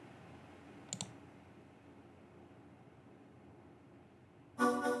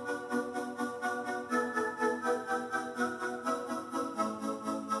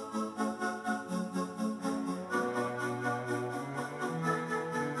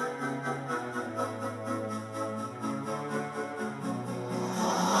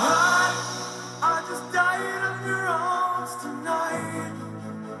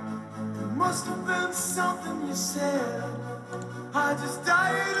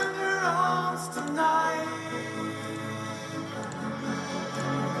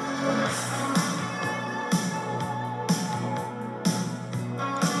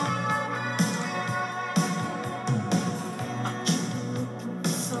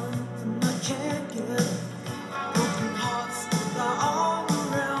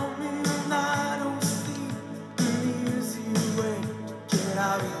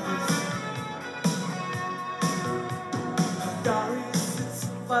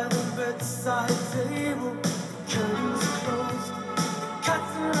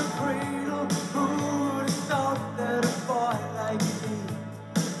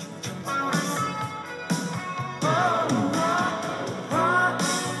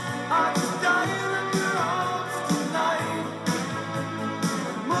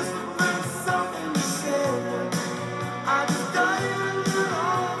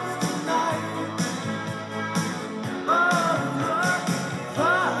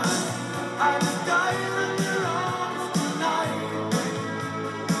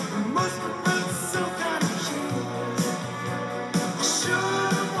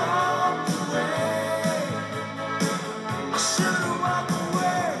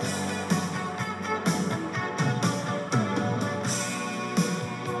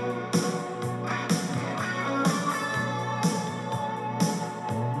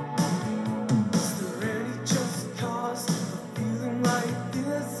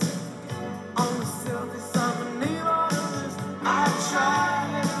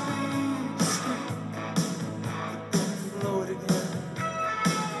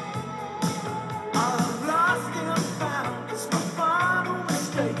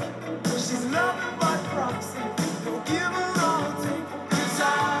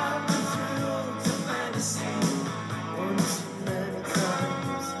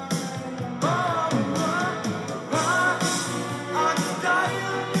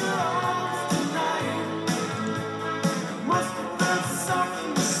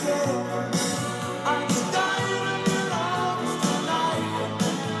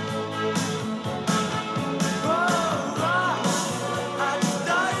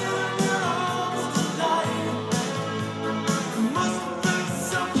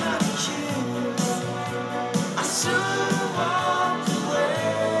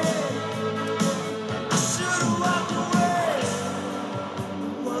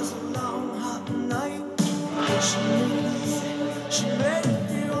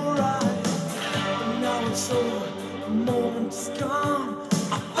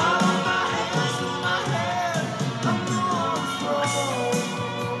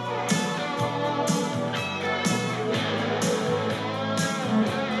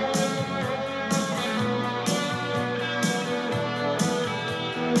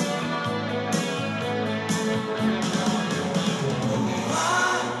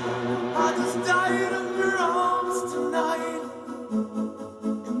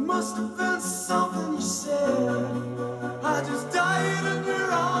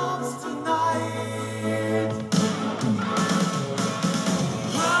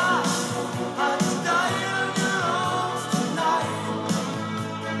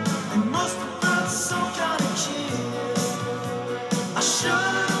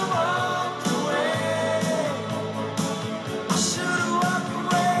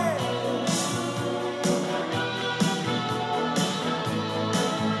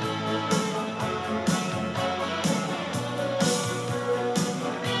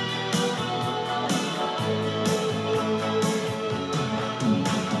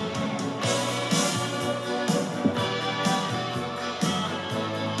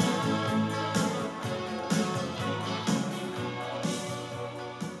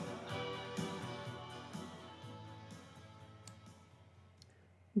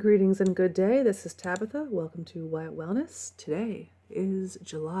Greetings and good day. This is Tabitha. Welcome to White Wellness. Today is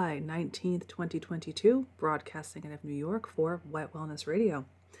July 19th, 2022, broadcasting out of New York for White Wellness Radio.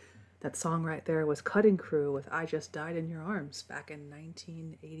 That song right there was Cutting Crew with I Just Died in Your Arms back in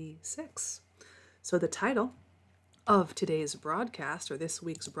 1986. So the title of today's broadcast, or this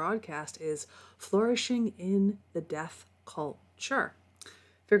week's broadcast, is Flourishing in the Death Cult-ure.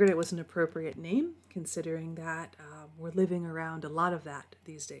 Figured it was an appropriate name, considering that we're living around a lot of that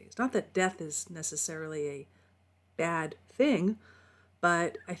these days. Not that death is necessarily a bad thing,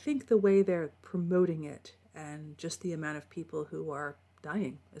 but I think the way they're promoting it and just the amount of people who are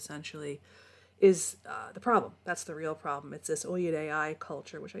dying, essentially, is the problem. That's the real problem. It's this AI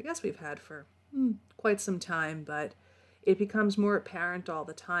culture, which I guess we've had for quite some time, but it becomes more apparent all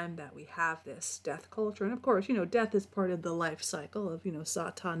the time that we have this death culture. And of course, death is part of the life cycle of,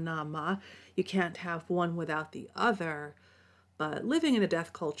 Satan Nama. You can't have one without the other. But living in a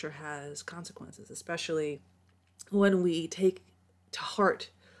death culture has consequences, especially when we take to heart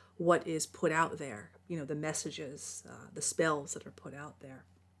what is put out there, the messages, the spells that are put out there.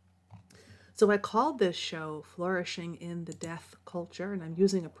 So I called this show Flourishing in the Death Cult-ure, and I'm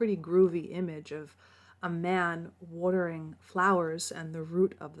using a pretty groovy image of a man watering flowers, and the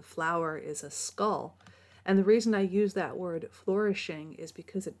root of the flower is a skull. And the reason I use that word flourishing is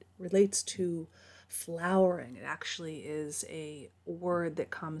because it relates to flowering. It actually is a word that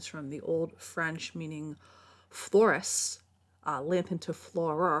comes from the Old French meaning florus, linked into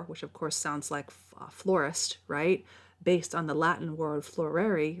floureur, which of course sounds like florist, right? Based on the Latin word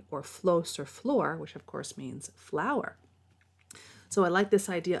florere, or flos or flor, which of course means flower. So I like this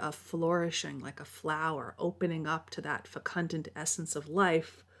idea of flourishing like a flower, opening up to that fecundant essence of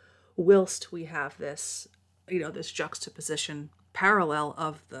life, whilst we have this, this juxtaposition parallel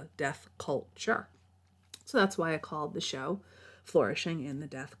of the death culture. So that's why I called the show Flourishing in the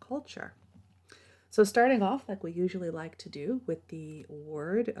Death Culture. So starting off like we usually like to do with the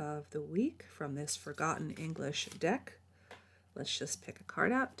word of the week from this Forgotten English deck. Let's just pick a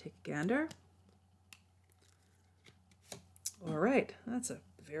card out, take a gander. All right, that's a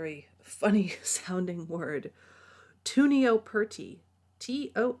very funny sounding word. Toonioperty,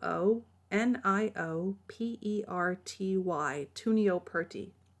 Toonioperty,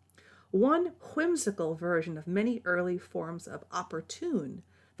 toonioperty. One whimsical version of many early forms of opportune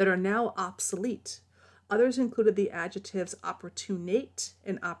that are now obsolete. Others included the adjectives opportunate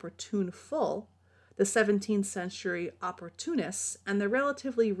and opportuneful, the 17th century opportunist, and the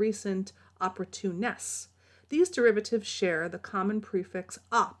relatively recent opportuness. These derivatives share the common prefix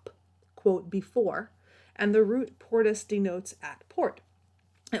op, quote, before, and the root portus denotes at port.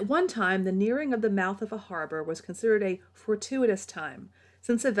 At one time, the nearing of the mouth of a harbor was considered a fortuitous time,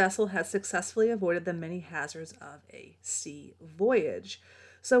 since a vessel had successfully avoided the many hazards of a sea voyage.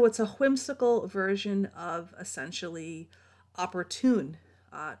 So it's a whimsical version of essentially opportune,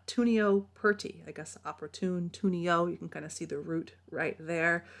 toonioperty, I guess opportune, toonio, you can kind of see the root right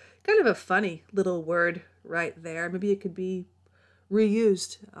there. Kind of a funny little word right there. Maybe it could be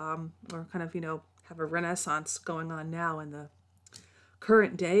reused or kind of, have a renaissance going on now in the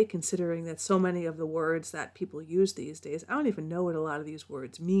current day, considering that so many of the words that people use these days, I don't even know what a lot of these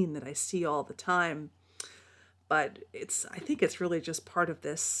words mean that I see all the time. But I think it's really just part of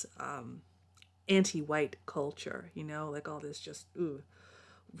this anti-white culture, like all this just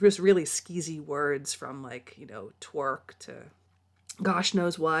really skeezy words from like, twerk to gosh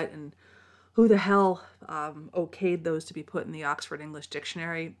knows what, and who the hell okayed those to be put in the Oxford English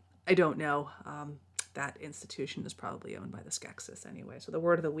Dictionary? I don't know. That institution is probably owned by the Skeksis anyway. So the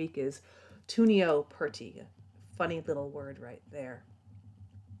word of the week is toonioperty. Funny little word right there.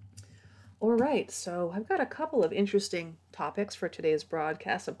 All right, so I've got a couple of interesting topics for today's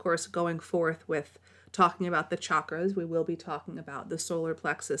broadcast. Of course, going forth with talking about the chakras, we will be talking about the solar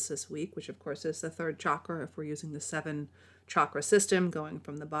plexus this week, which of course is the third chakra if we're using the 7 chakra system, going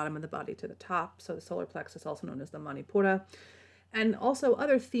from the bottom of the body to the top. So the solar plexus, also known as the manipura. And also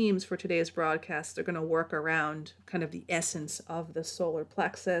other themes for today's broadcast are going to work around kind of the essence of the solar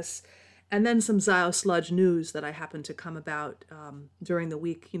plexus, and then some Zio-sludge news that I happened to come about during the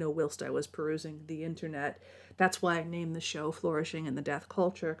week, whilst I was perusing the internet. That's why I named the show Flourishing in the Death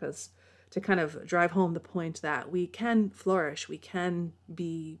Culture, because to kind of drive home the point that we can flourish, we can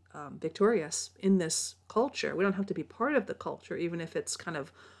be victorious in this culture. We don't have to be part of the culture, even if it's kind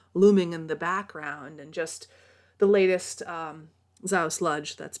of looming in the background and just the latest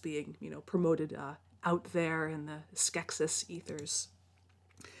Zio-sludge that's being, promoted out there in the Skeksis ethers.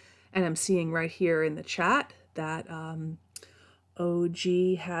 And I'm seeing right here in the chat that OG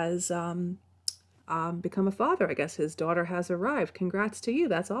has become a father. I guess his daughter has arrived. Congrats to you.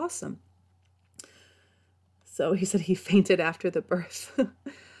 That's awesome. So he said he fainted after the birth.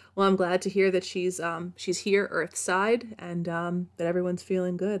 Well, I'm glad to hear that she's here Earthside and that everyone's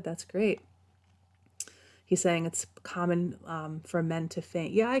feeling good. That's great. He's saying it's common for men to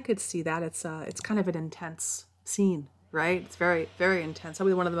faint. Yeah, I could see that. It's kind of an intense scene, right? It's very, very intense.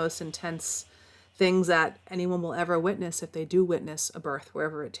 Probably one of the most intense things that anyone will ever witness if they do witness a birth,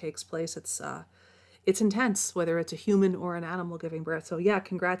 wherever it takes place. It's intense, whether it's a human or an animal giving birth. So yeah,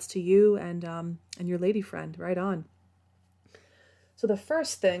 congrats to you and your lady friend. Right on. So the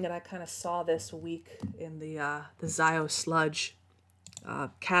first thing that I kind of saw this week in the Zio-sludge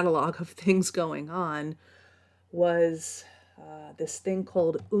catalog of things going on was this thing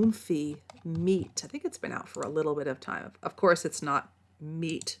called Oumph meat. I think it's been out for a little bit of time. Of course, it's not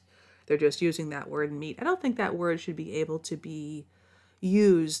meat. They're just using that word meat. I don't think that word should be able to be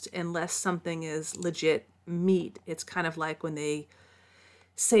used unless something is legit meat. It's kind of like when they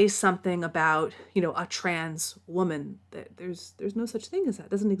say something about, a trans woman, that there's no such thing as that.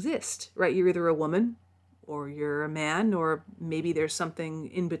 It doesn't exist, right? You're either a woman or you're a man, or maybe there's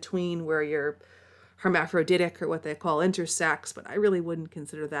something in between where you're hermaphroditic or what they call intersex, but I really wouldn't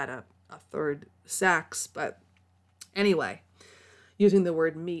consider that a third sex. But anyway, using the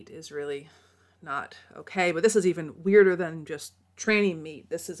word meat is really not okay. But this is even weirder than just tranny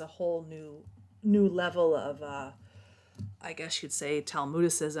meat. This is a whole new new level of, I guess you'd say,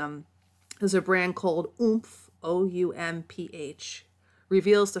 Talmudicism. There's a brand called Oumph, Oumph,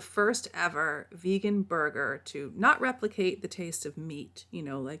 reveals the first ever vegan burger to not replicate the taste of meat,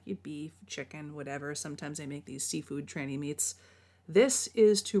 like your beef, chicken, whatever. Sometimes they make these seafood tranny meats. This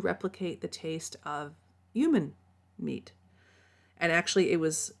is to replicate the taste of human meat. And actually, it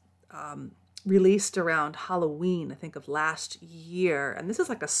was released around Halloween, I think, of last year. And this is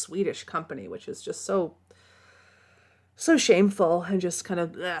like a Swedish company, which is just so shameful, and just kind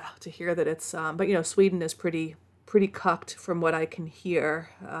of to hear that it's. But Sweden is pretty cucked from what I can hear.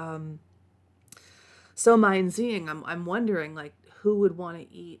 So meinseeing, I'm wondering, like, who would want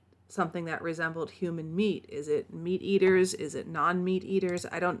to eat something that resembled human meat? Is it meat eaters? Is it non-meat eaters?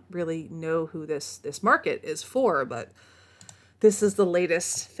 I don't really know who this market is for, but this is the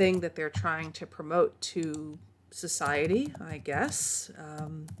latest thing that they're trying to promote to society, I guess.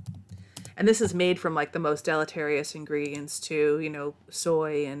 And this is made from like the most deleterious ingredients too,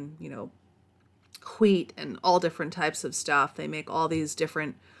 soy and, wheat and all different types of stuff. They make all these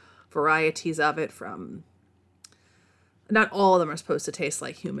different varieties of it from, not all of them are supposed to taste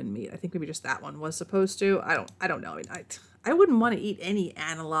like human meat. I think maybe just that one was supposed to. I don't know. I wouldn't want to eat any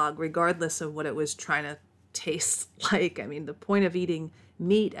analog regardless of what it was trying to taste like. I mean, the point of eating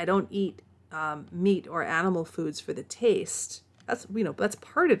meat, I don't eat meat or animal foods for the taste. That's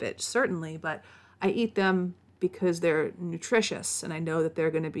part of it, certainly, but I eat them because they're nutritious and I know that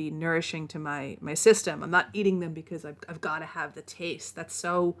they're going to be nourishing to my system. I'm not eating them because I've got to have the taste. That's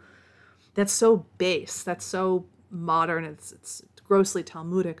so base. That's so modern. It's grossly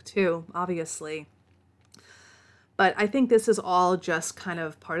Talmudic too, obviously. But I think this is all just kind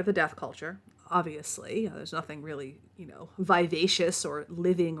of part of the death culture. Obviously, there's nothing really, vivacious or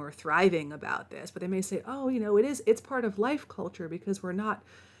living or thriving about this. But they may say, oh, it's part of life culture because we're not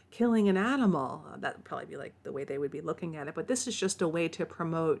killing an animal. That would probably be like the way they would be looking at it. But this is just a way to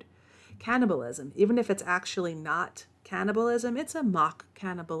promote cannibalism. Even if it's actually not cannibalism, it's a mock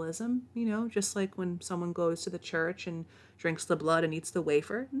cannibalism, just like when someone goes to the church and drinks the blood and eats the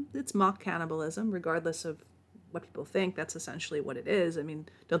wafer. It's mock cannibalism, regardless of what people think. That's essentially what it is. I mean,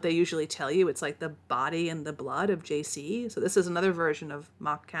 don't they usually tell you it's like the body and the blood of JC? So this is another version of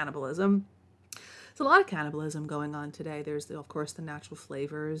mock cannibalism. There's a lot of cannibalism going on today. There's, of course, the natural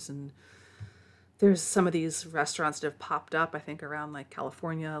flavors, and there's some of these restaurants that have popped up, I think, around like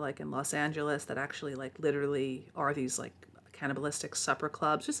California, like in Los Angeles, that actually like literally are these like cannibalistic supper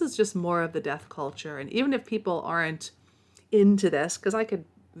clubs. This is just more of the death culture. And even if people aren't into this, because I could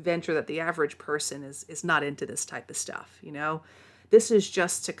venture that the average person is not into this type of stuff, this is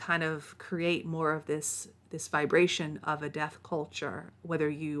just to kind of create more of this vibration of a death culture. Whether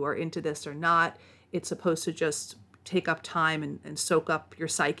you are into this or not, it's supposed to just take up time and soak up your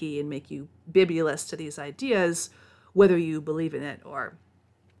psyche and make you bibulous to these ideas, whether you believe in it or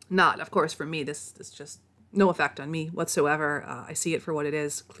not. Of course, for me, this just no effect on me whatsoever. I see it for what it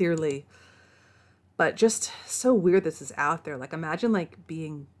is, clearly. But just so weird this is out there. Like, imagine like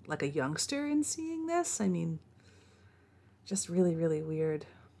being like a youngster and seeing this. I mean, just really, really weird.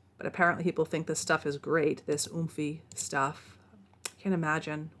 But apparently people think this stuff is great, this oomphy stuff. I can't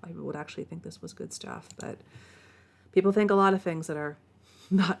imagine I would actually think this was good stuff. But people think a lot of things that are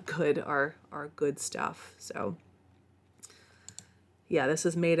not good are good stuff. So yeah, this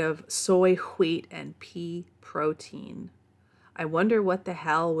is made of soy, wheat, and pea protein. I wonder what the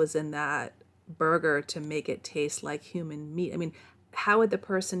hell was in that burger to make it taste like human meat. I mean, how would the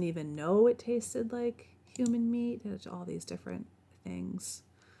person even know it tasted like human meat? There's all these different things.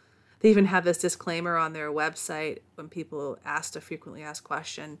 They even have this disclaimer on their website when people asked a frequently asked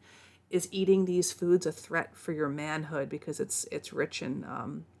question: is eating these foods a threat for your manhood because it's rich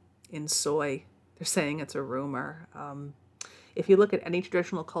in soy? They're saying it's a rumor. If you look at any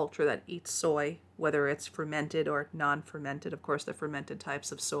traditional culture that eats soy, whether it's fermented or non-fermented, of course, the fermented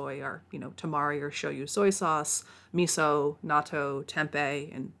types of soy are, tamari or shoyu soy sauce, miso, natto,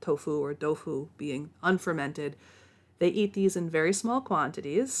 tempeh, and tofu or dofu being unfermented. They eat these in very small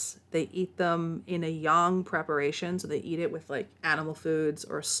quantities. They eat them in a yang preparation, so they eat it with like animal foods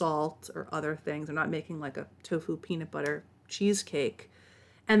or salt or other things. They're not making like a tofu peanut butter cheesecake.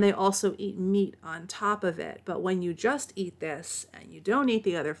 And they also eat meat on top of it. But when you just eat this and you don't eat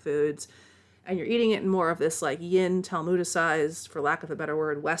the other foods, and you're eating it in more of this like yin Talmudicized, for lack of a better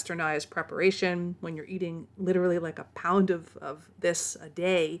word, westernized preparation, when you're eating literally like a pound of this a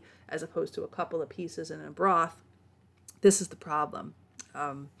day as opposed to a couple of pieces in a broth, this is the problem.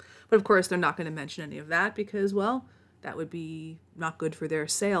 But of course, they're not going to mention any of that because, well, that would be not good for their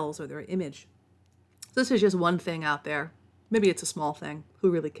sales or their image. So this is just one thing out there. Maybe it's a small thing.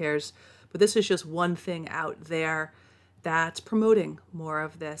 Who really cares? But this is just one thing out there that's promoting more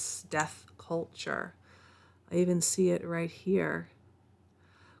of this death culture. I even see it right here.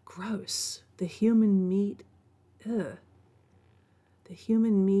 Gross. The human meat, ugh. The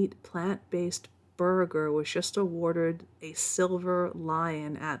human meat plant-based burger was just awarded a silver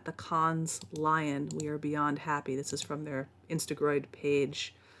lion at the Cannes Lion. We are beyond happy. This is from their Instagram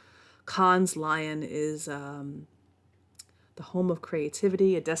page. Cannes Lion is the home of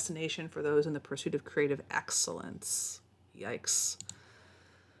creativity, a destination for those in the pursuit of creative excellence. Yikes.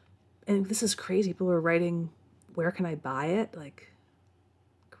 And this is crazy. People are writing, where can I buy it? Like,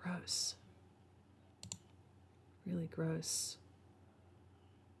 gross. Really gross.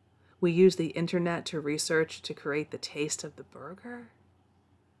 We use the internet to research to create the taste of the burger.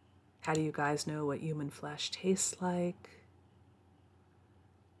 How do you guys know what human flesh tastes like?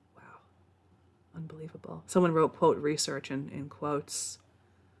 Wow. Unbelievable. Someone wrote, quote, research in quotes.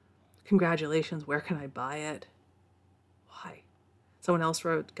 Congratulations, where can I buy it? Why? Someone else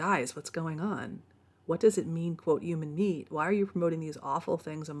wrote, guys, what's going on? What does it mean, quote, human meat? Why are you promoting these awful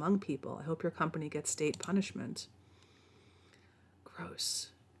things among people? I hope your company gets state punishment. Gross.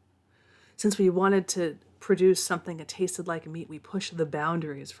 Since we wanted to produce something that tasted like meat, we pushed the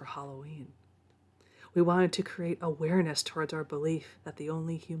boundaries for Halloween. We wanted to create awareness towards our belief that the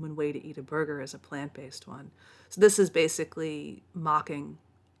only human way to eat a burger is a plant-based one. So this is basically mocking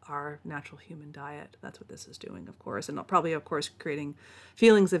our natural human diet. That's what this is doing, of course. And probably, of course, creating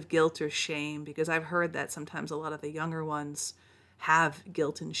feelings of guilt or shame, because I've heard that sometimes a lot of the younger ones have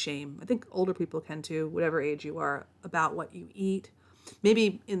guilt and shame. I think older people can too, whatever age you are, about what you eat.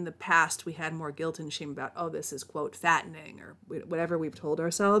 Maybe in the past we had more guilt and shame about, oh, this is, quote, fattening or whatever we've told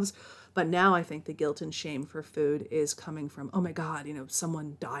ourselves. But now I think the guilt and shame for food is coming from, oh my God,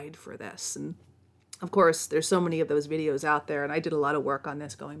 someone died for this. And of course, there's so many of those videos out there. And I did a lot of work on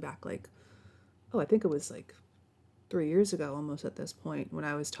this going back I think it was 3 years ago almost at this point, when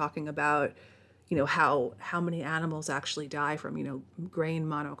I was talking about, how many animals actually die from, grain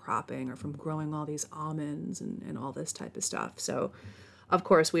monocropping or from growing all these almonds and all this type of stuff. So, of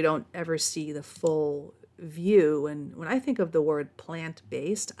course, we don't ever see the full view. And when I think of the word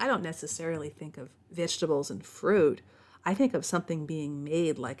plant-based, I don't necessarily think of vegetables and fruit. I think of something being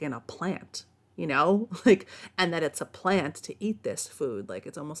made like in a plant, and that it's a plant to eat this food. Like,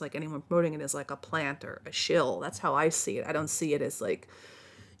 it's almost like anyone promoting it as like a plant or a shill. That's how I see it. I don't see it as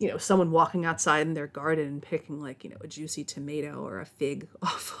someone walking outside in their garden and picking a juicy tomato or a fig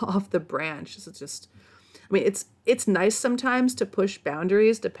off the branch. It's nice sometimes to push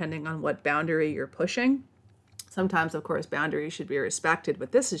boundaries depending on what boundary you're pushing. Sometimes, of course, boundaries should be respected,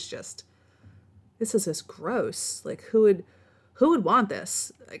 but this is just gross. Like, who would want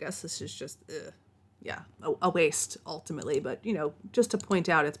this? I guess this is just, a waste ultimately. But, just to point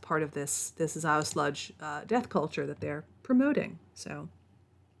out, it's part of this is our sludge death culture that they're promoting. So,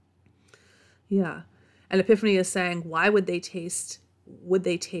 yeah. And Epiphany is saying, why would they taste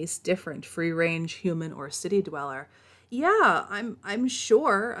different, free range human or city dweller? Yeah, I'm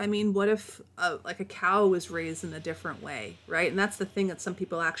sure. I mean, what if a cow was raised in a different way, right? And that's the thing that some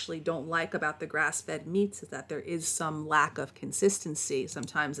people actually don't like about the grass-fed meats, is that there is some lack of consistency.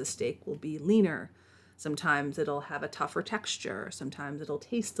 Sometimes a steak will be leaner. Sometimes it'll have a tougher texture. Sometimes it'll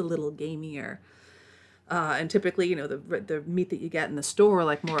taste a little gamier. And typically, the meat that you get in the store,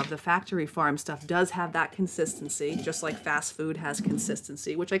 like more of the factory farm stuff, does have that consistency, just like fast food has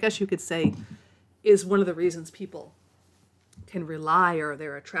consistency, which I guess you could say is one of the reasons people can rely or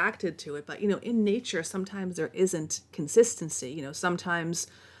they're attracted to it. But, in nature, sometimes there isn't consistency. Sometimes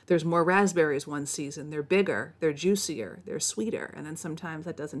there's more raspberries one season. They're bigger, they're juicier, they're sweeter. And then sometimes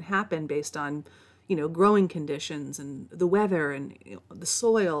that doesn't happen based on growing conditions and the weather and the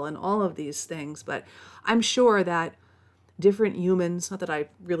soil and all of these things. But I'm sure that different humans, not that I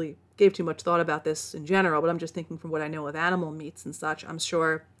really gave too much thought about this in general, but I'm just thinking from what I know of animal meats and such, I'm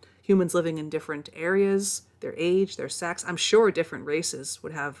sure humans living in different areas, their age, their sex, I'm sure different races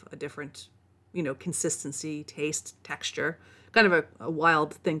would have a different, consistency, taste, texture. Kind of a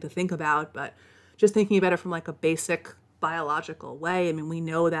wild thing to think about, but just thinking about it from a basic biological way. I mean, we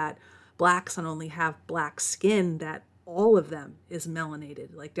know that blacks not only have black skin, that all of them is melanated,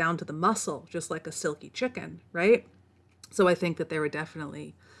 down to the muscle, just like a silky chicken, right? So I think that there would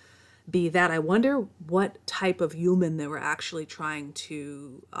definitely be that. I wonder what type of human they were actually trying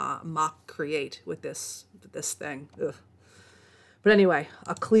to create with this thing. Ugh. But anyway,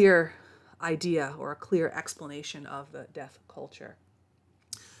 a clear idea or a clear explanation of the death culture.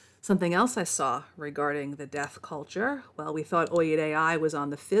 Something else I saw regarding the death culture, well, we thought Oyed AI was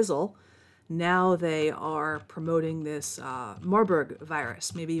on the fizzle, Now they are promoting this Marburg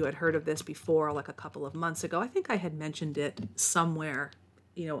virus. Maybe you had heard of this before, like a couple of months ago. I think I had mentioned it somewhere,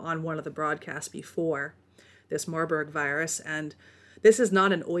 on one of the broadcasts before, this Marburg virus. And this is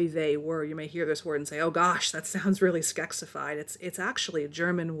not an oy vey word. You may hear this word and say, oh gosh, that sounds really Skexified. It's actually a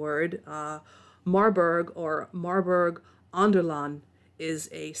German word. Marburg, or Marburg an der Lahn, is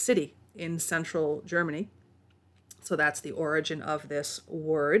a city in central Germany. So that's the origin of this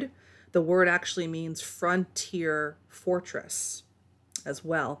word. The word actually means frontier fortress as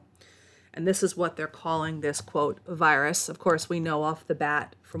well. And this is what they're calling this, quote, virus. Of course, we know off the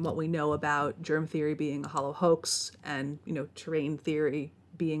bat from what we know about germ theory being a hollow hoax and, terrain theory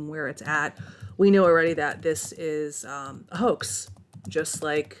being where it's at. We know already that this is a hoax, just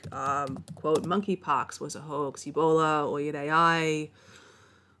like, quote, monkeypox was a hoax, Ebola, Oideai.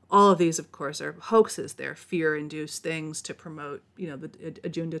 All of these, of course, are hoaxes. They're fear-induced things to promote, the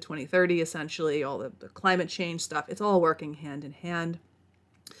Agenda 2030, essentially, all the climate change stuff. It's all working hand in hand.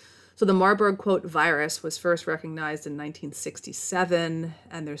 So the Marburg, quote, virus was first recognized in 1967,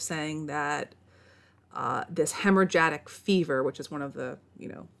 and they're saying that this hemorrhagic fever, which is one of the,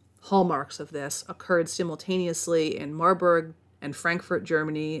 hallmarks of this, occurred simultaneously in Marburg and Frankfurt,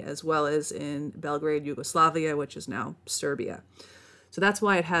 Germany, as well as in Belgrade, Yugoslavia, which is now Serbia. So that's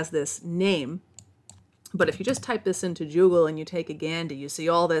why it has this name. But if you just type this into Google and you take a gander, you see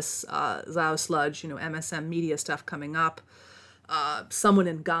all this Zao sludge, MSM media stuff coming up. Someone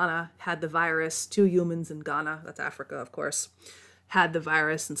in Ghana had the virus. 2 humans in Ghana, that's Africa, of course, had the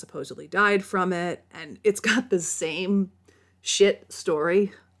virus and supposedly died from it. And it's got the same shit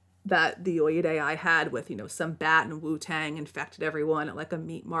story that the Oideai had with, some bat in Wu-Tang infected everyone at like a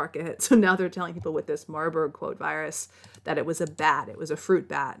meat market. So now they're telling people with this Marburg, quote, virus that it was a bat. It was a fruit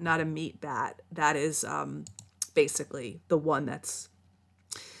bat, not a meat bat. That is basically the one that's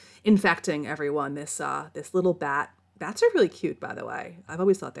infecting everyone. This little bat. Bats are really cute, by the way. I've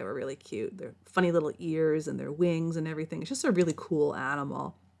always thought they were really cute. Their funny little ears and their wings and everything. It's just a really cool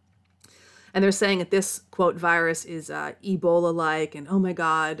animal. And they're saying that this, quote, virus is Ebola-like, and oh my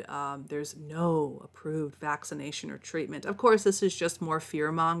God, there's no approved vaccination or treatment. Of course, this is just more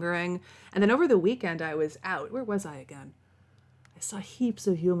fear-mongering. And then over the weekend, I was out. Where was I again? I saw heaps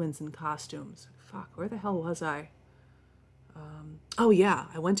of humans in costumes. Fuck, where the hell was I? Oh yeah,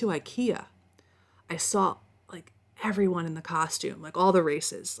 I went to IKEA. I saw, like, everyone in the costume, like all the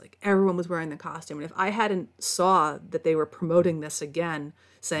races, like everyone was wearing the costume. And if I hadn't saw that they were promoting this again,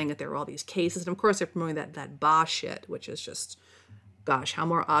 saying that there were all these cases, and of course they're promoting that Ba shit, which is just, gosh, how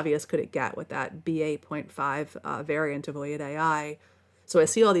more obvious could it get with that BA.5 variant of Oideai? So I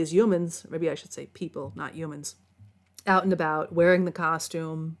see all these humans, maybe I should say people, not humans, out and about wearing the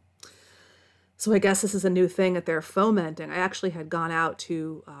costume. So I guess this is a new thing that they're fomenting. I actually had gone out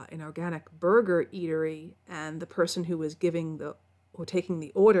to an organic burger eatery, and the person who was taking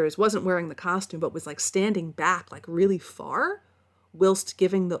the orders wasn't wearing the costume, but was like standing back, like really far, whilst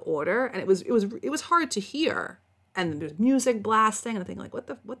giving the order, and it was hard to hear. And there's music blasting, and I'm thinking, like,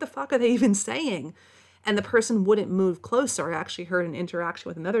 what the fuck are they even saying? And the person wouldn't move closer. I actually heard an interaction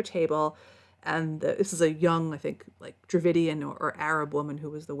with another table. And this is a young, I think, like Dravidian or Arab woman who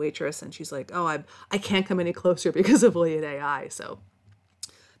was the waitress. And she's like, oh, I can't come any closer because of Oideai. So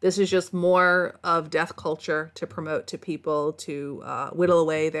this is just more of death culture to promote to people, to whittle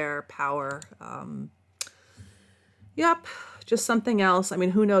away their power. Yep, just something else. I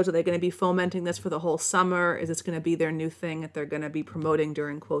mean, who knows? Are they going to be fomenting this for the whole summer? Is this going to be their new thing that they're going to be promoting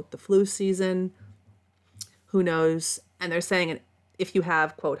during, quote, the flu season? Who knows? And they're saying if you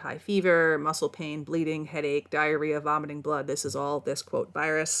have, quote, high fever, muscle pain, bleeding, headache, diarrhea, vomiting blood, this is all this, quote,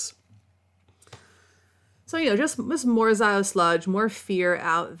 virus. So, just more Zio sludge, more fear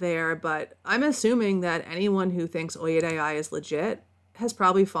out there. But I'm assuming that anyone who thinks Oideai is legit has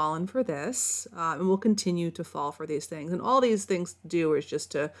probably fallen for this and will continue to fall for these things. And all these things do is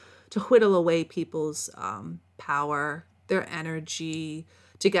just to whittle away people's power, their energy,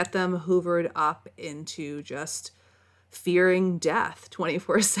 to get them hoovered up into just fearing death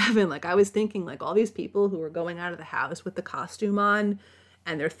 24/7. Like, I was thinking, like, all these people who are going out of the house with the costume on,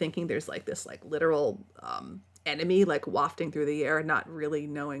 and they're thinking there's like this like literal enemy like wafting through the air, not really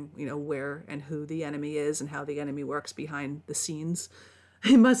knowing, where and who the enemy is and how the enemy works behind the scenes.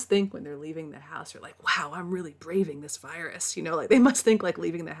 They must think when they're leaving the house, they're like, wow, I'm really braving this virus. Like they must think like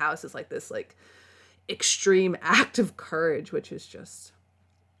leaving the house is like this like extreme act of courage, which is just,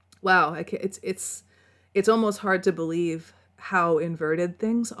 wow. It's almost hard to believe how inverted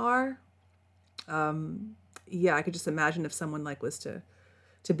things are. I could just imagine if someone like was to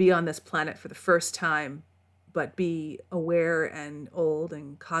be on this planet for the first time but be aware and old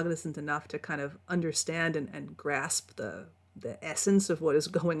and cognizant enough to kind of understand and grasp the essence of what is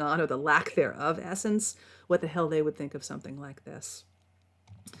going on, or the lack thereof essence, what the hell they would think of something like this.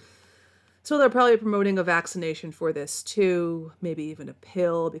 So they're probably promoting a vaccination for this too, maybe even a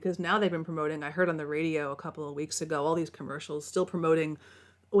pill, because now they've been promoting, I heard on the radio a couple of weeks ago, all these commercials still promoting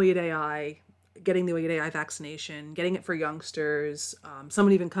Oyed AI, getting the Oyed AI vaccination, getting it for youngsters,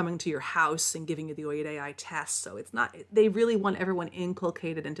 someone even coming to your house and giving you the Oyed AI test. So it's not, they really want everyone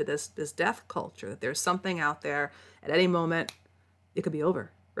inculcated into this death culture, that there's something out there at any moment, it could be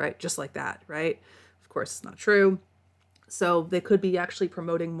over, right? Just like that, right? Of course, it's not true. So they could be actually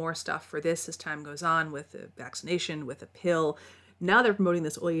promoting more stuff for this as time goes on, with a vaccination, with a pill. Now they're promoting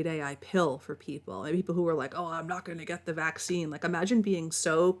this Oyed AI pill for people. And people who are like, oh, I'm not going to get the vaccine. Like, imagine being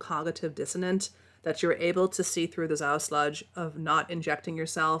so cognitive dissonant that you're able to see through the sludge of not injecting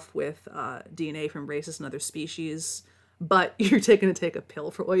yourself with DNA from races and other species, but you're taking to take a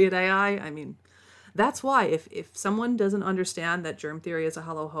pill for Oyed AI. I mean, that's why if someone doesn't understand that germ theory is a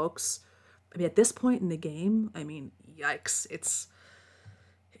hollow hoax, I mean, at this point in the game, I mean, yikes, it's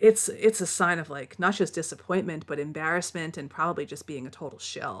a sign of, like, not just disappointment, but embarrassment, and probably just being a total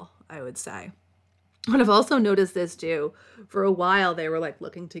shill, I would say. And I've also noticed this too. For a while, they were like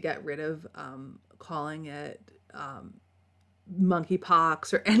looking to get rid of calling it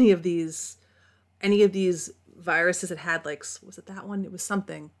monkeypox, or any of these viruses that had, like, was it that one? It was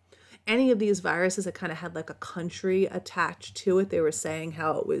something. Any of these viruses that kind of had like a country attached to it. They were saying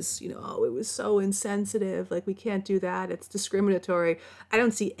how it was, oh, it was so insensitive. Like, we can't do that. It's discriminatory. I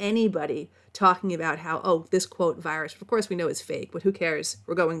don't see anybody talking about how, oh, this quote virus, of course we know is fake, but who cares?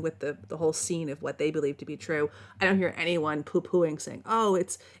 We're going with the whole scene of what they believe to be true. I don't hear anyone poo-pooing saying, oh,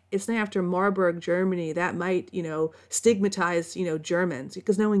 it's named after Marburg, Germany. That might, stigmatize, Germans,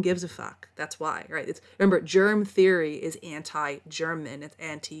 because no one gives a fuck. That's why, right? Remember, germ theory is anti-German. It's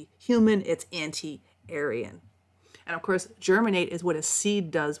anti-human. It's anti-Aryan. And of course, germinate is what a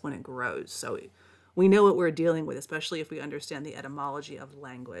seed does when it grows. So we know what we're dealing with, especially if we understand the etymology of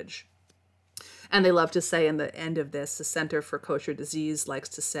language. And they love to say in the end of this, the Center for Kosher Disease likes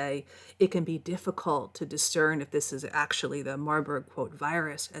to say, it can be difficult to discern if this is actually the Marburg, quote,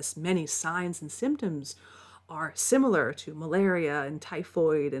 virus, as many signs and symptoms are similar to malaria and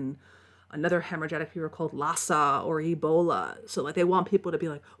typhoid and another hemorrhagic fever called Lassa or Ebola. So, like, they want people to be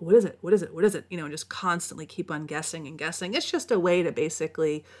like, what is it? What is it? What is it? And just constantly keep on guessing and guessing. It's just a way to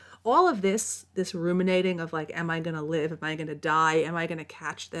basically, all of this ruminating of, like, am I going to live? Am I going to die? Am I going to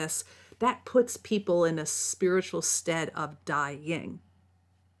catch this? That puts people in a spiritual stead of dying.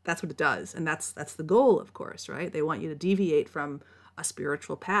 That's what it does. And that's the goal, of course, right? They want you to deviate from a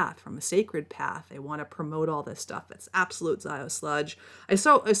spiritual path, from a sacred path. They want to promote all this stuff. It's absolute sludge. I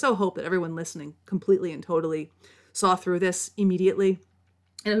so hope that everyone listening completely and totally saw through this immediately.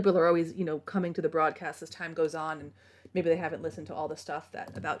 And people are always, coming to the broadcast as time goes on, and maybe they haven't listened to all the stuff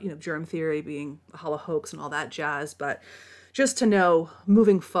that about, germ theory being a hollow hoax and all that jazz. But just to know,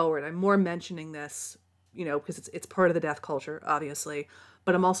 moving forward, I'm more mentioning this, because it's part of the death culture, obviously.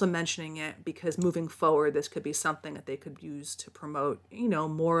 But I'm also mentioning it because moving forward, this could be something that they could use to promote,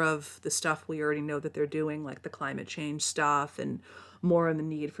 more of the stuff we already know that they're doing, like the climate change stuff, and more on the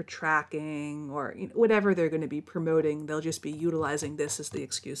need for tracking, or whatever they're going to be promoting. They'll just be utilizing this as the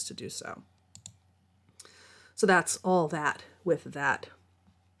excuse to do so. So that's all that with that.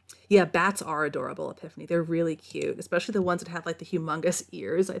 Yeah, bats are adorable, Epiphany. They're really cute, especially the ones that have, like, the humongous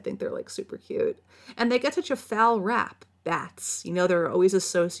ears. I think they're, like, super cute. And they get such a foul rap, bats. They're always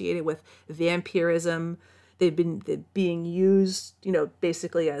associated with vampirism. They've been being used,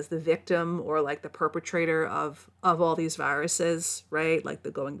 basically as the victim or, like, the perpetrator of all these viruses, right? Like,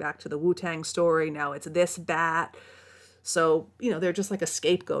 going back to the Wu-Tang story, now it's this bat. So, they're just like a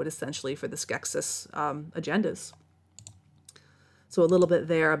scapegoat, essentially, for the Skeksis agendas. So a little bit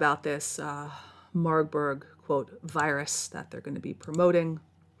there about this Marburg, quote, virus that they're going to be promoting.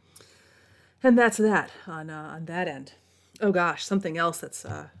 And that's that on that end. Oh gosh, something else that's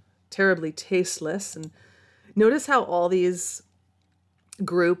terribly tasteless. And notice how all these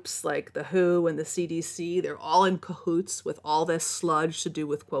groups, like the WHO and the CDC, they're all in cahoots with all this sludge to do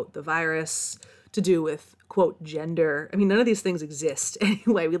with, quote, the virus, to do with, quote, gender. I mean, none of these things exist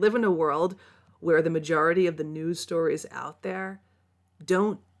anyway. We live in a world where the majority of the news stories out there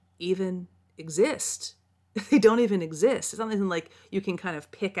don't even exist. They don't even exist. It's not even like you can kind of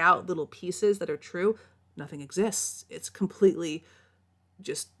pick out little pieces that are true. Nothing exists. It's completely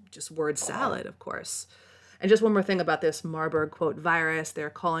just word salad, of course. And just one more thing about this Marburg, quote, virus. They're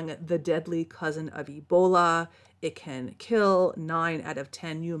calling it the deadly cousin of Ebola. It can kill 9 out of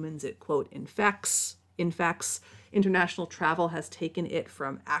 10 humans it, quote, infects. infects. International travel has taken it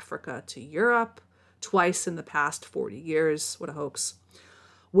from Africa to Europe twice in the past 40 years. What a hoax.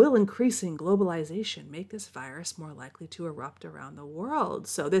 Will increasing globalization make this virus more likely to erupt around the world?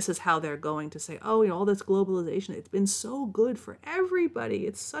 So this is how they're going to say, oh, all this globalization, it's been so good for everybody.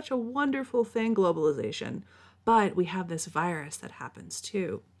 It's such a wonderful thing, globalization. But we have this virus that happens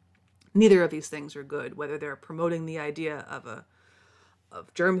too. Neither of these things are good, whether they're promoting the idea of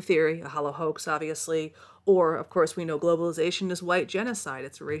germ theory, a hollow hoax, obviously, or, of course, we know globalization is white genocide.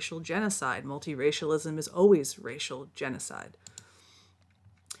 It's racial genocide. Multiracialism is always racial genocide.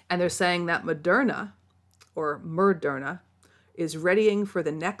 And they're saying that Moderna, or Murderna, is readying for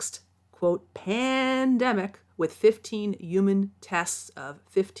the next, quote, pandemic with 15 human tests of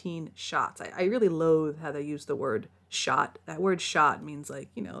 15 shots. I really loathe how they use the word shot. That word shot means like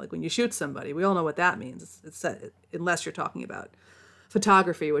when you shoot somebody. We all know what that means. It's unless you're talking about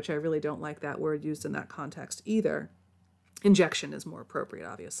photography, which I really don't like that word used in that context either. Injection is more appropriate,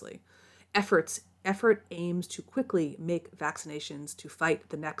 obviously. Effort aims to quickly make vaccinations to fight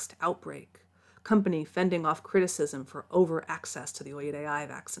the next outbreak. Company fending off criticism for over-access to the AI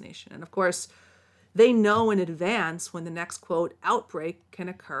vaccination. And of course, they know in advance when the next, quote, outbreak can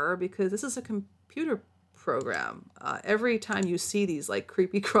occur because this is a computer program. Every time you see these like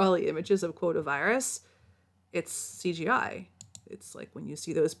creepy crawly images of, quote, a virus, it's CGI. It's like when you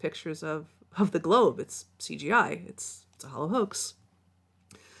see those pictures of the globe, it's CGI. It's a hollow hoax.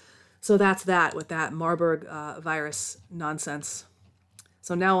 So that's that with that Marburg virus nonsense.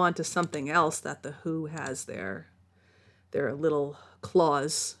 So now on to something else that the WHO has their little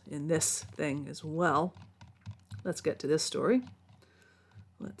clause in this thing as well. Let's get to this story.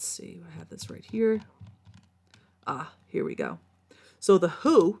 Let's see, I have this right here. Here we go. So the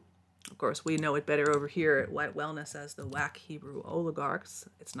WHO, of course, we know it better over here at White Wellness as the whack Hebrew oligarchs.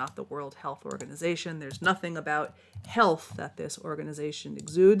 It's not the World Health Organization. There's nothing about health that this organization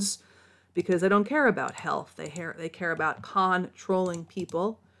exudes because they don't care about health. They care about controlling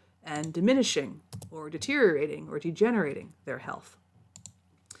people and diminishing or deteriorating or degenerating their health.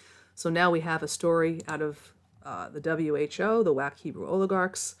 So now we have a story out of the WHO, the whack Hebrew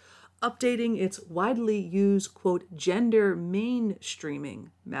oligarchs, updating its widely used, quote, gender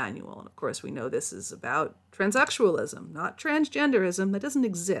mainstreaming manual. And of course, we know this is about transsexualism, not transgenderism. That doesn't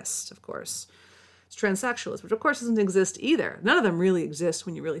exist, of course. It's transsexualism, which of course doesn't exist either. None of them really exist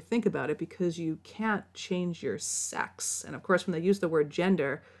when you really think about it because you can't change your sex. And of course, when they use the word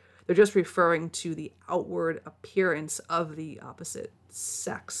gender, they're just referring to the outward appearance of the opposite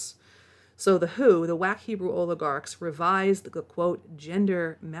sex. So the WHO, the whack Hebrew oligarchs, revised the, quote,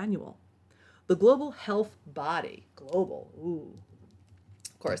 gender manual. The global health body, global,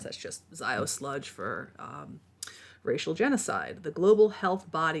 of course, that's just Zio sludge for racial genocide. The global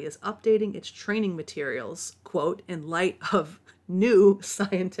health body is updating its training materials, quote, in light of new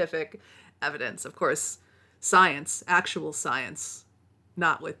scientific evidence. Of course, science, actual science,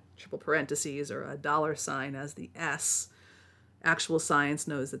 not with triple parentheses or a dollar sign as the S. Actual science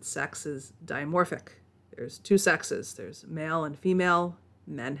knows that sex is dimorphic. There's two sexes. There's male and female.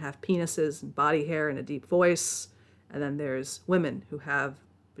 Men have penises and body hair and a deep voice. And then there's women who have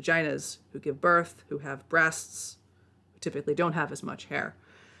vaginas, who give birth, who have breasts, who typically don't have as much hair.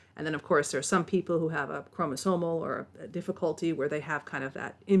 And then, of course, there are some people who have a chromosomal or a difficulty where they have kind of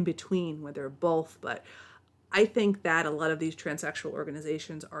that in-between where they're both. But I think that a lot of these transsexual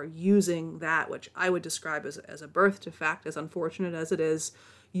organizations are using that, which I would describe as a birth defect, as unfortunate as it is,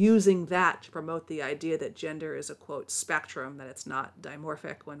 using that to promote the idea that gender is a, quote, spectrum, that it's not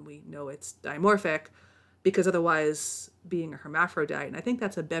dimorphic when we know it's dimorphic, because otherwise being a hermaphrodite, and I think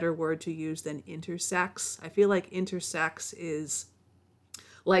that's a better word to use than intersex. I feel like intersex is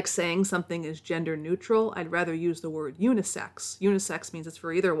like saying something is gender neutral. I'd rather use the word unisex. Unisex means it's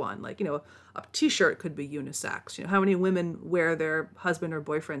for either one. Like, a t-shirt could be unisex. How many women wear their husband or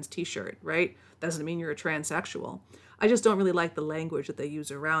boyfriend's t-shirt, right? Doesn't mean you're a transsexual. I just don't really like the language that they use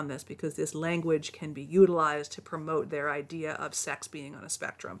around this because this language can be utilized to promote their idea of sex being on a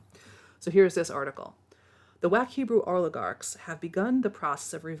spectrum. So here's this article. The whack Hebrew oligarchs have begun the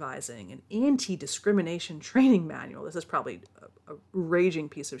process of revising an anti-discrimination training manual. This is probably a raging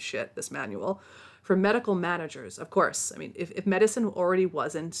piece of shit, this manual, for medical managers. Of course, I mean, if medicine already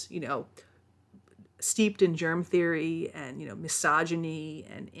wasn't, steeped in germ theory and, misogyny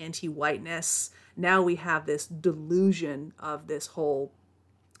and anti-whiteness, now we have this delusion of this whole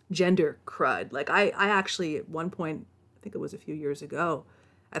gender crud. Like I actually, at one point, I think it was a few years ago,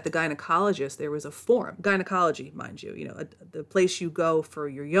 at the gynecologist, there was a form, gynecology, mind you, the place you go for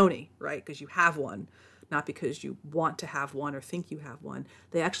your yoni, right? Because you have one, not because you want to have one or think you have one.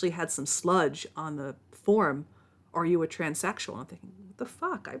 They actually had some sludge on the form, "Are you a transsexual?" I'm thinking, what the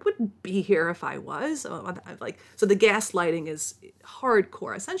fuck? I wouldn't be here if I was. So the gaslighting is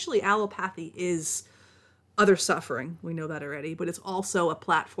hardcore. Essentially, allopathy is other suffering. We know that already, but it's also a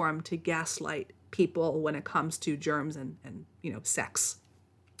platform to gaslight people when it comes to germs and sex.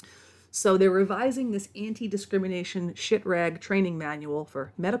 So they're revising this anti-discrimination shit-rag training manual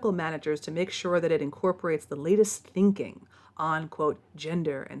for medical managers to make sure that it incorporates the latest thinking on, quote,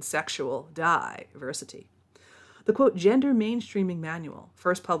 gender and sexual diversity. The, quote, gender mainstreaming manual,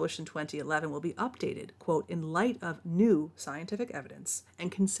 first published in 2011, will be updated, quote, in light of new scientific evidence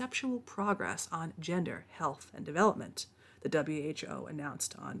and conceptual progress on gender, health, and development, the WHO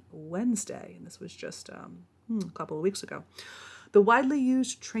announced on Wednesday, and this was just a couple of weeks ago. The widely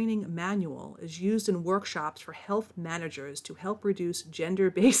used training manual is used in workshops for health managers to help reduce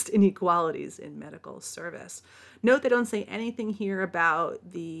gender-based inequalities in medical service. Note they don't say anything here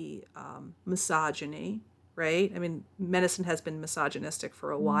about the misogyny, right? I mean, medicine has been misogynistic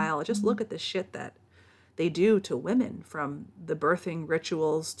for a while. Just look at the shit that they do to women, from the birthing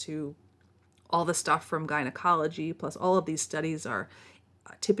rituals to all the stuff from gynecology, plus all of these studies are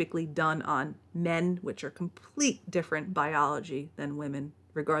typically done on men, which are complete different biology than women,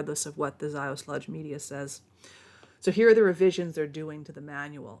 regardless of what the Ziosludge media says. So here are the revisions they're doing to the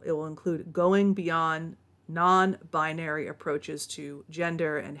manual. It will include going beyond non-binary approaches to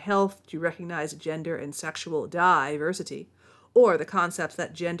gender and health to recognize gender and sexual diversity, or the concepts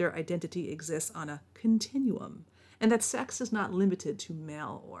that gender identity exists on a continuum, and that sex is not limited to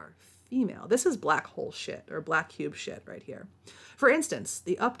male or female. This is black hole shit, or black cube shit right here. For instance,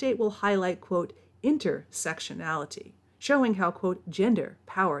 the update will highlight, quote, intersectionality, showing how, quote, gender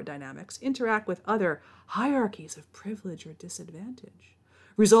power dynamics interact with other hierarchies of privilege or disadvantage,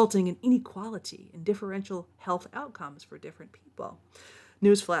 resulting in inequality and differential health outcomes for different people.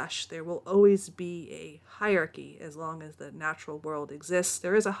 Newsflash, there will always be a hierarchy as long as the natural world exists.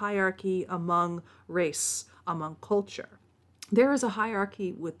 There is a hierarchy among race, among culture. There is a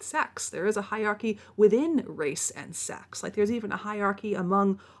hierarchy with sex. There is a hierarchy within race and sex. Like there's even a hierarchy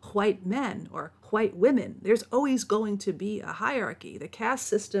among white men or white women. There's always going to be a hierarchy. The caste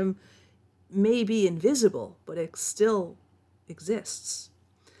system may be invisible, but it still exists.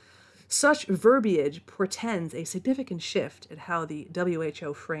 Such verbiage portends a significant shift at how the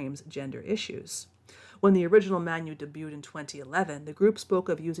WHO frames gender issues. When the original manual debuted in 2011, the group spoke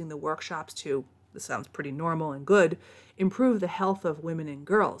of using the workshops to, this sounds pretty normal and good, improve the health of women and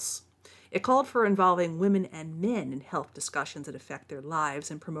girls. It called for involving women and men in health discussions that affect their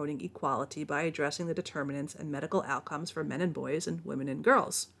lives and promoting equality by addressing the determinants and medical outcomes for men and boys and women and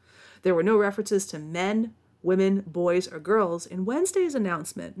girls. There were no references to men, women, boys, or girls in Wednesday's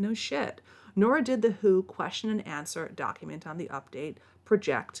announcement. No shit. Nor did the WHO question and answer document on the update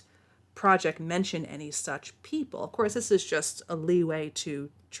project mention any such people. Of course, this is just a leeway to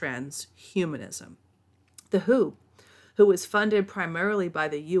transhumanism. The WHO, who is funded primarily by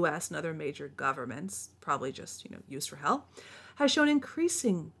the US and other major governments, probably just, used for hell, has shown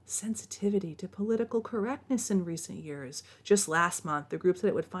increasing sensitivity to political correctness in recent years. Just last month, the group said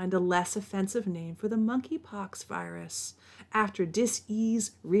it would find a less offensive name for the monkeypox virus, after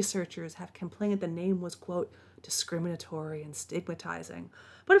dis-ease researchers have complained the name was, quote, discriminatory and stigmatizing.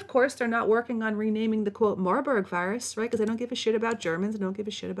 But of course, they're not working on renaming the, quote, Marburg virus, right? Because they don't give a shit about Germans and don't give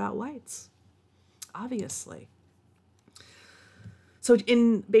a shit about whites. Obviously. So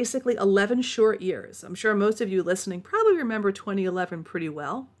in basically 11 short years, I'm sure most of you listening probably remember 2011 pretty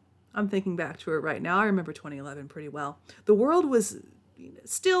well. I'm thinking back to it right now. I remember 2011 pretty well. The world was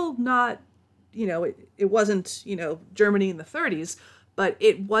still not, it wasn't, Germany in the 30s, but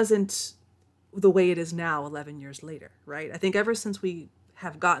it wasn't the way it is now 11 years later, right? I think ever since we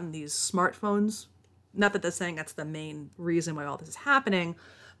have gotten these smartphones, not that they're saying that's the main reason why all this is happening,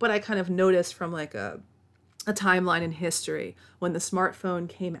 but I kind of noticed from like a timeline in history, when the smartphone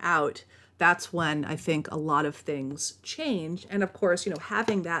came out, that's when I think a lot of things changed. And of course,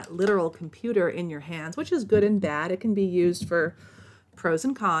 having that literal computer in your hands, which is good and bad, it can be used for pros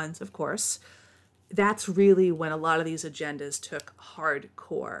and cons, of course. That's really when a lot of these agendas took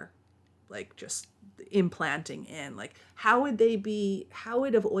hardcore, like just implanting in. Like, how would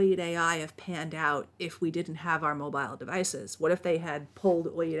Oyed AI have panned out if we didn't have our mobile devices? What if they had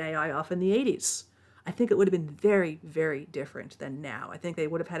pulled Oyed AI off in the 80s? I think it would have been very, very different than now. I think they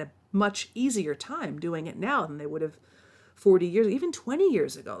would have had a much easier time doing it now than they would have 40 years, even 20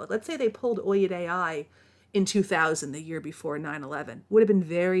 years ago. Like, let's say they pulled Oyed AI in 2000, the year before 9/11. Would have been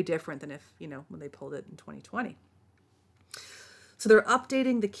very different than if, when they pulled it in 2020. So they're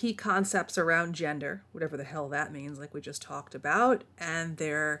updating the key concepts around gender, whatever the hell that means, like we just talked about, and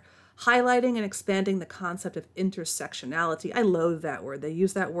they're highlighting and expanding the concept of intersectionality. I loathe that word. They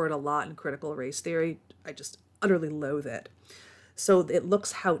use that word a lot in critical race theory. I just utterly loathe it. So it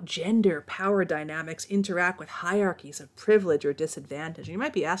looks how gender power dynamics interact with hierarchies of privilege or disadvantage. And you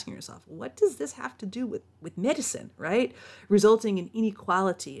might be asking yourself, what does this have to do with medicine, right? Resulting in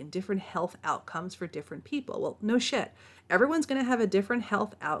inequality and different health outcomes for different people. Well, no shit. Everyone's going to have a different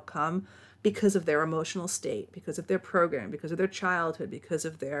health outcome because of their emotional state, because of their program, because of their childhood, because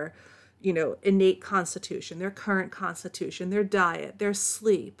of their, innate constitution, their current constitution, their diet, their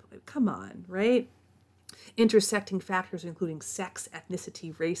sleep. Come on, right? Intersecting factors including sex,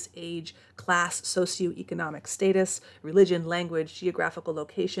 ethnicity, race, age, class, socioeconomic status, religion, language, geographical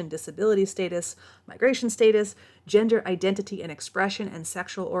location, disability status, migration status, gender identity and expression, and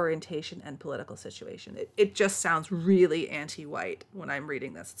sexual orientation and political situation. It just sounds really anti-white when I'm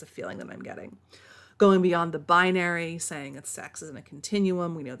reading this. It's a feeling that I'm getting. Going beyond the binary, saying that sex isn't a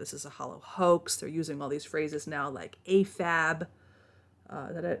continuum. We know this is a hollow hoax. They're using all these phrases now like AFAB. Is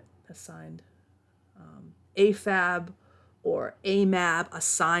that it? Assigned. AFAB or AMAB,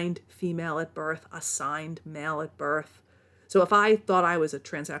 assigned female at birth, assigned male at birth. So if I thought I was a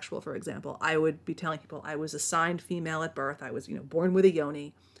transsexual, for example, I would be telling people I was assigned female at birth. I was, born with a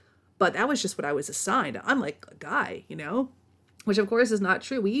yoni, but that was just what I was assigned. I'm like a guy, which of course is not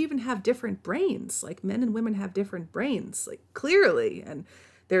true. We even have different brains. Like men and women have different brains, like clearly. And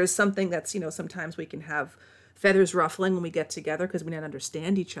there's something that's, sometimes we can have feathers ruffling when we get together because we don't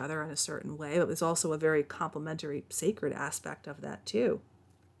understand each other in a certain way, but there's also a very complementary, sacred aspect of that too.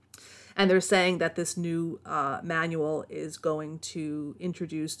 And they're saying that this new manual is going to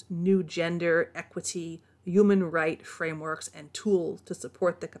introduce new gender equity, human right frameworks, and tools to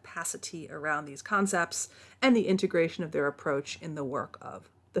support the capacity around these concepts and the integration of their approach in the work of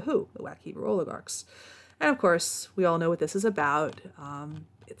the WHO, the Wack Hebrew oligarchs. And of course, we all know what this is about.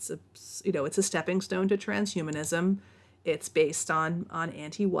 It's a stepping stone to transhumanism. It's based on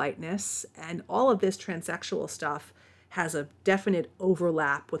anti-whiteness, and all of this transsexual stuff has a definite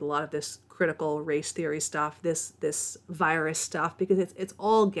overlap with a lot of this critical race theory stuff, this virus stuff, because it's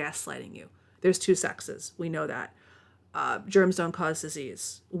all gaslighting you. There's two sexes. We know that. Germs don't cause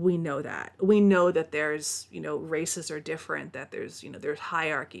disease. We know that. We know that there's, races are different, that there's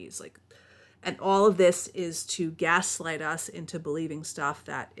hierarchies, and all of this is to gaslight us into believing stuff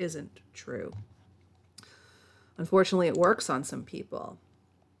that isn't true. Unfortunately, it works on some people.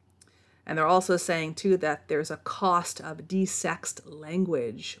 And they're also saying, too, that there's a cost of desexed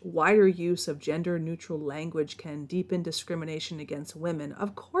language. Wider use of gender-neutral language can deepen discrimination against women.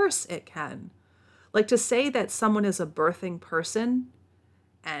 Of course it can. Like to say that someone is a birthing person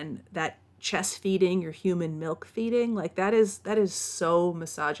and that chest feeding, your human milk feeding, that is so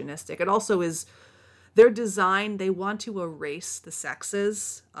misogynistic. It also is their design. They want to erase the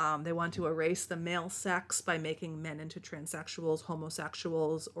sexes. They want to erase the male sex by making men into transsexuals,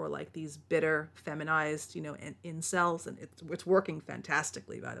 homosexuals, or like these bitter, feminized, incels. And it's working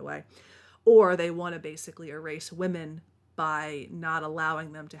fantastically, by the way. Or they want to basically erase women by not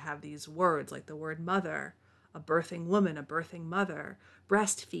allowing them to have these words like the word mother, a birthing woman, a birthing mother,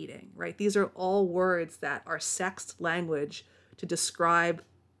 breastfeeding, right? These are all words that are sexed language to describe,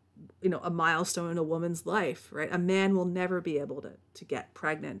 a milestone in a woman's life, right? A man will never be able to get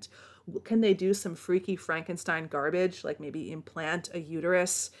pregnant. Can they do some freaky Frankenstein garbage, like maybe implant a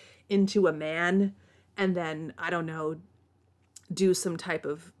uterus into a man and then, I don't know, do some type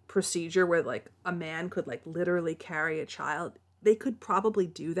of procedure where a man could literally carry a child? They could probably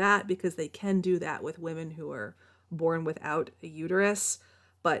do that because they can do that with women who are born without a uterus,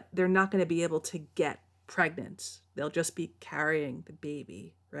 but they're not going to be able to get pregnant. They'll just be carrying the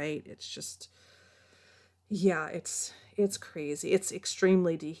baby, right? It's just, yeah, it's crazy. It's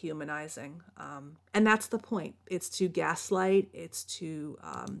extremely dehumanizing. And that's the point. It's to gaslight. It's to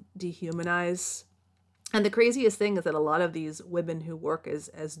dehumanize. And the craziest thing is that a lot of these women who work as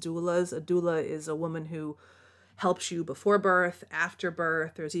doulas, a doula is a woman who helps you before birth, after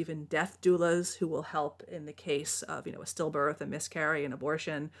birth. There's even death doulas who will help in the case of, a stillbirth, a miscarry, an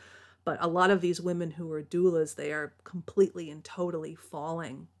abortion. But a lot of these women who are doulas, they are completely and totally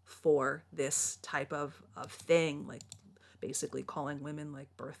falling for this type of thing, like basically calling women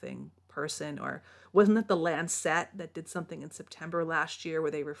birthing person. Or wasn't it the Lancet that did something in September last year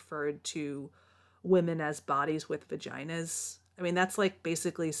where they referred to women as bodies with vaginas? I mean, that's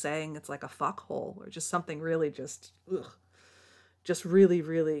basically saying it's like a fuckhole or just something really just really,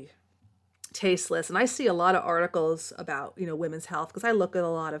 really tasteless. And I see a lot of articles about, women's health because I look at a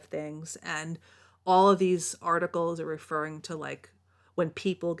lot of things, and all of these articles are referring to like when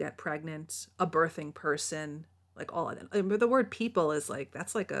people get pregnant, a birthing person, like all of them. I mean, the word people is like,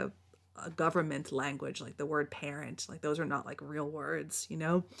 that's like a government language, like the word parent, like those are not like real words, you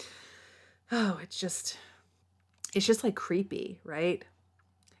know? Oh, it's just like creepy, right?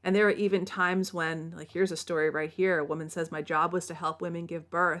 And there are even times when, like, here's a story right here. A woman says, my job was to help women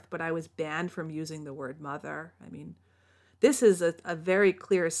give birth, but I was banned from using the word mother. I mean, this is a very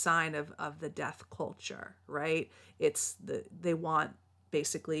clear sign of the death culture, right? They want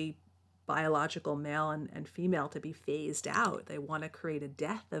basically biological male and female to be phased out. They want to create a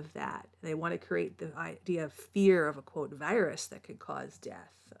death of that. They want to create the idea of fear of a, quote, virus that could cause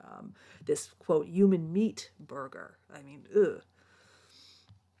death. This, quote, human meat burger. I mean, ugh.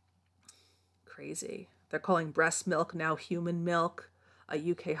 Crazy. They're calling breast milk now human milk.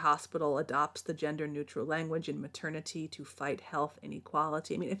 A UK hospital adopts the gender neutral language in maternity to fight health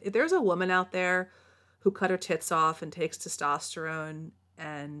inequality. I mean, if there's a woman out there who cut her tits off and takes testosterone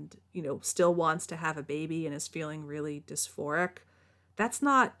and, you know, still wants to have a baby and is feeling really dysphoric, that's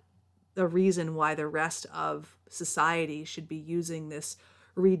not the reason why the rest of society should be using this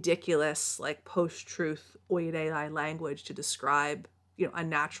ridiculous, like, post-truth oidei language to describe, you know, a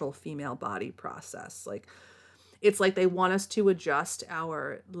natural female body process. Like, it's like they want us to adjust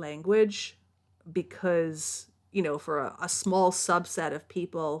our language because, you know, for a small subset of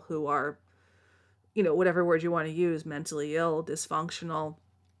people who are, you know, whatever word you want to use, mentally ill, dysfunctional,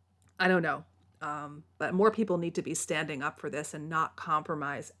 I don't know. But more people need to be standing up for this and not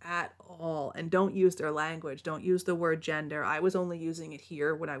compromise at all. And don't use their language. Don't use the word gender. I was only using it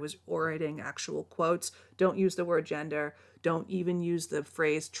here when I was orating actual quotes. Don't use the word gender. Don't even use the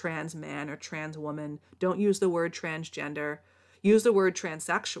phrase trans man or trans woman. Don't use the word transgender. Use the word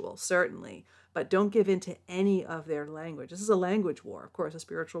transsexual, certainly. But don't give in to any of their language. This is a language war, of course, a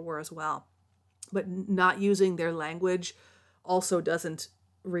spiritual war as well. But not using their language also doesn't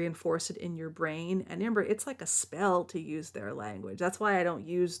reinforce it in your brain. And remember, it's like a spell to use their language. That's why I don't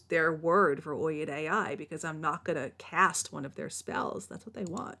use their word for Oyed AI, because I'm not going to cast one of their spells. That's what they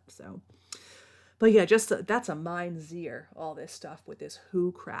want. So, but yeah, that's a mind zir, all this stuff with this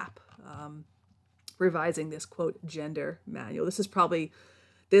who crap. Revising this, quote, gender manual.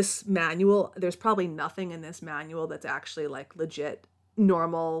 This manual, there's probably nothing in this manual that's actually like legit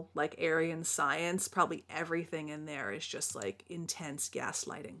normal, like Aryan science. Probably everything in there is just like intense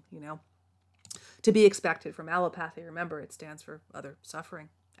gaslighting, you know, to be expected from allopathy. Remember, it stands for other suffering.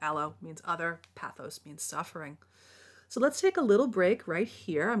 Allo means other, pathos means suffering. So let's take a little break right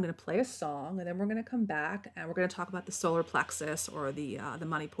here. I'm going to play a song, and then we're going to come back and we're going to talk about the solar plexus, or the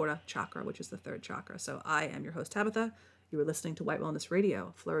manipura chakra, which is the third chakra. So I am your host, Tabitha. You are listening to White Wellness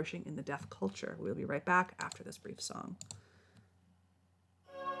Radio, Flourishing in the Deaf Culture. We'll be right back after this brief song.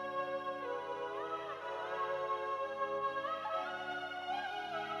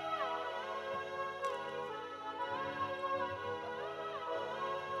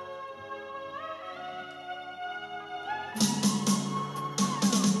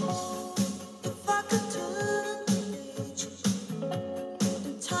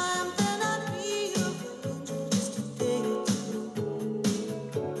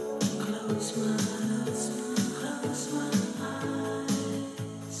 Close my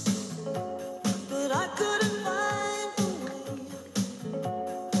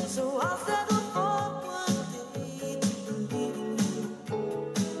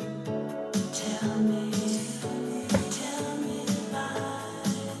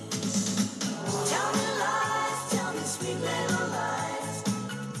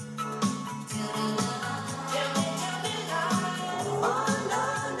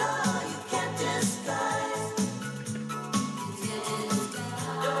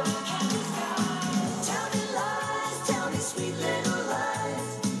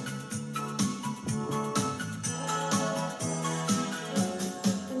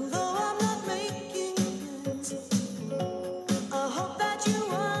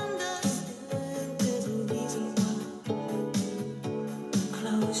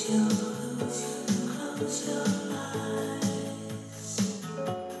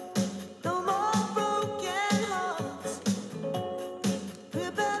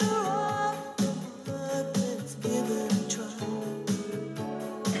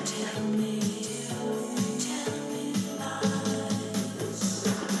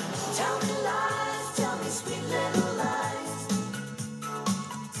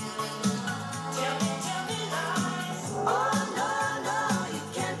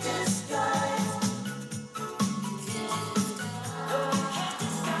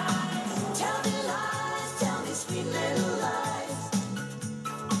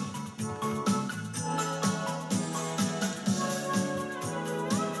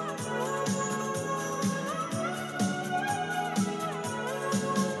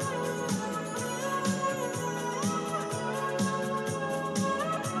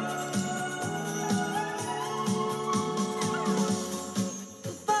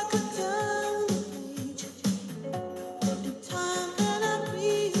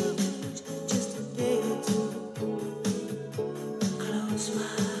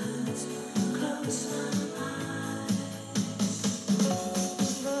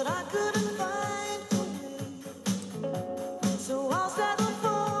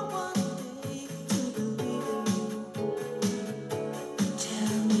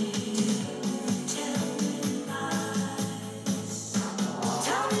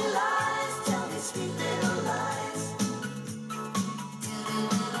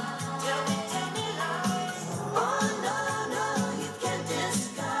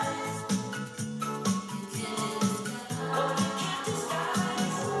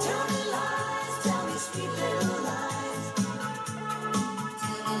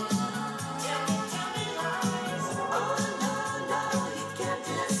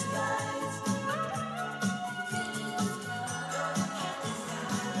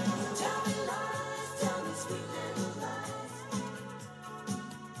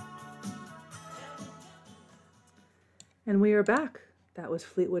And we are back. That was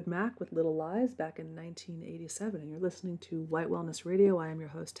Fleetwood Mac with Little Lies back in 1987. And you're listening to White Wellness Radio. I am your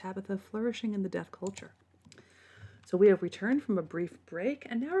host, Tabitha, flourishing in the deaf culture. So we have returned from a brief break,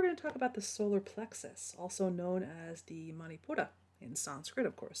 and now we're going to talk about the solar plexus, also known as the manipura in Sanskrit,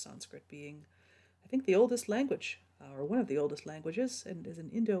 of course, Sanskrit being, I think, the oldest language, or one of the oldest languages, and is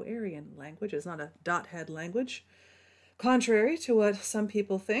an Indo-Aryan language. It's not a dot-head language, contrary to what some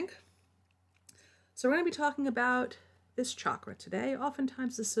people think. So we're going to be talking about this chakra today,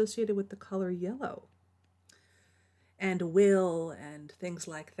 oftentimes associated with the color yellow and will and things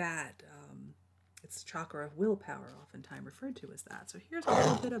like that. It's chakra of willpower, oftentimes referred to as that. So here's a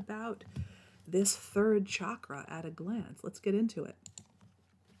little bit about this third chakra at a glance. Let's get into it.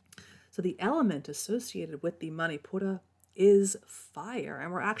 So the element associated with the manipura is fire,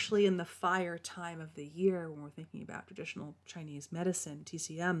 and we're actually in the fire time of the year when we're thinking about traditional Chinese medicine,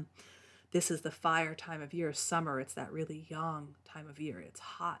 TCM. This is the fire time of year, summer. It's that really young time of year. It's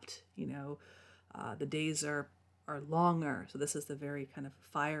hot, the days are longer. So this is the very kind of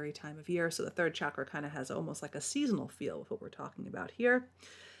fiery time of year. So the third chakra kind of has almost like a seasonal feel with what we're talking about here.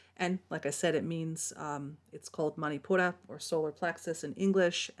 And like I said, it means, it's called manipura or solar plexus in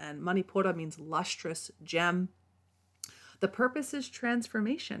English. And manipura means lustrous gem. The purpose is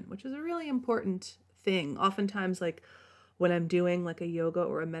transformation, which is a really important thing. Oftentimes, like when I'm doing like a yoga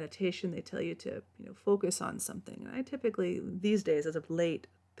or a meditation, they tell you to, focus on something. And I typically, these days, as of late,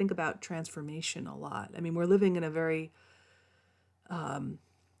 think about transformation a lot. I mean, we're living in a very, a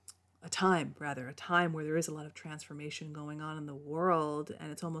time where there is a lot of transformation going on in the world.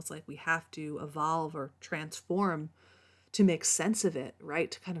 And it's almost like we have to evolve or transform to make sense of it, right?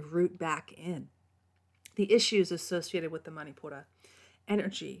 To kind of root back in. The issues associated with the manipura: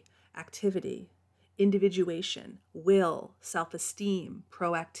 energy, activity, individuation, will, self-esteem,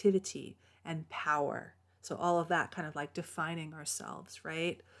 proactivity, and power. So all of that kind of like defining ourselves,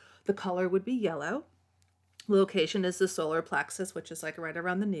 right? The color would be yellow. Location is the solar plexus, which is like right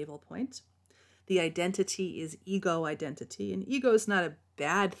around the navel point. The identity is ego identity. And ego is not a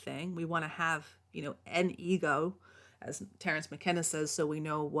bad thing. We want to have, an ego, as Terence McKenna says, so we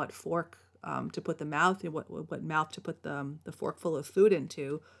know what fork to put the mouth, what mouth to put the fork full of food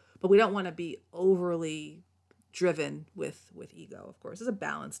into. But we don't want to be overly driven with ego, of course. There's a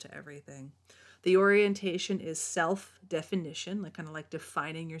balance to everything. The orientation is self-definition, like kind of like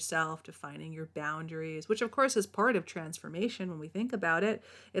defining yourself, defining your boundaries, which of course is part of transformation when we think about it.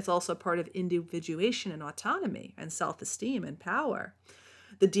 It's also part of individuation and autonomy and self-esteem and power.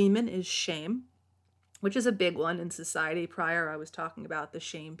 The demon is shame, which is a big one in society. Prior, I was talking about the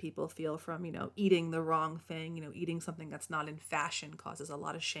shame people feel from, eating the wrong thing, eating something that's not in fashion causes a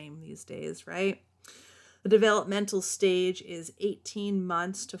lot of shame these days, right? The developmental stage is 18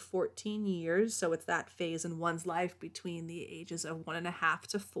 months to 14 years. So it's that phase in one's life between the ages of 1.5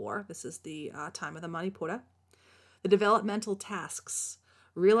 to 4. This is the time of the manipura. The developmental tasks: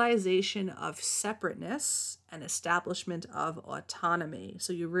 realization of separateness and establishment of autonomy.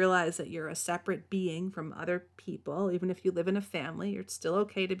 So you realize that you're a separate being from other people. Even if you live in a family, it's still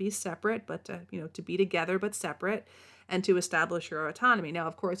okay to be separate, but to be together but separate, and to establish your autonomy. Now,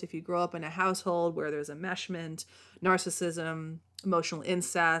 of course, if you grow up in a household where there's enmeshment, narcissism, emotional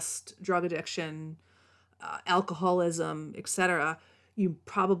incest, drug addiction, alcoholism, etc., you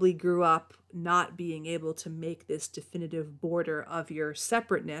probably grew up not being able to make this definitive border of your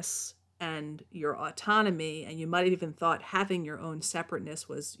separateness and your autonomy. And you might have even thought having your own separateness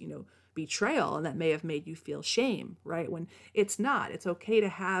was, betrayal, and that may have made you feel shame, right? When it's not. It's okay to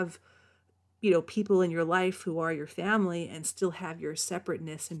have, people in your life who are your family and still have your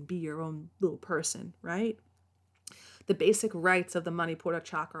separateness and be your own little person, right? The basic rights of the manipura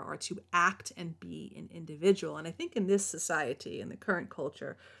chakra are to act and be an individual. And I think in this society, in the current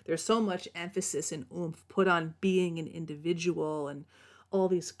culture, there's so much emphasis in Oumph put on being an individual and all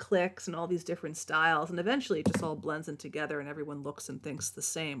these cliques and all these different styles. And eventually it just all blends in together and everyone looks and thinks the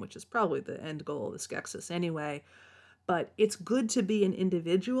same, which is probably the end goal of the skeksis anyway. But it's good to be an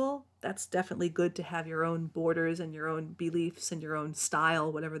individual. That's definitely good to have your own borders and your own beliefs and your own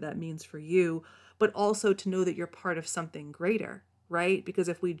style, whatever that means for you. But also to know that you're part of something greater, right? Because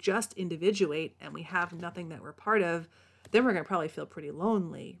if we just individuate and we have nothing that we're part of, then we're going to probably feel pretty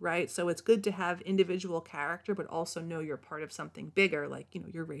lonely, right? So it's good to have individual character, but also know you're part of something bigger, like,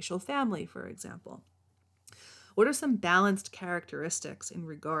 your racial family, for example. What are some balanced characteristics in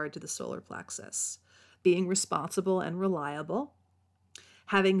regard to the solar plexus? Being responsible and reliable,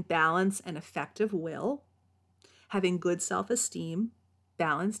 having balance and effective will, having good self-esteem,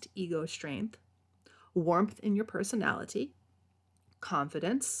 balanced ego strength, warmth in your personality,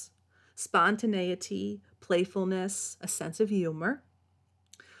 confidence, spontaneity, playfulness, a sense of humor,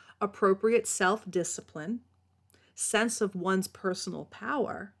 appropriate self-discipline, sense of one's personal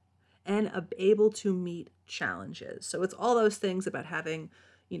power, and able to meet challenges. So it's all those things about having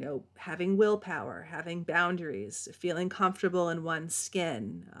willpower, having boundaries, feeling comfortable in one's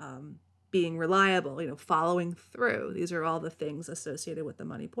skin, being reliable, following through. These are all the things associated with the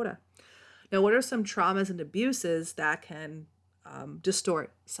manipura. Now, what are some traumas and abuses that can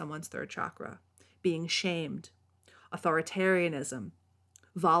distort someone's third chakra? Being shamed, authoritarianism,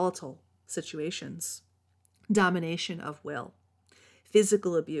 volatile situations, domination of will,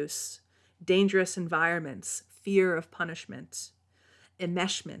 physical abuse, dangerous environments, fear of punishment,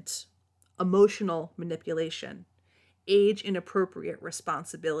 enmeshment, emotional manipulation, age-inappropriate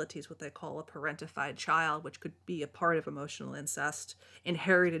responsibilities, what they call a parentified child, which could be a part of emotional incest,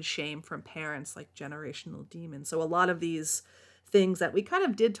 inherited shame from parents like generational demons. So a lot of these things that we kind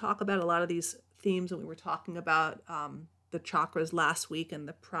of did talk about, a lot of these themes when we were talking about the chakras last week and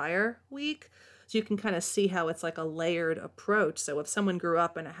the prior week. So you can kind of see how it's like a layered approach. So if someone grew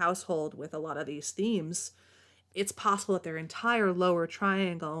up in a household with a lot of these themes, it's possible that their entire lower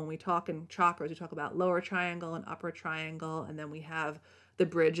triangle, when we talk in chakras, we talk about lower triangle and upper triangle, and then we have the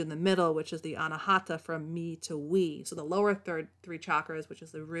bridge in the middle, which is the anahata, from me to we. So the lower three chakras, which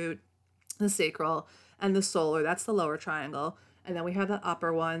is the root, the sacral, and the solar, that's the lower triangle. And then we have the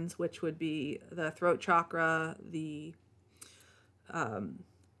upper ones, which would be the throat chakra, the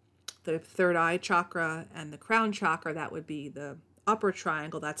third eye chakra, and the crown chakra. That would be the upper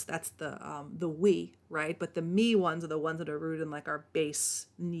triangle. That's the we, right? But the me ones are the ones that are rooted in like our base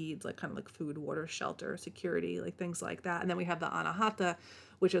needs, like kind of like food, water, shelter, security, like things like that. And then we have the anahata,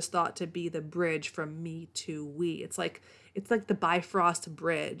 which is thought to be the bridge from me to we. It's like the Bifrost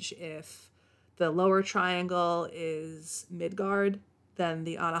bridge. If the lower triangle is Midgard, then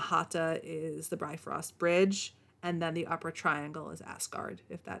the anahata is the Bifrost bridge, and then the upper triangle is Asgard,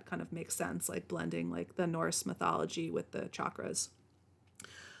 if that kind of makes sense, like blending like the Norse mythology with the chakras.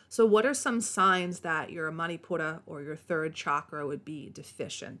 So what are some signs that your manipura or your third chakra would be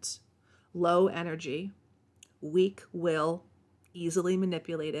deficient? Low energy, weak will, easily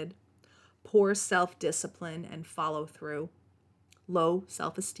manipulated, poor self-discipline and follow-through, low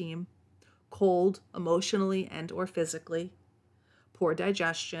self-esteem, cold emotionally and or physically, poor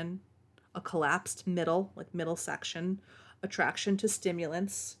digestion, a collapsed middle, like middle section, attraction to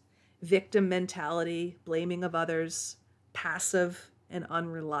stimulants, victim mentality, blaming of others, passive and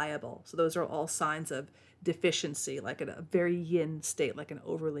unreliable. So those are all signs of deficiency, like a very yin state, like an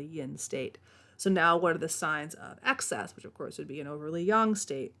overly yin state. So now what are the signs of excess, which of course would be an overly yang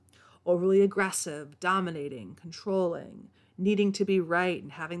state? Overly aggressive, dominating, controlling, needing to be right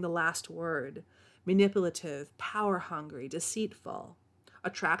and having the last word, manipulative, power hungry, deceitful,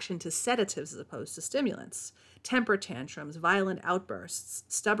 attraction to sedatives as opposed to stimulants, temper tantrums, violent outbursts,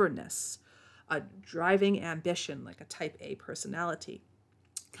 stubbornness, a driving ambition like a type A personality,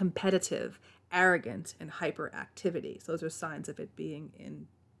 competitive, arrogant, and hyperactivity. So those are signs of it being in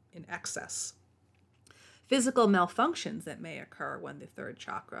excess. Physical malfunctions that may occur when the third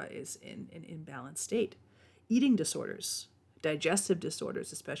chakra is in an imbalanced state. Eating disorders, digestive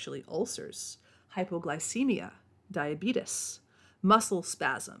disorders, especially ulcers, hypoglycemia, diabetes, muscle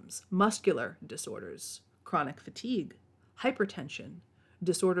spasms, muscular disorders, chronic fatigue, hypertension,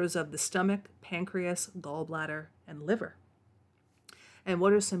 disorders of the stomach, pancreas, gallbladder, and liver. And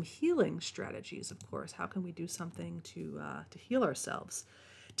what are some healing strategies, of course? How can we do something to heal ourselves?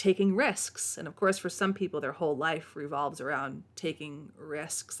 Taking risks. And of course, for some people, their whole life revolves around taking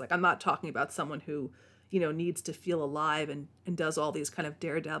risks. Like, I'm not talking about someone who, needs to feel alive and does all these kind of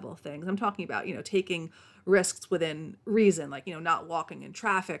daredevil things. I'm talking about, taking risks within reason, like, not walking in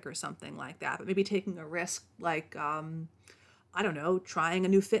traffic or something like that, but maybe taking a risk like, I don't know, trying a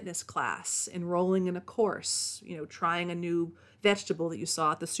new fitness class, enrolling in a course, trying a new vegetable that you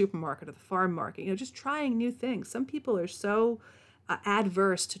saw at the supermarket or the farm market, just trying new things. Some people are so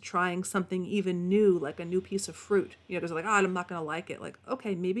adverse to trying something even new, like a new piece of fruit. There's like, I'm not going to like it. Like,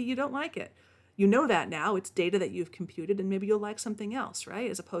 okay, maybe you don't like it. You know that now. It's data that you've computed, and maybe you'll like something else,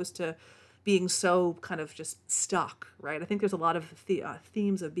 right? As opposed to being so kind of just stuck, right? I think there's a lot of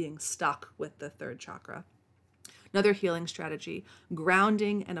themes of being stuck with the third chakra. Another healing strategy,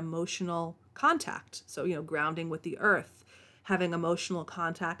 grounding and emotional contact. So, grounding with the earth, having emotional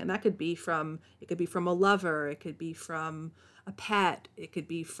contact. And that could be from a lover. It could be from a pet. It could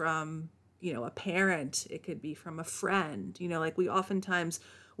be from, a parent. It could be from a friend. Like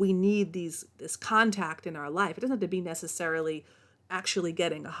we need this contact in our life. It doesn't have to be necessarily actually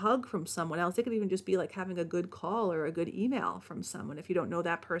getting a hug from someone else. It could even just be like having a good call or a good email from someone. If you don't know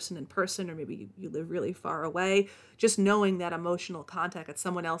that person in person, or maybe you live really far away, just knowing that emotional contact, that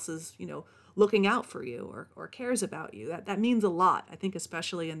someone else is, looking out for you or cares about you, that means a lot. I think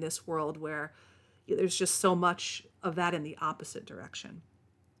especially in this world where there's just so much of that in the opposite direction.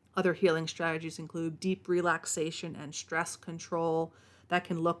 Other healing strategies include deep relaxation and stress control. That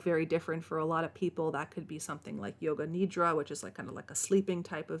can look very different for a lot of people. That could be something like yoga nidra, which is like kind of like a sleeping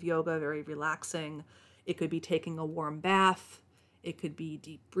type of yoga, very relaxing. It could be taking a warm bath. It could be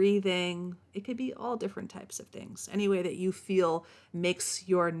deep breathing. It could be all different types of things. Any way that you feel makes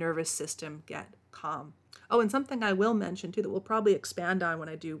your nervous system get calm. Oh, and something I will mention too that we'll probably expand on when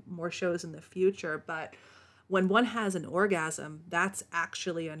I do more shows in the future, but when one has an orgasm, that's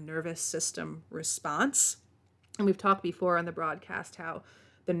actually a nervous system response. And we've talked before on the broadcast how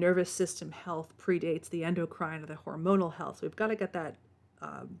the nervous system health predates the endocrine or the hormonal health. So we've got to get that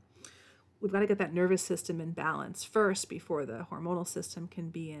nervous system in balance first before the hormonal system can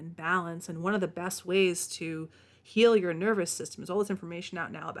be in balance. And one of the best ways to heal your nervous system is all this information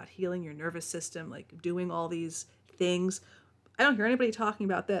out now about healing your nervous system, like doing all these things. I don't hear anybody talking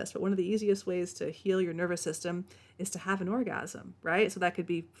about this, but one of the easiest ways to heal your nervous system is to have an orgasm, right? So that could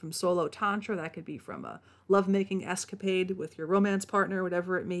be from solo tantra, that could be from a lovemaking escapade with your romance partner,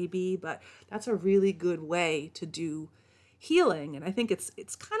 whatever it may be, but that's a really good way to do healing. And I think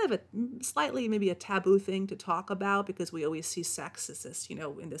it's kind of a slightly maybe a taboo thing to talk about, because we always see sex as this,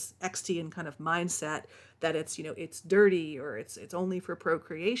 in this Xtian kind of mindset that it's, it's dirty or it's only for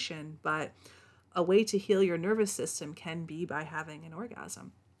procreation. But a way to heal your nervous system can be by having an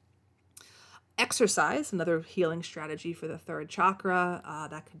orgasm. Exercise, another healing strategy for the third chakra.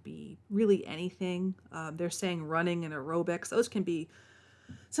 That could be really anything. They're saying running and aerobics. Those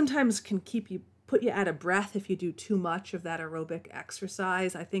sometimes can put you out of breath if you do too much of that aerobic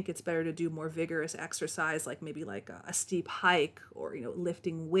exercise. I think it's better to do more vigorous exercise, like maybe like a steep hike, or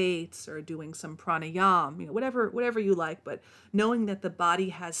lifting weights, or doing some pranayama, whatever you like. But knowing that the body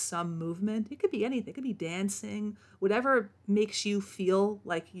has some movement, it could be anything. It could be dancing, whatever makes you feel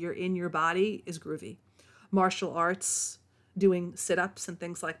like you're in your body is groovy. Martial arts, doing sit-ups and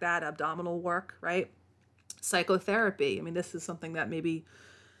things like that, abdominal work, right? Psychotherapy. I mean, this is something that maybe,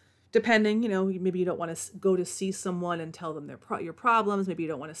 depending, maybe you don't want to go to see someone and tell them your problems. Maybe you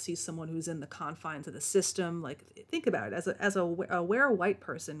don't want to see someone who's in the confines of the system. Like, think about it as a aware white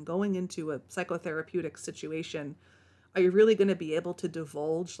person going into a psychotherapeutic situation. Are you really going to be able to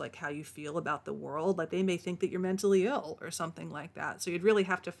divulge like how you feel about the world? Like, they may think that you're mentally ill or something like that. So you'd really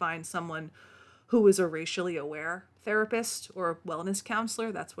have to find someone who is a racially aware therapist or wellness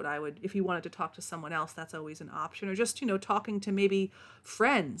counselor. That's what I would, if you wanted to talk to someone else, that's always an option. Or just, talking to maybe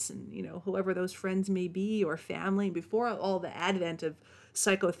friends and, whoever those friends may be, or family. Before all the advent of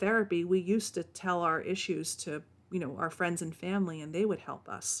psychotherapy, we used to tell our issues to, our friends and family, and they would help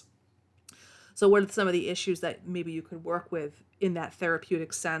us. So what are some of the issues that maybe you could work with in that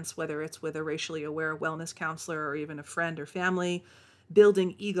therapeutic sense, whether it's with a racially aware wellness counselor or even a friend or family?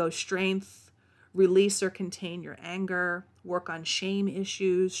 Building ego strength, release or contain your anger, work on shame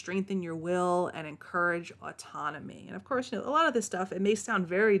issues, strengthen your will, and encourage autonomy. And of course, a lot of this stuff, it may sound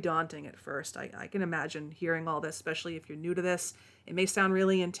very daunting at first. I can imagine hearing all this, especially if you're new to this. It may sound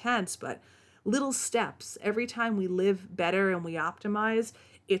really intense, but little steps. Every time we live better and we optimize,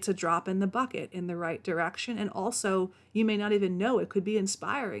 it's a drop in the bucket in the right direction. And also, you may not even know, it could be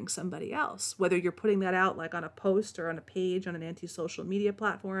inspiring somebody else, whether you're putting that out like on a post or on a page on an anti-social media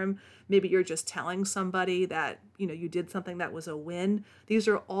platform. Maybe you're just telling somebody that, you did something that was a win. These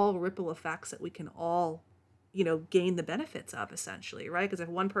are all ripple effects that we can all, gain the benefits of, essentially, right? Because if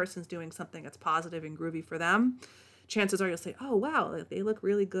one person's doing something that's positive and groovy for them, chances are you'll say, oh, wow, like they look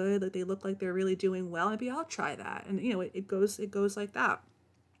really good. Like they look like they're really doing well. Maybe I'll try that. And, it goes like that.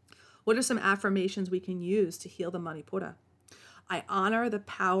 What are some affirmations we can use to heal the manipura? I honor the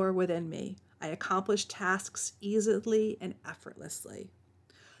power within me. I accomplish tasks easily and effortlessly.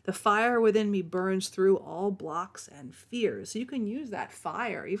 The fire within me burns through all blocks and fears. So you can use that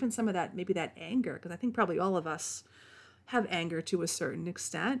fire, even some of that, maybe that anger, because I think probably all of us have anger to a certain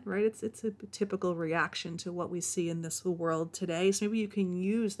extent, right? It's a typical reaction to what we see in this world today. So maybe you can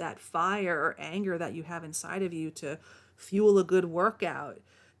use that fire or anger that you have inside of you to fuel a good workout,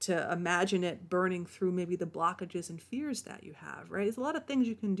 to imagine it burning through maybe the blockages and fears that you have, right? There's a lot of things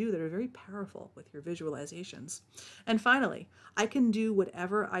you can do that are very powerful with your visualizations. And finally, I can do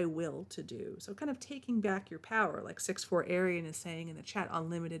whatever I will to do. So kind of taking back your power, like 6'4" Arian is saying in the chat,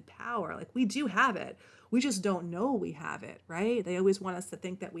 unlimited power. Like, we do have it. We just don't know we have it, right? They always want us to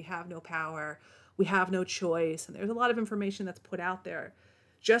think that we have no power. we have no choice. And there's a lot of information that's put out there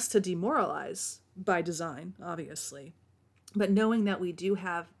just to demoralize by design, obviously. But knowing that we do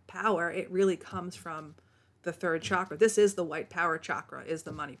have power, it really comes from the third chakra. This is the white power chakra, is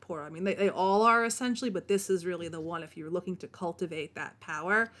the manipura. I mean, they all are essentially, but this is really the one. If you're looking to cultivate that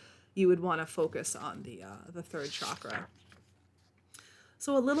power, you would want to focus on the third chakra.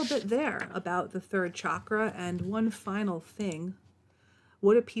 So a little bit there about the third chakra. And one final thing.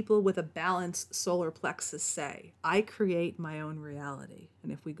 What do people with a balanced solar plexus say? I create my own reality.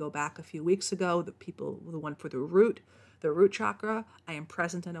 And if we go back a few weeks ago, the one for the root chakra, I am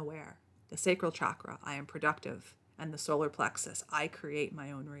present and aware. The sacral chakra, I am productive. And the solar plexus, I create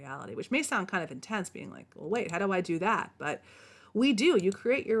my own reality, which may sound kind of intense, being like, well, wait, how do I do that? But we do. You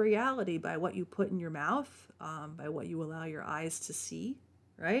create your reality by what you put in your mouth, by what you allow your eyes to see,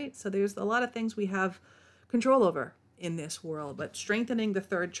 right? So there's a lot of things we have control over in this world, but strengthening the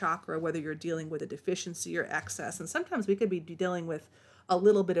third chakra, whether you're dealing with a deficiency or excess, and sometimes we could be dealing with a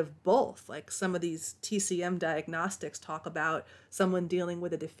little bit of both. Like some of these TCM diagnostics talk about someone dealing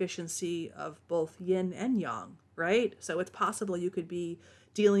with a deficiency of both yin and yang, right? So it's possible you could be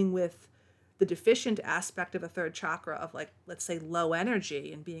dealing with the deficient aspect of a third chakra of, like, let's say, low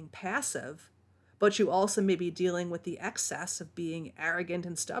energy and being passive, but you also may be dealing with the excess of being arrogant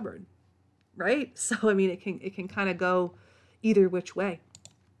and stubborn, right? So, I mean, it can kind of go either which way.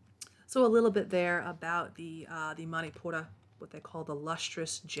 So a little bit there about the manipura, what they call the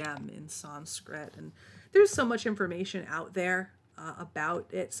lustrous gem in Sanskrit. And there's so much information out there about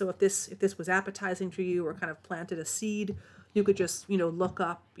it. So if this was appetizing to you or kind of planted a seed, you could just, look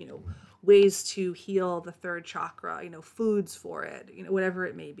up, ways to heal the third chakra, foods for it, whatever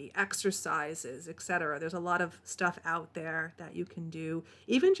it may be, exercises, etc. There's a lot of stuff out there that you can do.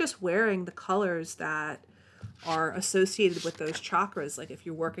 Even just wearing the colors that are associated with those chakras. Like if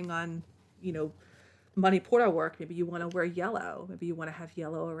you're working on, manipura work, maybe you want to wear yellow. Maybe you want to have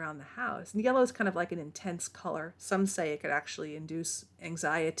yellow around the house. And yellow is kind of like an intense color. Some say it could actually induce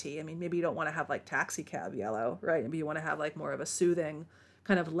anxiety. I mean, maybe you don't want to have like taxi cab yellow, right? Maybe you want to have like more of a soothing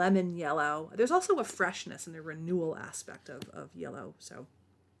kind of lemon yellow. There's also a freshness and a renewal aspect of yellow. So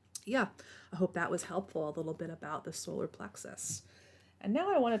yeah, I hope that was helpful, a little bit about the solar plexus. And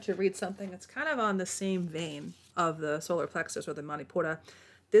now I wanted to read something that's kind of on the same vein of the solar plexus or the manipura.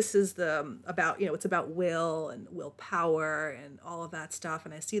 This is it's about will and willpower and all of that stuff.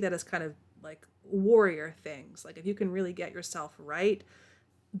 And I see that as kind of like warrior things. Like if you can really get yourself right,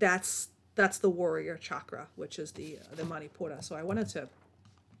 that's the warrior chakra, which is the manipura. So I wanted to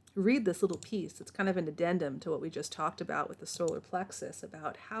read this little piece. It's kind of an addendum to what we just talked about with the solar plexus,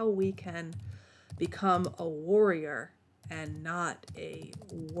 about how we can become a warrior and not a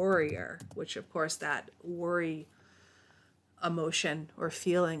worrier, which of course that worry emotion or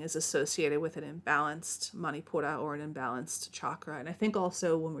feeling is associated with an imbalanced manipura or an imbalanced chakra. And I think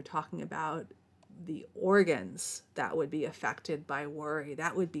also when we're talking about the organs that would be affected by worry,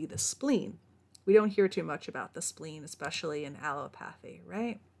 that would be the spleen. We don't hear too much about the spleen, especially in allopathy,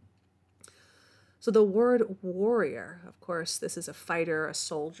 right? So the word warrior, of course, this is a fighter, a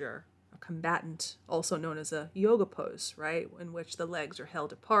soldier, a combatant, also known as a yoga pose, right? In which the legs are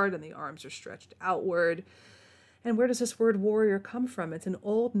held apart and the arms are stretched outward. And where does this word warrior come from? It's an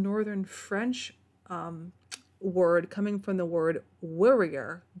old Northern French word coming from the word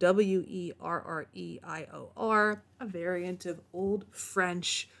worrier, Werreior, a variant of Old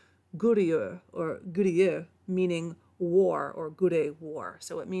French gourier or gourier, meaning war, or goure, war.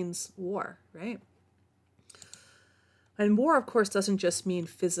 So it means war, right? And war, of course, doesn't just mean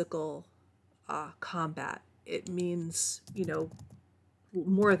physical combat. It means,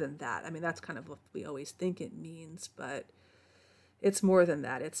 more than that. I mean, that's kind of what we always think it means, but it's more than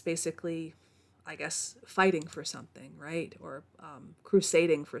that. It's basically, I guess, fighting for something, right? Or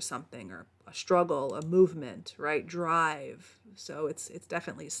crusading for something, or a struggle, a movement, right? Drive. So it's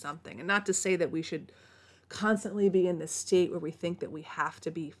definitely something. And not to say that we should constantly be in this state where we think that we have to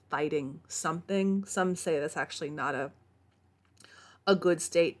be fighting something. Some say that's actually not a good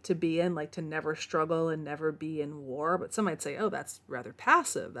state to be in, like to never struggle and never be in war. But some might say, oh, that's rather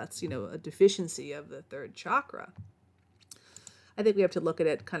passive. That's, a deficiency of the third chakra. I think we have to look at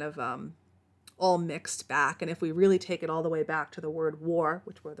it kind of all mixed back. And if we really take it all the way back to the word war,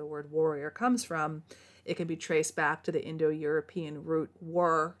 where the word warrior comes from, it can be traced back to the Indo-European root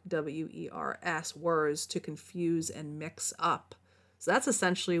were, W-E-R-S, wers, to confuse and mix up. So that's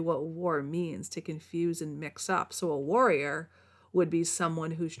essentially what war means, to confuse and mix up. So a warrior would be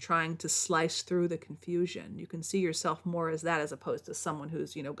someone who's trying to slice through the confusion. You can see yourself more as that, as opposed to someone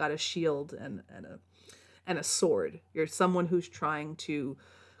who's, got a shield and a sword. You're someone who's trying to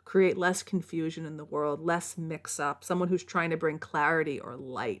create less confusion in the world, less mix-up, someone who's trying to bring clarity or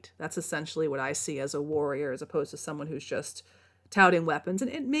light. That's essentially what I see as a warrior, as opposed to someone who's just touting weapons.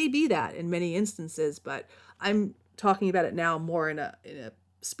 And it may be that in many instances, but I'm talking about it now more in a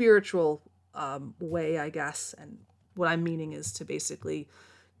spiritual way, I guess. And what I'm meaning is to basically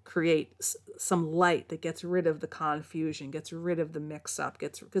create some light that gets rid of the confusion, gets rid of the mix-up,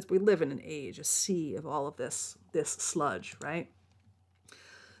 because we live in an age, a sea of all of this sludge, right?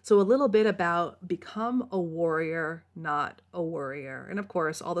 So a little bit about become a warrior, not a worrier. And of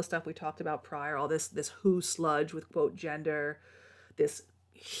course, all the stuff we talked about prior, all this who sludge with quote gender, this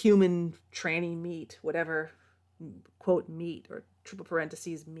human tranny meat, whatever, quote meat or triple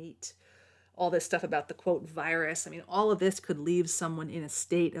parentheses meat, all this stuff about the quote virus. I mean, all of this could leave someone in a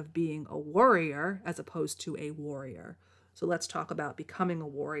state of being a warrior as opposed to a warrior. So let's talk about becoming a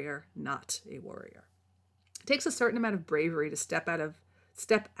warrior, not a warrior. It takes a certain amount of bravery to step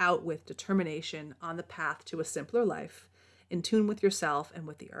out with determination on the path to a simpler life, in tune with yourself and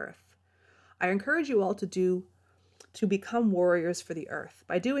with the earth. I encourage you all to become warriors for the earth.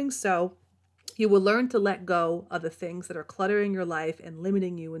 By doing so, you will learn to let go of the things that are cluttering your life and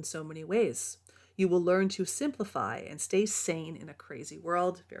limiting you in so many ways. You will learn to simplify and stay sane in a crazy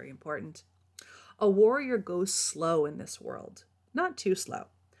world. Very important. A warrior goes slow in this world. Not too slow,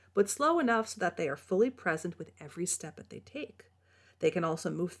 but slow enough so that they are fully present with every step that they take. They can also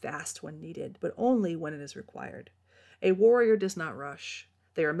move fast when needed, but only when it is required. A warrior does not rush.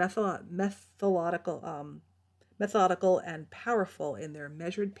 They are methodical and powerful in their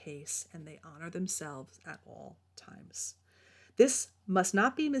measured pace, and they honor themselves at all times. This must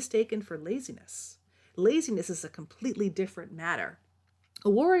not be mistaken for laziness. Laziness is a completely different matter. A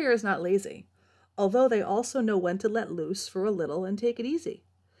warrior is not lazy, although they also know when to let loose for a little and take it easy.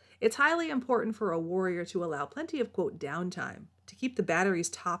 It's highly important for a warrior to allow plenty of, quote, downtime, to keep the batteries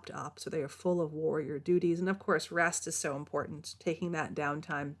topped up so they are full of warrior duties. And of course, rest is so important. Taking that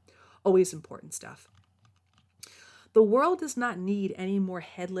downtime, always important stuff. The world does not need any more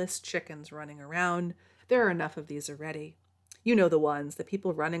headless chickens running around. There are enough of these already. You know the ones, the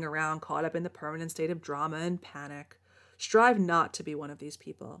people running around caught up in the permanent state of drama and panic. Strive not to be one of these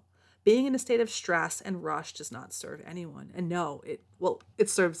people. Being in a state of stress and rush does not serve anyone. And no, it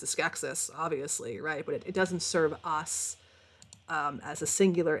serves the skeksis, obviously, right? But it doesn't serve us as a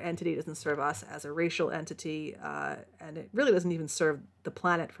singular entity. It doesn't serve us as a racial entity. And it really doesn't even serve the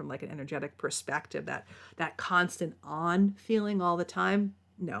planet from like an energetic perspective. That constant on feeling all the time,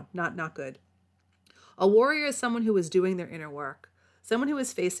 no, not good. A warrior is someone who is doing their inner work, someone who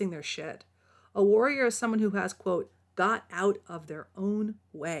is facing their shit. A warrior is someone who has, quote, got out of their own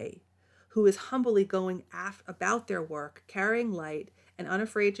way, who is humbly going about their work, carrying light and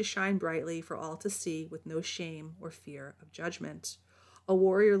unafraid to shine brightly for all to see with no shame or fear of judgment. A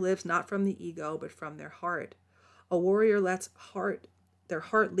warrior lives not from the ego, but from their heart. A warrior lets their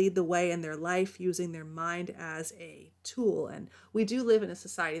heart lead the way in their life, using their mind as a tool. And we do live in a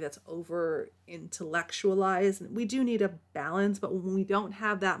society that's over intellectualized, and we do need a balance, but when we don't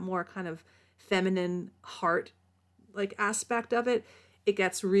have that more kind of feminine heart like aspect of it, it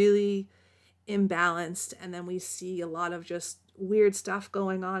gets really imbalanced, and then we see a lot of just weird stuff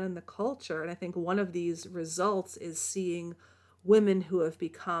going on in the culture. And I think one of these results is seeing women who have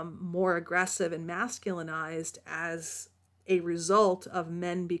become more aggressive and masculinized as a result of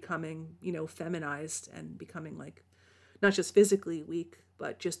men becoming, feminized and becoming like not just physically weak,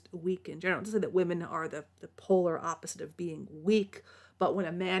 but just weak in general. To say that women are the polar opposite of being weak, but when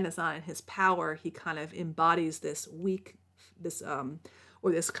a man is not in his power, he kind of embodies this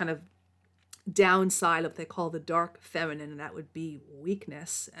kind of downside of what they call the dark feminine, and that would be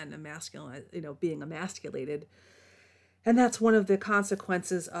weakness and being emasculated. And that's one of the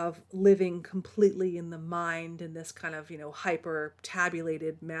consequences of living completely in the mind in this kind of, hyper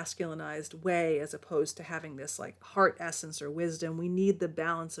tabulated, masculinized way, as opposed to having this like heart essence or wisdom. We need the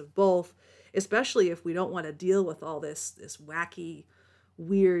balance of both, especially if we don't want to deal with all this wacky,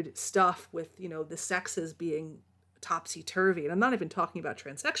 weird stuff with, the sexes being topsy-turvy. And I'm not even talking about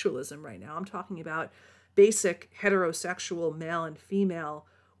transsexualism right now. I'm talking about basic heterosexual male and female,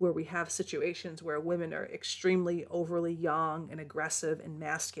 where we have situations where women are extremely overly young and aggressive and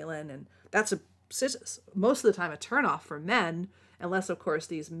masculine. And that's most of the time a turnoff for men, unless of course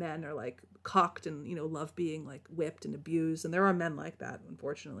these men are like cocked and, love being like whipped and abused. And there are men like that,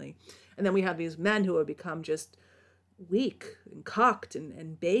 unfortunately. And then we have these men who have become just weak and cocked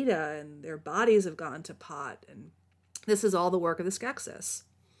and beta, and their bodies have gone to pot. And this is all the work of the skeksis.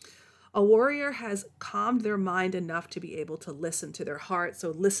 A warrior has calmed their mind enough to be able to listen to their heart.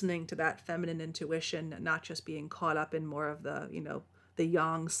 So listening to that feminine intuition, not just being caught up in more of the, the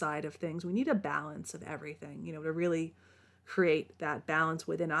yang side of things. We need a balance of everything, to really create that balance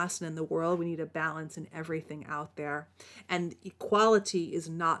within us and in the world. We need a balance in everything out there. And equality is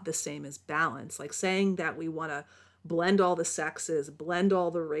not the same as balance. Like saying that we want to blend all the sexes, blend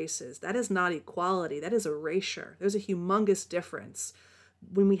all the races, that is not equality. That is erasure. There's a humongous difference.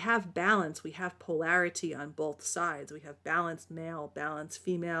 When we have balance, we have polarity on both sides. We have balanced male, balanced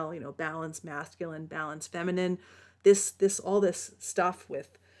female, balanced masculine, balanced feminine. All this stuff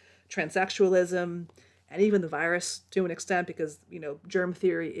with transsexualism, and even the virus to an extent, because, germ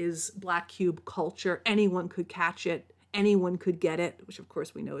theory is black cube culture. Anyone could catch it. Anyone could get it, which of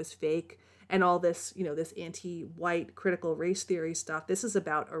course we know is fake. And all this, this anti-white critical race theory stuff, this is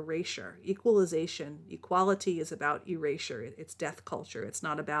about erasure. Equalization, equality is about erasure. It's death culture. It's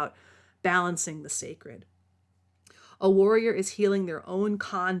not about balancing the sacred. A warrior is healing their own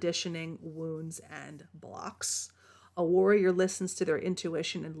conditioning, wounds, and blocks. A warrior listens to their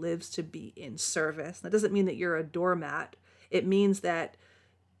intuition and lives to be in service. That doesn't mean that you're a doormat. It means that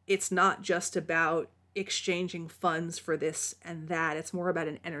it's not just about exchanging funds for this and that. It's more about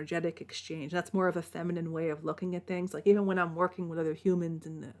an energetic exchange. That's more of a feminine way of looking at things. Like even when I'm working with other humans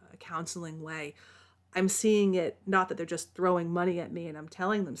in a counseling way, I'm seeing it not that they're just throwing money at me and I'm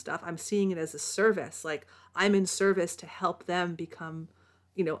telling them stuff. I'm seeing it as a service. Like I'm in service to help them become,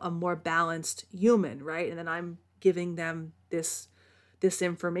 a more balanced human, right? And then I'm giving them this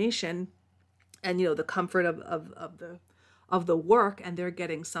information and, the comfort of the work, and they're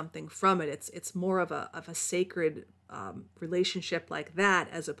getting something from it. It's more of a sacred relationship like that,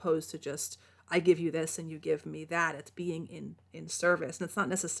 as opposed to just I give you this and you give me that. It's being in service, and it's not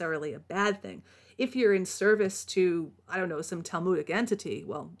necessarily a bad thing. If you're in service to, I don't know, some Talmudic entity,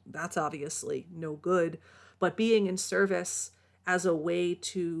 well, that's obviously no good. But being in service as a way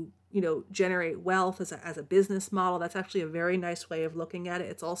to generate wealth as a business model, that's actually a very nice way of looking at it.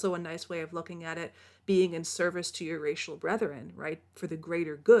 It's also a nice way of looking at it being in service to your racial brethren, right, for the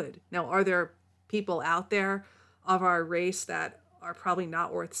greater good. Now, are there people out there of our race that are probably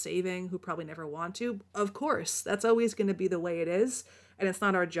not worth saving, who probably never want to? Of course, that's always going to be the way it is. And it's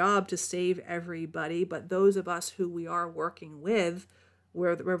not our job to save everybody, but those of us who we are working with,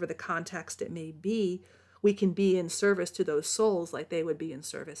 wherever the context it may be, we can be in service to those souls like they would be in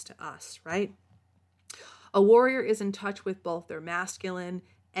service to us, right? A warrior is in touch with both their masculine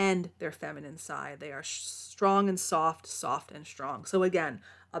and their feminine side. They are strong and soft, soft and strong. So again,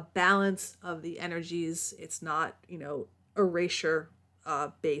 a balance of the energies. It's not, erasure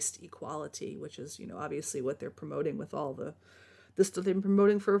based equality, which is, obviously what they're promoting with all the stuff they've been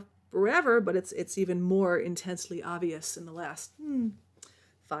promoting for forever, but it's even more intensely obvious in the last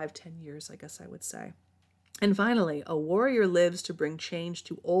 5-10 years, I guess I would say. And finally, a warrior lives to bring change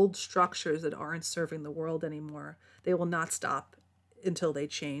to old structures that aren't serving the world anymore. They will not stop until they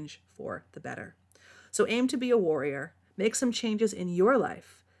change for the better. So aim to be a warrior. Make some changes in your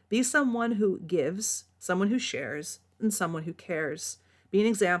life. Be someone who gives, someone who shares, and someone who cares. Be an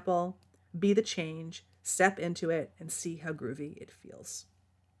example. Be the change. Step into it and see how groovy it feels.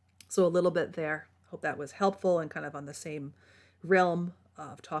 So a little bit there. Hope that was helpful and kind of on the same realm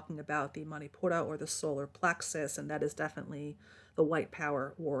of talking about the manipura or the solar plexus, and that is definitely the white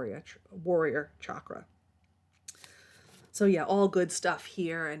power warrior chakra. So yeah, all good stuff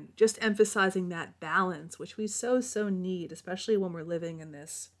here, and just emphasizing that balance, which we so need, especially when we're living in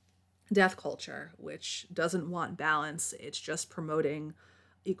this death culture, which doesn't want balance. It's just promoting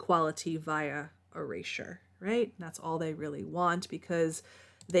equality via erasure, right? And that's all they really want, because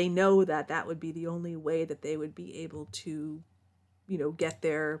they know that would be the only way that they would be able to get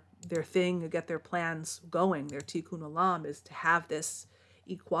their thing, get their plans going. Their tikkun olam is to have this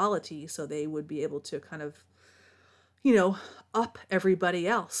equality, so they would be able to kind of, up everybody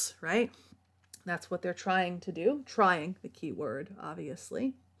else, right? That's what they're trying to do. Trying, the key word,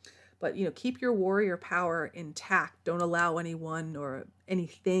 obviously. But, keep your warrior power intact. Don't allow anyone or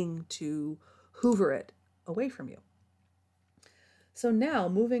anything to hoover it away from you. So now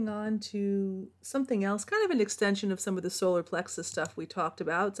moving on to something else, kind of an extension of some of the solar plexus stuff we talked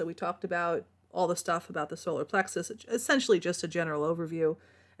about. So we talked about all the stuff about the solar plexus, essentially just a general overview.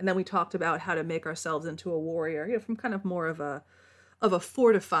 And then we talked about how to make ourselves into a warrior, from kind of more of a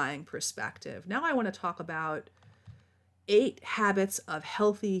fortifying perspective. Now I want to talk about 8 habits of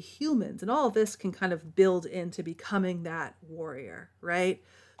healthy humans. And all of this can kind of build into becoming that warrior, right?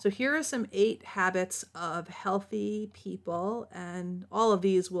 So here are some 8 habits of healthy people, and all of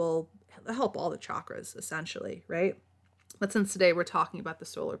these will help all the chakras, essentially, right? But since today we're talking about the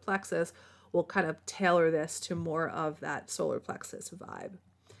solar plexus, we'll kind of tailor this to more of that solar plexus vibe.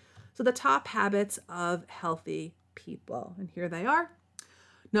 So the top habits of healthy people, and here they are.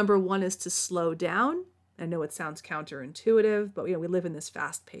 Number one is to slow down. I know it sounds counterintuitive, but we live in this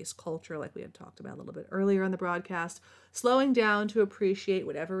fast-paced culture like we had talked about a little bit earlier on the broadcast. Slowing down to appreciate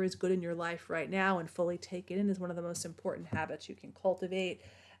whatever is good in your life right now and fully take it in is one of the most important habits you can cultivate.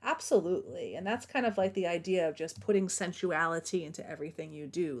 Absolutely. And that's kind of like the idea of just putting sensuality into everything you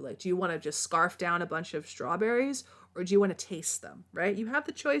do. Like, do you want to just scarf down a bunch of strawberries or do you want to taste them, right? You have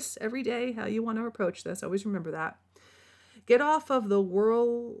the choice every day how you want to approach this. Always remember that. Get off the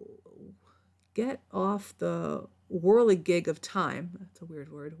whirligig of time. That's a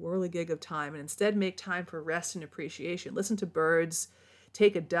weird word. Whirligig of time. And instead make time for rest and appreciation. Listen to birds.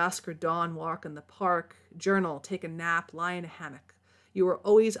 Take a dusk or dawn walk in the park. Journal. Take a nap. Lie in a hammock. You are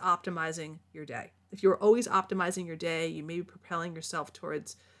always optimizing your day. If you're always optimizing your day, you may be propelling yourself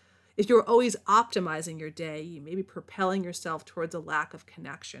towards... If you're always optimizing your day, you may be propelling yourself towards a lack of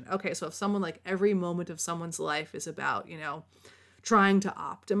connection. Okay, so if someone, like, every moment of someone's life is about, trying to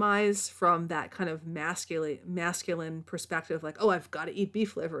optimize from that kind of masculine perspective, like, oh, I've got to eat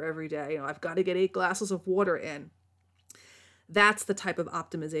beef liver every day, I've got to get 8 glasses of water in. That's the type of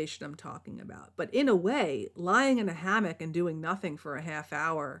optimization I'm talking about. But in a way, lying in a hammock and doing nothing for a half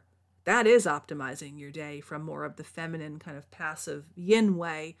hour, that is optimizing your day from more of the feminine kind of passive yin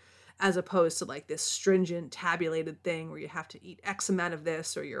way, as opposed to like this stringent tabulated thing where you have to eat X amount of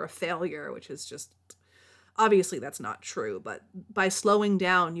this or you're a failure, which is just, obviously that's not true. But by slowing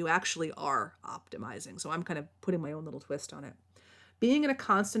down, you actually are optimizing. So I'm kind of putting my own little twist on it. Being in a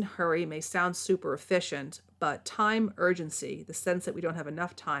constant hurry may sound super efficient, but time urgency, the sense that we don't have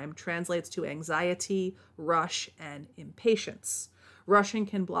enough time, translates to anxiety, rush, and impatience. Rushing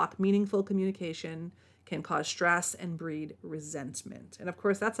can block meaningful communication, can cause stress, and breed resentment. And of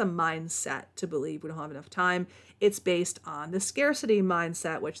course, that's a mindset to believe we don't have enough time. It's based on the scarcity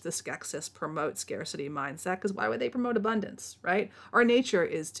mindset, which the Skeksis promote scarcity mindset, because why would they promote abundance, right? Our nature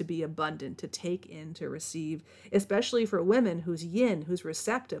is to be abundant, to take in, to receive, especially for women who's yin, who's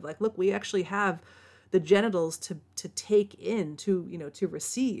receptive. Like, look, we actually have the genitals to take in, to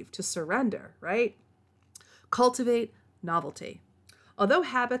receive, to surrender, right? Cultivate novelty. Although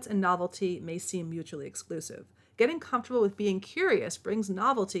habits and novelty may seem mutually exclusive, getting comfortable with being curious brings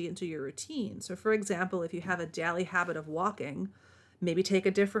novelty into your routine. So, for example, if you have a daily habit of walking, maybe take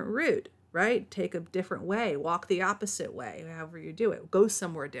a different route, right? Take a different way, walk the opposite way, however you do it. Go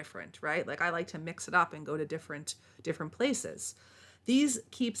somewhere different, right? Like, I like to mix it up and go to different places. This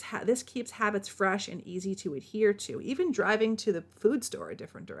keeps habits fresh and easy to adhere to, even driving to the food store a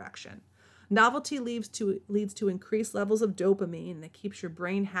different direction. Novelty leads to increased levels of dopamine that keeps your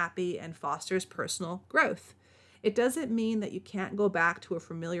brain happy and fosters personal growth. It doesn't mean that you can't go back to a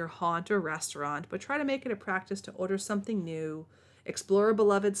familiar haunt or restaurant, but try to make it a practice to order something new, explore a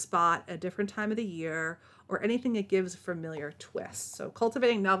beloved spot at a different time of the year, or anything that gives a familiar twist. So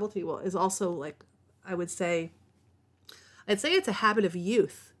cultivating novelty is also, like, I'd say it's a habit of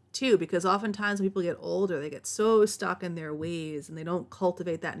youth too, because oftentimes when people get older, they get so stuck in their ways and they don't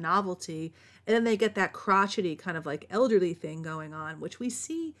cultivate that novelty. And then they get that crotchety kind of like elderly thing going on, which we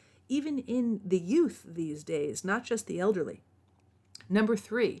see even in the youth these days, not just the elderly. Number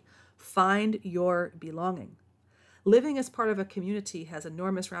 3, find your belonging. Living as part of a community has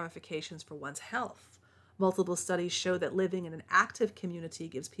enormous ramifications for one's health. Multiple studies show that living in an active community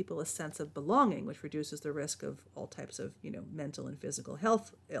gives people a sense of belonging, which reduces the risk of all types of, mental and physical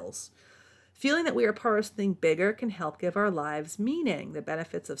health ills. Feeling that we are part of something bigger can help give our lives meaning. The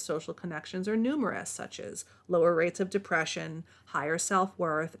benefits of social connections are numerous, such as lower rates of depression, higher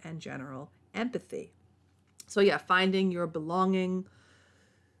self-worth, and general empathy. So yeah, finding your belonging,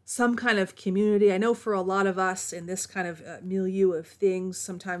 some kind of community. I know for a lot of us in this kind of milieu of things,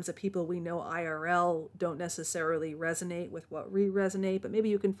 sometimes the people we know IRL don't necessarily resonate with what we resonate, but maybe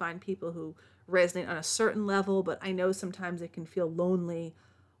you can find people who resonate on a certain level. But I know sometimes it can feel lonely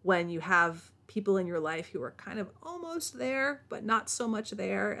when you have people in your life who are kind of almost there, but not so much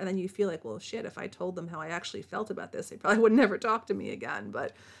there. And then you feel like, well, shit, if I told them how I actually felt about this, they probably would never talk to me again.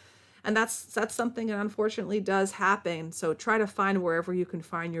 And that's something that unfortunately does happen. So try to find wherever you can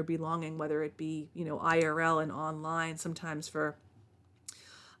find your belonging, whether it be, IRL and online. Sometimes for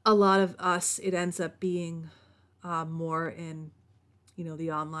a lot of us, it ends up being more in,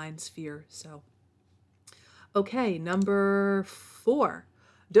 the online sphere. So, okay, number 4,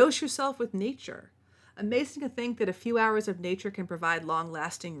 dose yourself with nature. Amazing to think that a few hours of nature can provide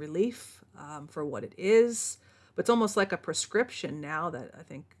long-lasting relief for what it is. But it's almost like a prescription now that I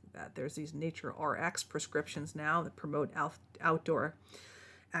think that there's these nature RX prescriptions now that promote outdoor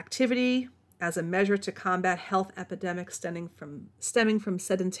activity as a measure to combat health epidemics stemming from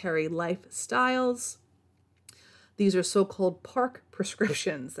sedentary lifestyles. These are so-called park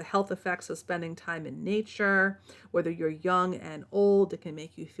prescriptions, the health effects of spending time in nature. Whether you're young and old, it can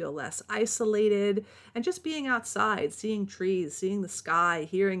make you feel less isolated. And just being outside, seeing trees, seeing the sky,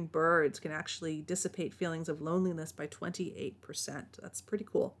 hearing birds can actually dissipate feelings of loneliness by 28%. That's pretty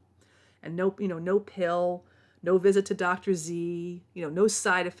cool. And no pill, no visit to Dr. Z, no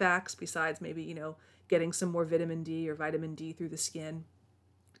side effects besides maybe, getting some more vitamin D or vitamin D through the skin.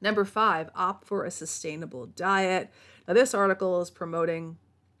 Number 5, opt for a sustainable diet. Now, this article is promoting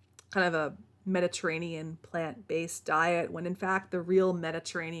kind of a Mediterranean plant-based diet, when in fact the real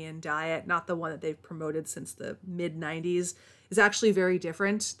Mediterranean diet, not the one that they've promoted since the mid-90s, is actually very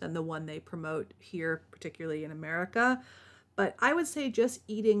different than the one they promote here, particularly in America. But I would say just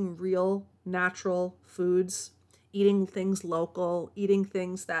eating real, natural foods, eating things local, eating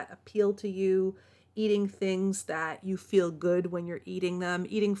things that appeal to you, eating things that you feel good when you're eating them,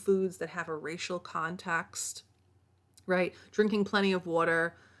 eating foods that have a racial context, right? Drinking plenty of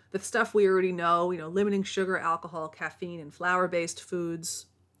water, the stuff we already know, limiting sugar, alcohol, caffeine, and flour-based foods.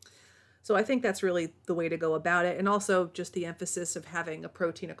 So I think that's really the way to go about it. And also just the emphasis of having a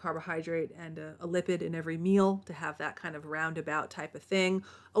protein, a carbohydrate, and a lipid in every meal to have that kind of roundabout type of thing.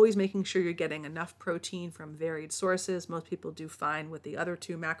 Always making sure you're getting enough protein from varied sources. Most people do fine with the other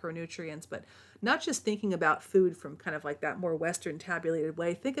 2 macronutrients, but not just thinking about food from kind of like that more Western tabulated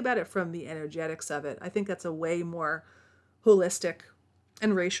way. Think about it from the energetics of it. I think that's a way more holistic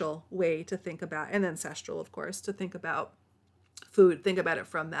and racial way to think about, and ancestral, of course, to think about food. Think about it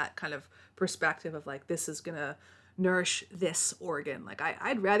from that kind of perspective of like, this is going to nourish this organ. Like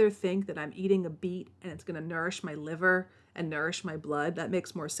I'd rather think that I'm eating a beet and it's going to nourish my liver and nourish my blood. That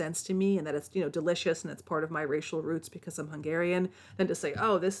makes more sense to me, and that it's, delicious and it's part of my racial roots because I'm Hungarian, than to say,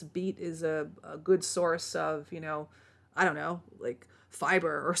 oh, this beet is a good source of, I don't know, like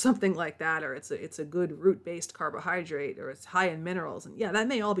fiber or something like that, or it's a good root-based carbohydrate, or it's high in minerals. And yeah, that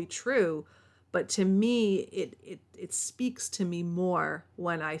may all be true, but to me, it speaks to me more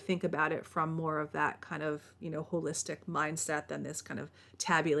when I think about it from more of that kind of, holistic mindset than this kind of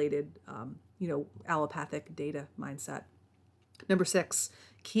tabulated, allopathic data mindset. Number 6,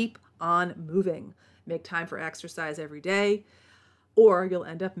 keep on moving. Make time for exercise every day, or you'll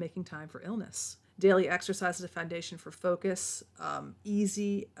end up making time for illness. Daily exercise is a foundation for focus,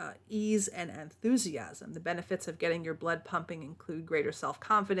 ease, and enthusiasm. The benefits of getting your blood pumping include greater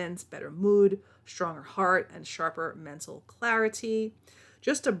self-confidence, better mood, stronger heart, and sharper mental clarity.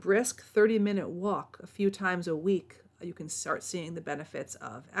 Just a brisk 30-minute walk a few times a week, you can start seeing the benefits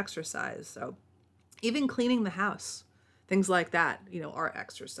of exercise. So even cleaning the house, things like that, are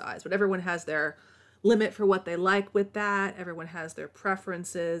exercise. But everyone has their limit for what they like with that. Everyone has their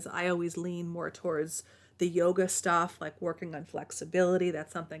preferences. I always lean more towards the yoga stuff, like working on flexibility.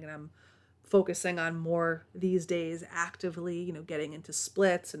 That's something that I'm focusing on more these days actively, getting into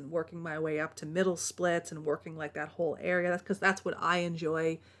splits and working my way up to middle splits and working like that whole area. That's because that's what I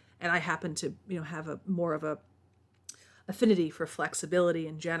enjoy. And I happen to, have a more of a affinity for flexibility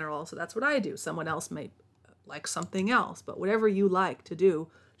in general. So that's what I do. Someone else might like something else, but whatever you like to do,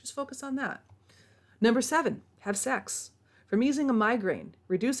 just focus on that. Number 7, have sex. From easing a migraine,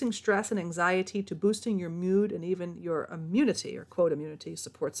 reducing stress and anxiety, to boosting your mood and even your immunity, or quote immunity,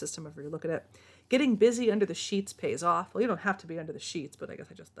 support system, if you look at it. Getting busy under the sheets pays off. Well, you don't have to be under the sheets, but I guess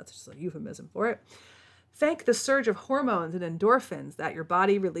that's just a euphemism for it. Thank the surge of hormones and endorphins that your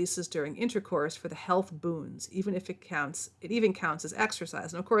body releases during intercourse for the health boons, even if it even counts as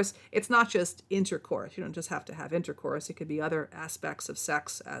exercise. And of course, it's not just intercourse. You don't just have to have intercourse. It could be other aspects of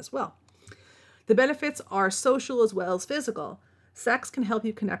sex as well. The benefits are social as well as physical. Sex can help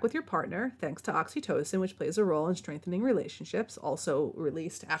you connect with your partner, thanks to oxytocin, which plays a role in strengthening relationships, also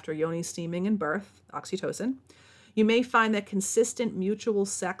released after yoni steaming and birth, oxytocin. You may find that consistent mutual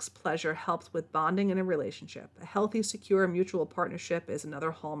sex pleasure helps with bonding in a relationship. A healthy, secure, mutual partnership is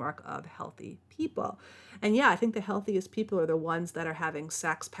another hallmark of healthy people. And yeah, I think the healthiest people are the ones that are having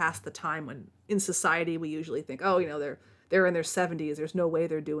sex past the time when in society we usually think, oh, they're in their 70s, there's no way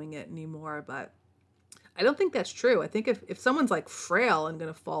they're doing it anymore. But I don't think that's true. I think if someone's like frail and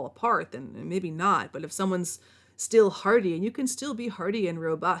going to fall apart, then maybe not. But if someone's still hardy, and you can still be hardy and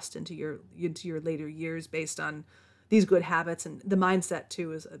robust into your later years based on these good habits, and the mindset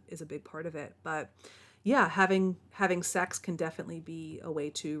too is a big part of it. But yeah, having sex can definitely be a way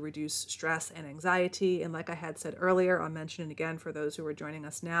to reduce stress and anxiety. And like I had said earlier, I'll mention it again for those who are joining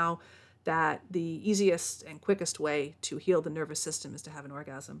us now, that the easiest and quickest way to heal the nervous system is to have an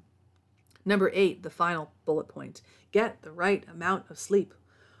orgasm. Number 8, the final bullet point, get the right amount of sleep.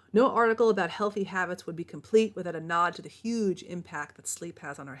 No article about healthy habits would be complete without a nod to the huge impact that sleep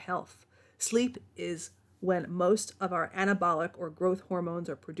has on our health. Sleep is when most of our anabolic or growth hormones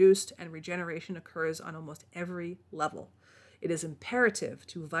are produced and regeneration occurs on almost every level. It is imperative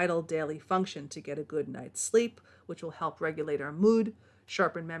to vital daily function to get a good night's sleep, which will help regulate our mood,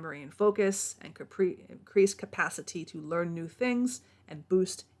 sharpen memory and focus, and increase capacity to learn new things and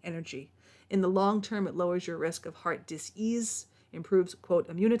boost energy. In the long term, it lowers your risk of heart disease, improves, quote,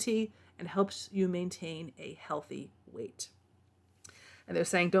 immunity, and helps you maintain a healthy weight. And they're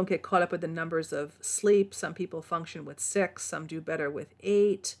saying don't get caught up with the numbers of sleep. Some people function with 6, some do better with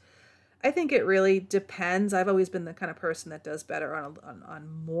 8. I think it really depends. I've always been the kind of person that does better on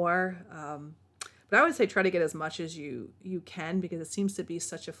more. But I would say try to get as much as you can, because it seems to be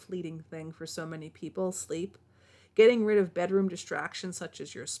such a fleeting thing for so many people, sleep. Getting rid of bedroom distractions such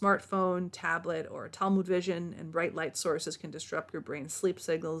as your smartphone, tablet, or Talmud vision and bright light sources can disrupt your brain's sleep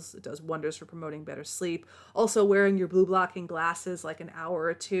signals. It does wonders for promoting better sleep. Also, wearing your blue blocking glasses like an hour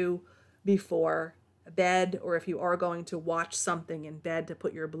or two before bed, or if you are going to watch something in bed, to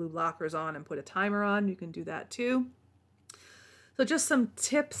put your blue blockers on and put a timer on. You can do that too. So just some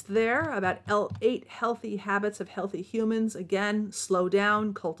tips there about 8 healthy habits of healthy humans. Again, slow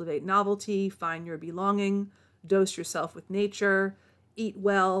down, cultivate novelty, find your belonging, dose yourself with nature, eat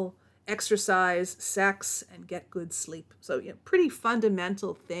well, exercise, sex, and get good sleep. So pretty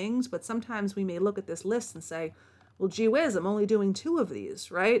fundamental things, but sometimes we may look at this list and say, well, gee whiz, I'm only doing 2 of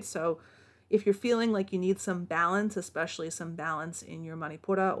these, right? So if you're feeling like you need some balance, especially some balance in your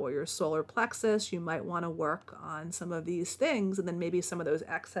manipura or your solar plexus, you might want to work on some of these things. And then maybe some of those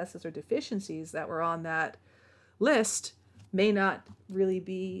excesses or deficiencies that were on that list may not really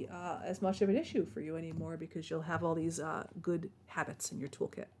be as much of an issue for you anymore, because you'll have all these good habits in your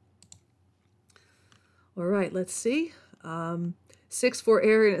toolkit. All right, let's see. 6-4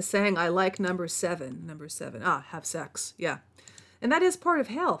 Arian is saying, I like number 7. Number 7. Have sex. Yeah. And that is part of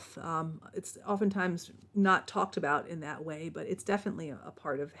health. It's oftentimes not talked about in that way, but it's definitely a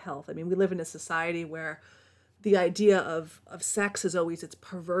part of health. I mean, we live in a society where the idea of sex is always, it's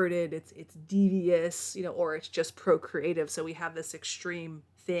perverted, it's devious, or it's just procreative. So we have this extreme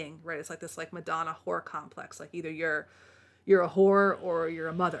thing, right? It's like this Madonna whore complex. Like either you're a whore or you're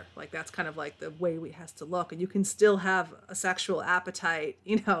a mother. Like that's kind of like the way it has to look. And you can still have a sexual appetite,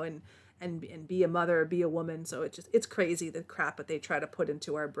 and be a mother, be a woman. So it's crazy, the crap that they try to put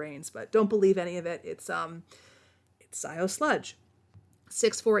into our brains. But don't believe any of it. It's psycho sludge.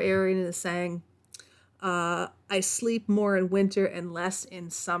 6-4 Arian is saying, I sleep more in winter and less in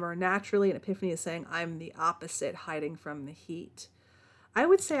summer naturally. And Epiphany is saying, I'm the opposite, hiding from the heat. I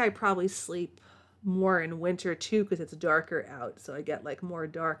would say I probably sleep more in winter too, because it's darker out. So I get more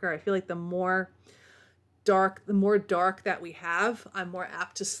darker. I feel like the more dark that we have, I'm more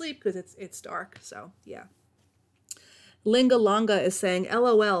apt to sleep because it's dark. So yeah. Linga Longa is saying,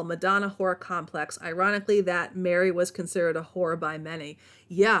 LOL, Madonna whore complex. Ironically, that Mary was considered a whore by many.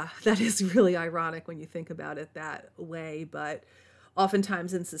 Yeah, that is really ironic when you think about it that way. But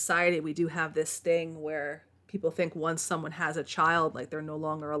oftentimes in society, we do have this thing where people think once someone has a child, they're no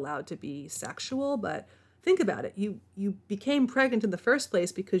longer allowed to be sexual. But think about it. You became pregnant in the first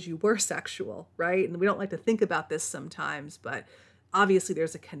place because you were sexual, right? And we don't like to think about this sometimes, but obviously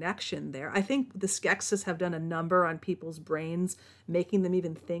there's a connection there. I think the Skeksis have done a number on people's brains, making them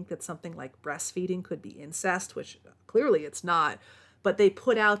even think that something like breastfeeding could be incest, which clearly it's not. But they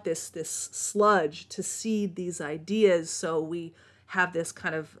put out this sludge to seed these ideas, so we have this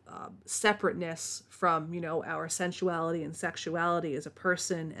kind of separateness from, our sensuality and sexuality as a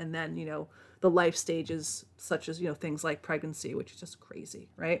person, and then, the life stages such as, things like pregnancy, which is just crazy,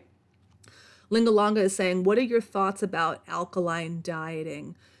 right? Lingalonga is saying, what are your thoughts about alkaline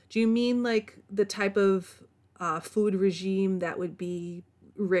dieting? Do you mean the type of food regime that would be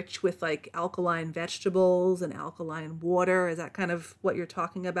rich with alkaline vegetables and alkaline water? Is that kind of what you're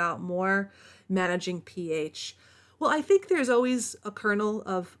talking about more? Managing pH. Well, I think there's always a kernel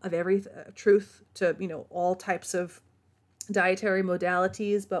of every truth to, all types of dietary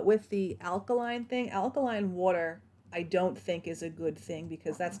modalities. But with the alkaline thing, alkaline water, I don't think is a good thing,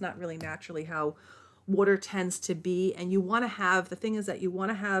 because that's not really naturally how water tends to be. And you want to have, the thing is that you want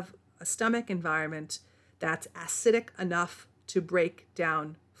to have a stomach environment that's acidic enough to break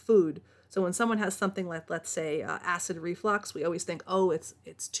down food. So when someone has something like, let's say, acid reflux, we always think, oh, it's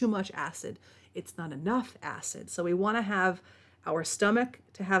too much acid. It's not enough acid. So we want to have our stomach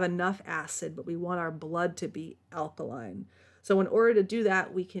to have enough acid, but we want our blood to be alkaline. So in order to do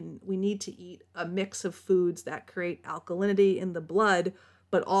that, we need to eat a mix of foods that create alkalinity in the blood,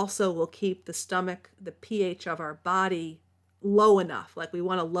 but also will keep the stomach, the pH of our body low enough. We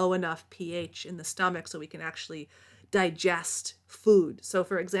want a low enough pH in the stomach so we can actually digest food. So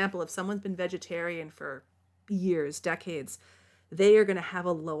for example, if someone's been vegetarian for years, decades, they are going to have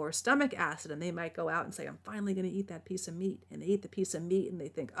a lower stomach acid, and they might go out and say, I'm finally going to eat that piece of meat. And they eat the piece of meat and they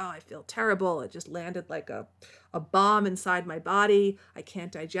think, oh, I feel terrible. It just landed like a bomb inside my body. I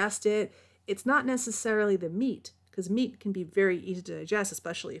can't digest it. It's not necessarily the meat, because meat can be very easy to digest,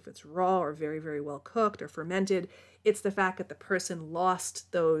 especially if it's raw or very, very well cooked or fermented. It's the fact that the person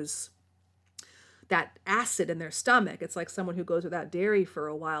lost that acid in their stomach. It's like someone who goes without dairy for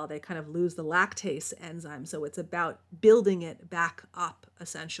a while, they kind of lose the lactase enzyme. So it's about building it back up,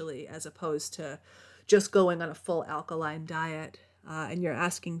 essentially, as opposed to just going on a full alkaline diet. And you're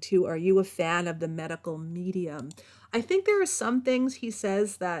asking too, are you a fan of the medical medium? I think there are some things he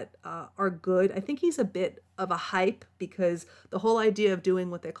says that are good. I think he's a bit of a hype, because the whole idea of doing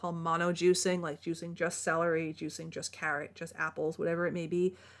what they call mono-juicing, like juicing just celery, juicing just carrot, just apples, whatever it may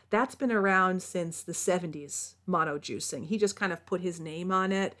be, that's been around since the 70s, mono-juicing. He just kind of put his name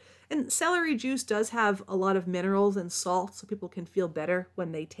on it. And celery juice does have a lot of minerals and salt, so people can feel better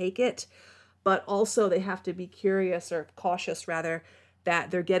when they take it. But also they have to be cautious rather, that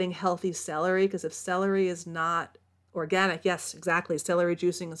they're getting healthy celery, because if celery is not organic, yes, exactly, celery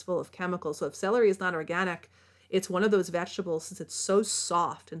juicing is full of chemicals. So if celery is not organic, it's one of those vegetables, since it's so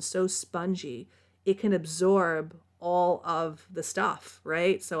soft and so spongy, it can absorb all of the stuff,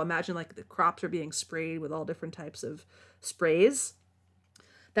 right? So imagine like the crops are being sprayed with all different types of sprays.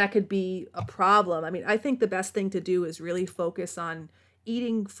 That could be a problem. I mean, I think the best thing to do is really focus on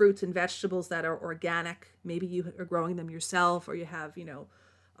eating fruits and vegetables that are organic. Maybe you are growing them yourself, or you have,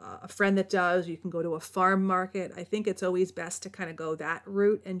 a friend that does. You can go to a farm market. I think it's always best to kind of go that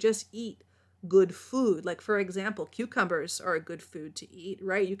route and just eat good food. Like, for example, cucumbers are a good food to eat,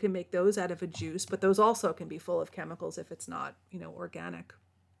 right? You can make those out of a juice, but those also can be full of chemicals if it's not, organic.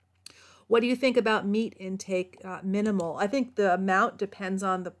 What do you think about meat intake? Minimal. I think the amount depends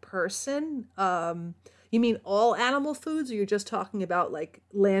on the person. You mean all animal foods, or you're just talking about like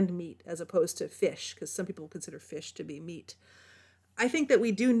land meat as opposed to fish? Because some people consider fish to be meat. I think that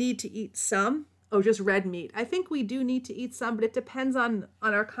we do need to eat some. Oh, just red meat. I think we do need to eat some, but it depends on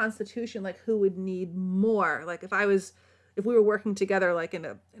our constitution, like who would need more. Like if we were working together, like in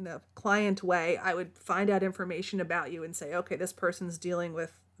a client way, I would find out information about you and say, okay, this person's dealing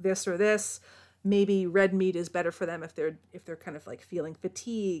with this or this. Maybe red meat is better for them if they're kind of like feeling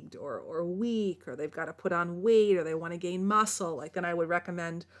fatigued or weak, or they've got to put on weight, or they want to gain muscle. Like then I would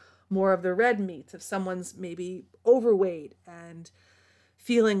recommend more of the red meats. If someone's maybe overweight and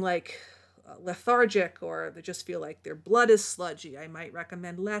feeling like lethargic, or they just feel like their blood is sludgy, I might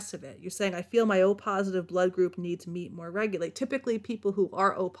recommend less of it. You're saying, I feel my O positive blood group needs meat more regularly. Typically, people who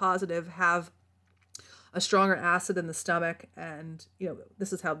are O positive have a stronger acid in the stomach, and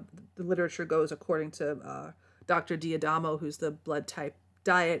this is how the literature goes according to Dr. Diadamo, who's the blood type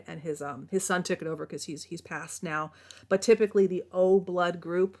diet, and his son took it over because he's passed now. But typically the O blood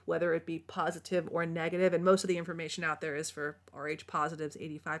group, whether it be positive or negative, and most of the information out there is for Rh positives,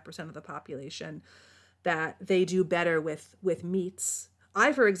 85% of the population, that they do better with meats.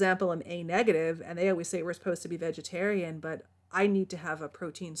 I, for example, am A negative, and they always say we're supposed to be vegetarian, but I need to have a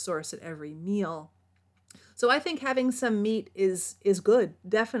protein source at every meal. So I think having some meat is good,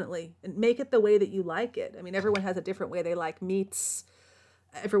 definitely. And make it the way that you like it. I mean, everyone has a different way they like meats.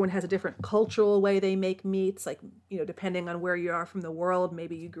 Everyone has a different cultural way they make meats, like, depending on where you are from the world.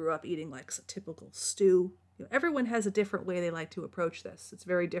 Maybe you grew up eating like a typical stew. Everyone has a different way they like to approach this. It's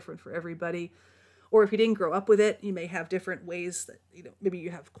very different for everybody. Or if you didn't grow up with it, you may have different ways that, maybe you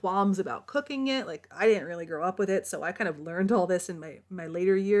have qualms about cooking it. Like I didn't really grow up with it, so I kind of learned all this in my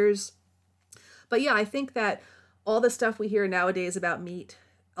later years. But yeah, I think that all the stuff we hear nowadays about meat,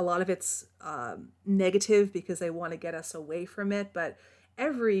 a lot of it's negative because they want to get us away from it. But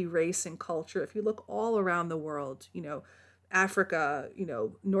every race and culture, if you look all around the world, Africa,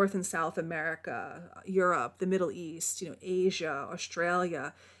 North and South America, Europe, the Middle East, Asia,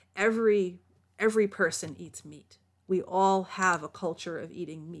 Australia, every person eats meat. We all have a culture of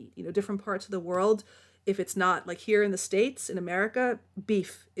eating meat. Different parts of the world, if it's not like here in the States, in America,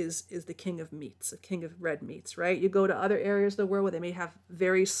 beef is the king of meats, the king of red meats, right? You go to other areas of the world where they may have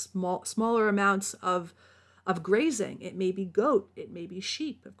very smaller amounts of grazing. It may be goat, it may be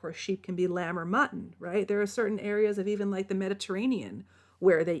sheep. Of course, sheep can be lamb or mutton, right? There are certain areas of even like the Mediterranean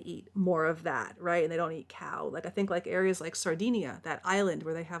where they eat more of that, right? And they don't eat cow. Like I think like areas like Sardinia, that island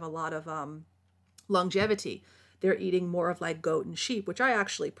where they have a lot of longevity, they're eating more of like goat and sheep, which I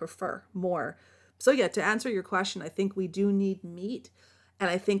actually prefer more. So yeah, to answer your question, I think we do need meat, and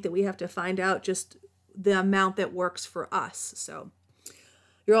I think that we have to find out just the amount that works for us. So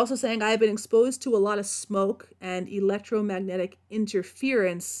you're also saying, I have been exposed to a lot of smoke and electromagnetic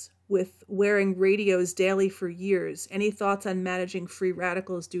interference with wearing radios daily for years. Any thoughts on managing free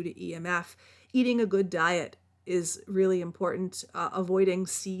radicals due to EMF? Eating a good diet is really important. Avoiding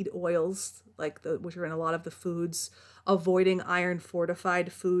seed oils, which are in a lot of the foods. Avoiding iron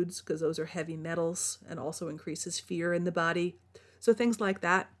fortified foods, because those are heavy metals and also increases fear in the body. So things like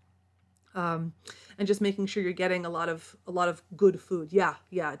that. And just making sure you're getting a lot of good food. Yeah,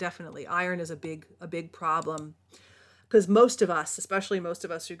 definitely. Iron is a big problem. Because most of us, especially most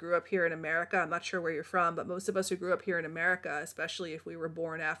of us who grew up here in America, I'm not sure where you're from, but most of us who grew up here in America, especially if we were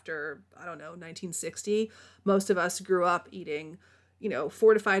born after, 1960, most of us grew up eating,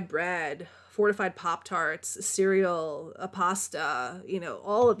 fortified bread, fortified Pop-Tarts, cereal, a pasta,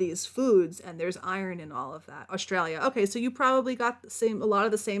 all of these foods, and there's iron in all of that. Australia. Okay, so you probably got a lot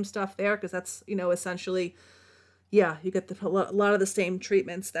of the same stuff there, because that's, essentially... Yeah, you get a lot of the same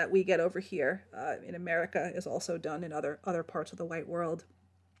treatments that we get over here in America is also done in other parts of the white world.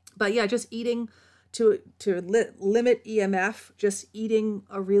 But yeah, just eating to limit EMF, just eating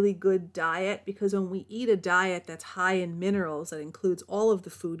a really good diet, because when we eat a diet that's high in minerals, that includes all of the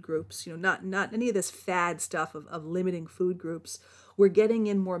food groups, not any of this fad stuff of limiting food groups, we're getting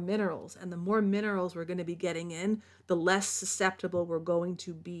in more minerals. And the more minerals we're going to be getting in, the less susceptible we're going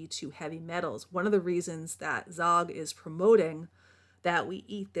to be to heavy metals. One of the reasons that Zog is promoting that we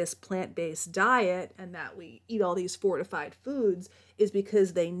eat this plant-based diet and that we eat all these fortified foods is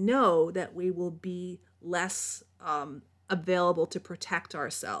because they know that we will be less available to protect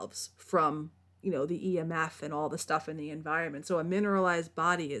ourselves from, the EMF and all the stuff in the environment. So a mineralized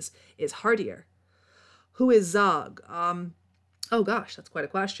body is hardier. Who is Zog? Oh gosh, that's quite a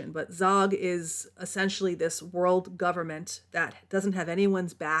question. But Zog is essentially this world government that doesn't have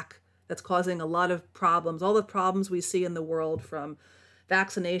anyone's back, that's causing a lot of problems. All the problems we see in the world, from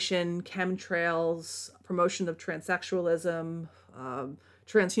vaccination, chemtrails, promotion of transsexualism,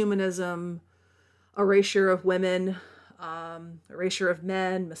 transhumanism, erasure of women, erasure of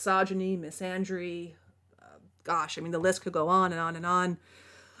men, misogyny, misandry. The list could go on and on and on.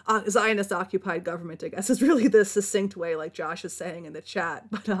 Zionist-occupied government, I guess, is really the succinct way, like Josh is saying in the chat.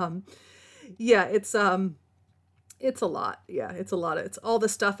 But yeah, it's a lot. Yeah, it's a lot. It's all the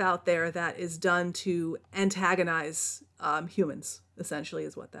stuff out there that is done to antagonize humans, essentially,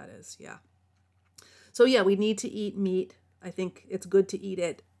 is what that is. Yeah. So yeah, we need to eat meat. I think it's good to eat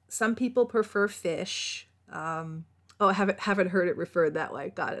it. Some people prefer fish. I haven't heard it referred that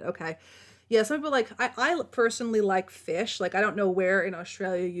way. Got it. Okay. Yeah, some people I personally like fish. I don't know where in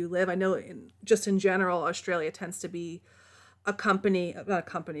Australia you live. I know in general, Australia tends to be a country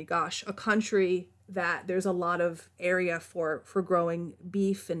that there's a lot of area for growing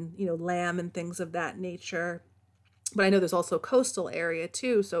beef and, lamb and things of that nature. But I know there's also coastal area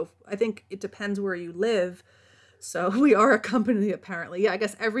too. So I think it depends where you live. So we are a company, apparently. Yeah, I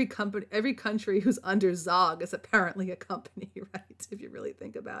guess every country who's under Zog is apparently a company, right? If you really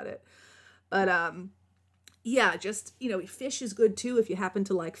think about it. But yeah, just, fish is good too. If you happen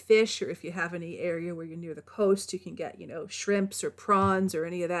to like fish, or if you have any area where you're near the coast, you can get, shrimps or prawns or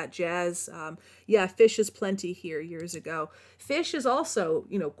any of that jazz. Yeah, fish is plenty here years ago. Fish is also,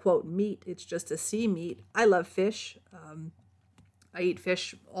 quote, meat. It's just a sea meat. I love fish. I eat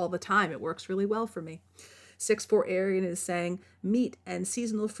fish all the time. It works really well for me. 6'4" Arian is saying meat and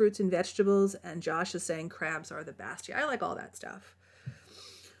seasonal fruits and vegetables. And Josh is saying crabs are the best. Yeah, I like all that stuff.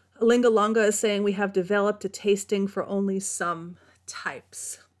 Lingalonga is saying we have developed a tasting for only some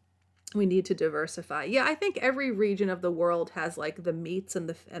types. We need to diversify. Yeah, I think every region of the world has the meats and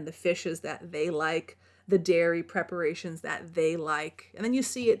the fishes that they like, the dairy preparations that they like. And then you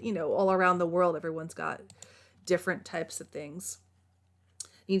see it, all around the world. Everyone's got different types of things.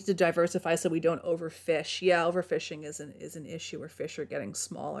 Needs to diversify so we don't overfish. Yeah, overfishing is an issue where fish are getting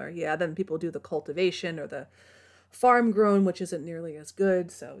smaller. Yeah, then people do the cultivation or the farm grown, which isn't nearly as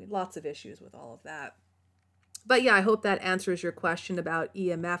good. So lots of issues with all of that. But yeah, I hope that answers your question about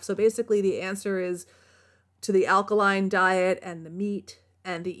EMF. So basically the answer is to the alkaline diet and the meat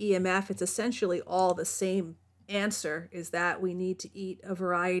and the EMF. It's essentially all the same answer, is that we need to eat a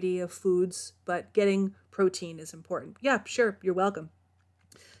variety of foods, but getting protein is important. Yeah, sure. You're welcome.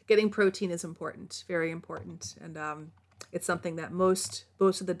 Getting protein is important, very important. And it's something that most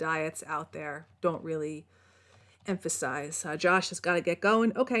of the diets out there don't really emphasize. Josh has got to get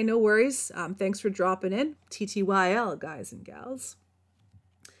going. Okay, no worries. Thanks for dropping in. TTYL, guys and gals.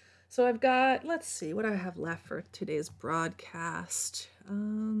 So I've got, let's see, what do I have left for today's broadcast?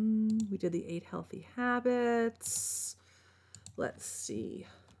 We did the 8 healthy habits. Let's see.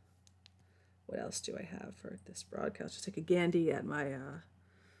 What else do I have for this broadcast? Just take a gandy at my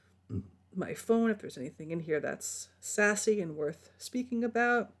phone if there's anything in here that's sassy and worth speaking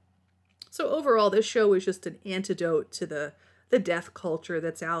about. So overall, this show is just an antidote to the death culture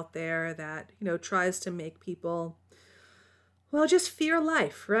that's out there that, tries to make people, well, just fear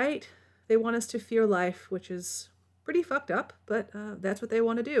life, right? They want us to fear life, which is pretty fucked up, but that's what they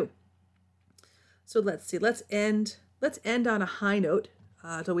want to do. So let's see. Let's end on a high note.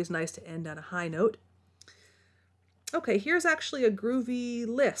 It's always nice to end on a high note. Okay, here's actually a groovy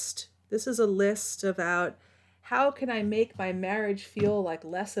list. This is a list about how can I make my marriage feel like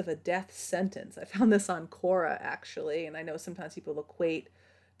less of a death sentence. I found this on Quora, actually, and I know sometimes people equate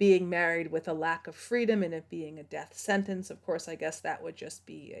being married with a lack of freedom and it being a death sentence. Of course, I guess that would just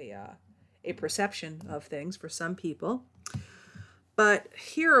be a perception of things for some people. But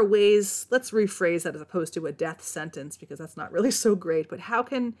here are ways, let's rephrase that as opposed to a death sentence, because that's not really so great. But how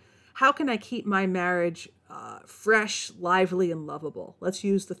can I keep my marriage fresh, lively, and lovable? Let's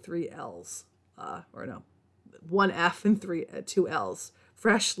use the 3 L's. Or no, 1 F and 2 L's.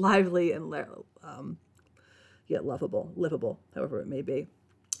 Fresh, lively, and lovable, livable, however it may be.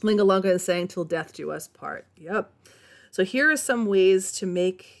 Lingalunga is saying, till death do us part. Yep. So here are some ways to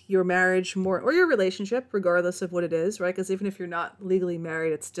make your marriage more, or your relationship, regardless of what it is, right? Because even if you're not legally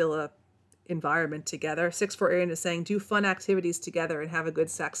married, it's still a environment together. 6-4 Arian is saying, do fun activities together and have a good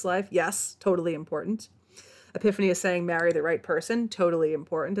sex life. Yes, totally important. Epiphany is saying, marry the right person. Totally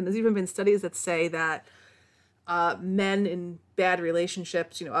important. And there's even been studies that say that men in bad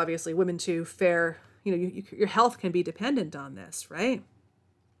relationships, obviously women too, your health can be dependent on this, right?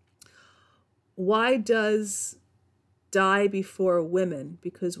 Why does die before women?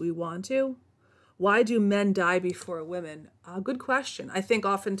 Because we want to? Why do men die before women? Good question. I think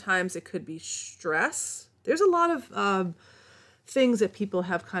oftentimes it could be stress. There's a lot of things that people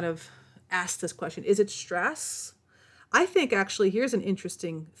have kind of asked this question. Is it stress? I think actually here's an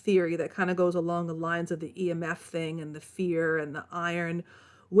interesting theory that kind of goes along the lines of the EMF thing and the fear and the iron.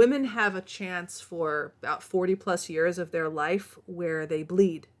 Women have a chance for about 40 plus years of their life where they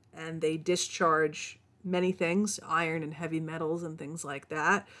bleed and they discharge many things, iron and heavy metals and things like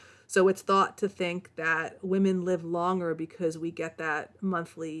that. So it's thought to think that women live longer because we get that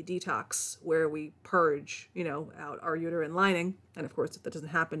monthly detox where we purge, out our uterine lining. And of course, if that doesn't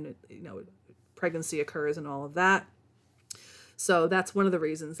happen, pregnancy occurs and all of that. So that's one of the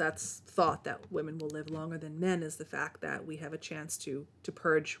reasons that's thought that women will live longer than men, is the fact that we have a chance to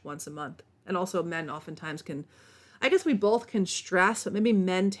purge once a month. And also men oftentimes can, I guess we both can stress, but maybe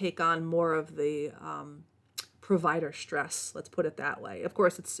men take on more of the provider stress. Let's put it that way. Of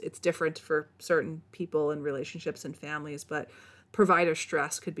course, it's different for certain people and relationships and families, but provider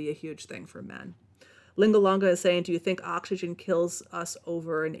stress could be a huge thing for men. Lingalonga is saying, do you think oxygen kills us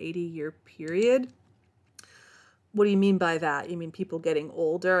over an 80-year period? What do you mean by that? You mean people getting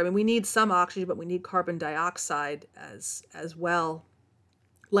older? I mean, we need some oxygen, but we need carbon dioxide as well,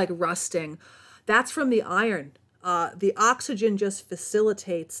 like rusting. That's from the iron. The oxygen just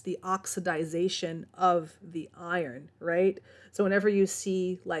facilitates the oxidization of the iron, right? So whenever you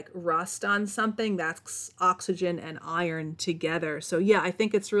see like rust on something, that's oxygen and iron together. So yeah, I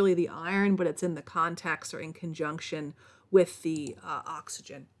think it's really the iron, but it's in the context or in conjunction with the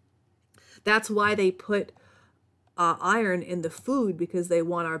oxygen. That's why they put iron in the food, because they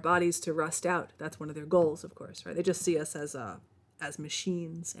want our bodies to rust out. That's one of their goals, of course, right? They just see us as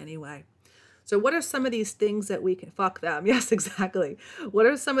machines anyway. So what are some of these things that we can, fuck them. Yes, exactly. What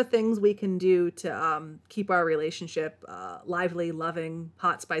are some of the things we can do to keep our relationship lively, loving,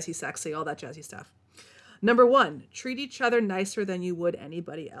 hot, spicy, sexy, all that jazzy stuff? Number 1, treat each other nicer than you would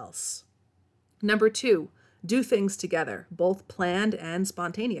anybody else. Number 2, do things together, both planned and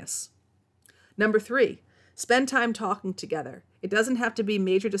spontaneous. Number 3, spend time talking together. It doesn't have to be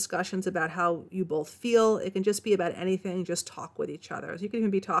major discussions about how you both feel. It can just be about anything. Just talk with each other. So you can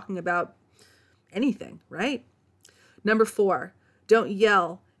even be talking about anything, right? Number 4, don't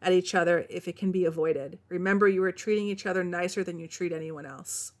yell at each other if it can be avoided. Remember, you are treating each other nicer than you treat anyone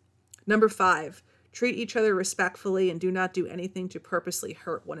else. Number 5, treat each other respectfully and do not do anything to purposely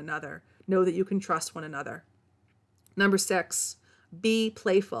hurt one another. Know that you can trust one another. Number 6, be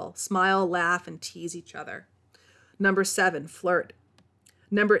playful. Smile, laugh, and tease each other. Number 7, flirt.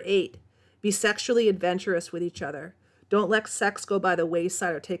 Number 8, be sexually adventurous with each other. Don't let sex go by the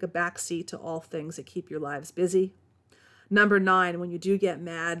wayside or take a back seat to all things that keep your lives busy. Number 9, when you do get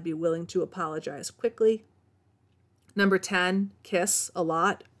mad, be willing to apologize quickly. Number 10, kiss a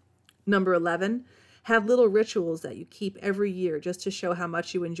lot. Number 11, have little rituals that you keep every year just to show how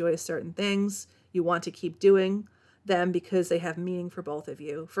much you enjoy certain things. You want to keep doing them because they have meaning for both of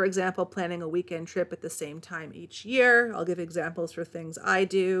you. For example, planning a weekend trip at the same time each year. I'll give examples for things I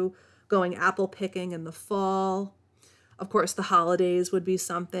do. Going apple picking in the fall. Of course, the holidays would be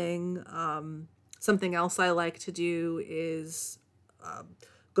something. Something else I like to do is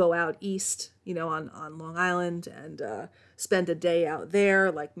go out east, on Long Island and spend a day out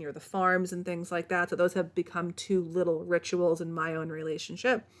there, like near the farms and things like that. So those have become two little rituals in my own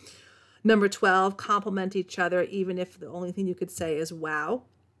relationship. Number 12, compliment each other, even if the only thing you could say is wow.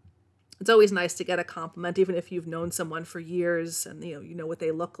 It's always nice to get a compliment, even if you've known someone for years and you know what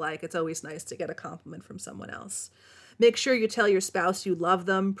they look like. It's always nice to get a compliment from someone else. Make sure you tell your spouse you love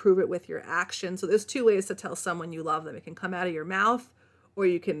them. Prove it with your actions. So there's two ways to tell someone you love them. It can come out of your mouth, or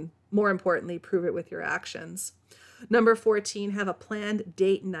you can, more importantly, prove it with your actions. Number 14, have a planned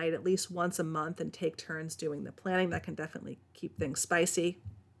date night at least once a month and take turns doing the planning. That can definitely keep things spicy.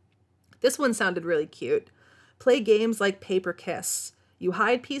 This one sounded really cute. Play games like paper kiss. You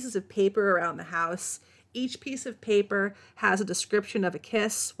hide pieces of paper around the house. Each piece of paper has a description of a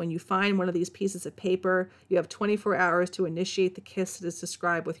kiss. When you find one of these pieces of paper, you have 24 hours to initiate the kiss that is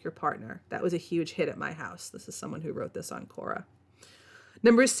described with your partner. That was a huge hit at my house. This is someone who wrote this on Quora.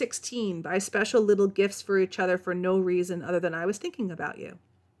 Number 16, buy special little gifts for each other for no reason other than I was thinking about you.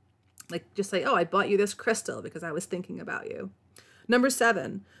 Like just say, oh, I bought you this crystal because I was thinking about you. Number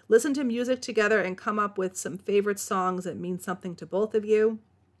 7, listen to music together and come up with some favorite songs that mean something to both of you.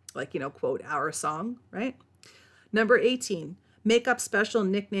 Like, quote, our song, right? Number 18, make up special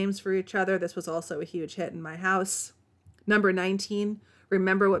nicknames for each other. This was also a huge hit in my house. Number 19,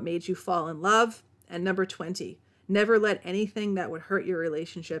 remember what made you fall in love. And number 20, never let anything that would hurt your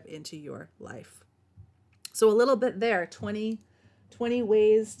relationship into your life. So a little bit there, 20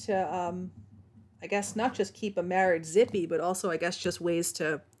 ways to, I guess, not just keep a marriage zippy, but also, I guess, just ways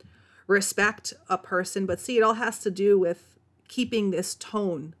to respect a person. But see, it all has to do with keeping this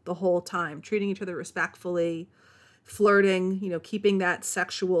tone the whole time, treating each other respectfully, flirting, keeping that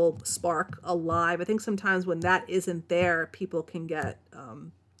sexual spark alive. I think sometimes when that isn't there, people can get, a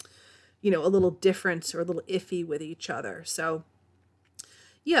little different or a little iffy with each other. So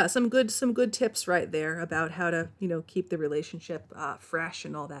yeah, some good tips right there about how to, keep the relationship fresh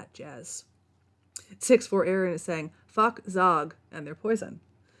and all that jazz. 6-4 Aaron is saying, fuck Zog and their poison.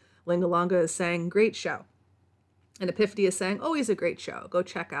 Lingalonga is saying, great show. And Epiphany is saying, always a great show. Go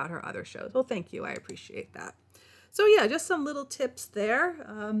check out her other shows. Well, thank you. I appreciate that. So yeah, just some little tips there.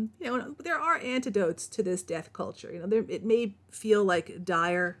 There are antidotes to this death culture. It may feel like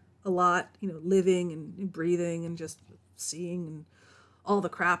dire a lot, living and breathing and just seeing and all the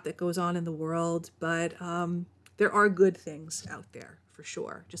crap that goes on in the world. But there are good things out there for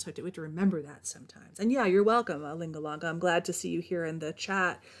sure. Just have to remember that sometimes. And yeah, you're welcome, Lingalonga. I'm glad to see you here in the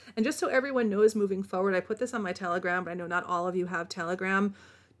chat. And just so everyone knows moving forward, I put this on my Telegram, but I know not all of you have Telegram.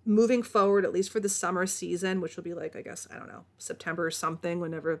 Moving forward, at least for the summer season, which will be like, I guess, I don't know, September or something,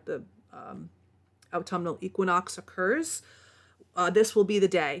 whenever the autumnal equinox occurs. This will be the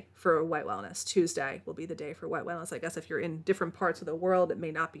day for White Wellness. Tuesday will be the day for White Wellness. I guess if you're in different parts of the world, it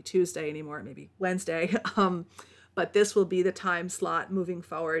may not be Tuesday anymore. It may be Wednesday. But this will be the time slot moving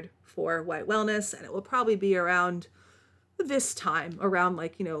forward for White Wellness. And it will probably be around this time, around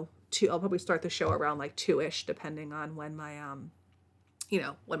like, 2. I'll probably start the show around like 2-ish, depending on when my,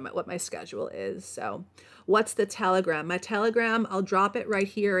 what my schedule is. So what's the Telegram? My Telegram, I'll drop it right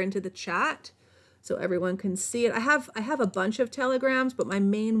here into the chat so everyone can see it. I have a bunch of Telegrams, but my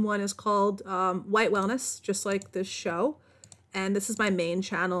main one is called White Wellness, just like this show. And this is my main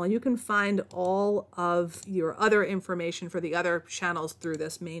channel, and you can find all of your other information for the other channels through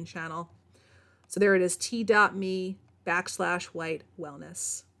this main channel. So there it is, t.me/White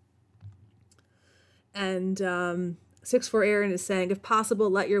Wellness. And 6-4 Aaron is saying, if possible,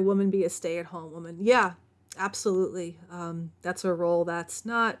 let your woman be a stay-at-home woman. Yeah, absolutely. That's a role that's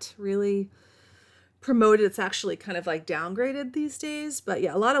not really promoted. It's actually kind of like downgraded these days. But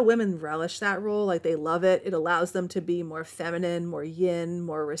yeah, a lot of women relish that role. Like they love it. It allows them to be more feminine, more yin,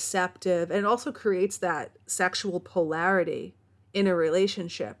 more receptive. And it also creates that sexual polarity in a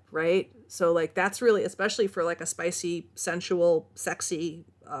relationship, right? So like that's really, especially for like a spicy, sensual, sexy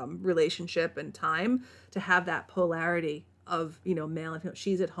relationship and time, to have that polarity of, male and female.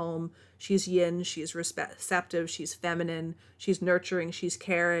 She's at home, she's yin, she's receptive, she's feminine, she's nurturing, she's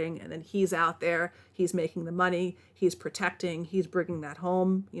caring, and then he's out there, he's making the money, he's protecting, he's bringing that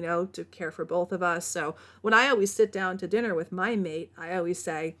home, to care for both of us. So when I always sit down to dinner with my mate, I always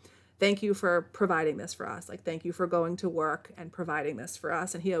say, thank you for providing this for us. Like, thank you for going to work and providing this for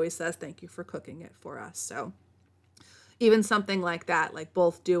us. And he always says, thank you for cooking it for us. So even something like that, like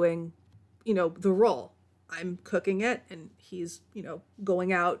both doing, the role. I'm cooking it and he's,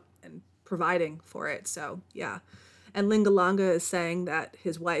 going out and providing for it. So yeah. And Lingalonga is saying that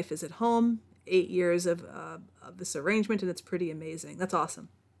his wife is at home, 8 years of this arrangement, and it's pretty amazing. That's awesome.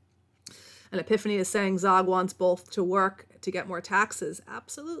 And Epiphany is saying Zog wants both to work to get more taxes.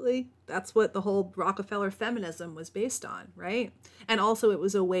 Absolutely. That's what the whole Rockefeller feminism was based on, right? And also it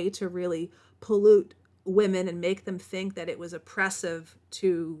was a way to really pollute women and make them think that it was oppressive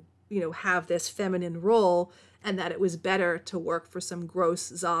to, have this feminine role, and that it was better to work for some gross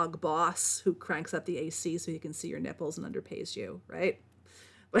Zog boss who cranks up the AC so you can see your nipples and underpays you, right?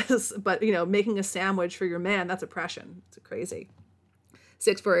 But making a sandwich for your man, that's oppression. It's crazy.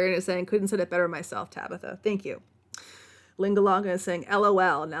 648 is saying, couldn't said it better myself, Tabitha. Thank you. Lingalonga is saying,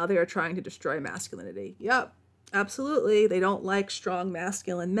 LOL, now they are trying to destroy masculinity. Yep, absolutely. They don't like strong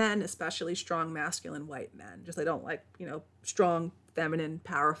masculine men, especially strong masculine white men. Just they don't like, strong, feminine,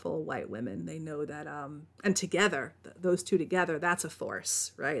 powerful white women. They know that, and together, those two together, that's a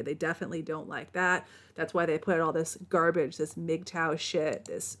force, right? They definitely don't like that. That's why they put all this garbage, this MGTOW shit,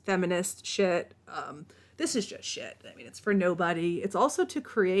 this feminist shit, this is just shit. I mean, it's for nobody. It's also to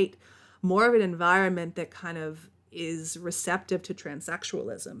create more of an environment that kind of is receptive to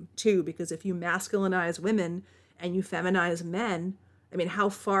transsexualism too, because if you masculinize women and you feminize men, I mean, how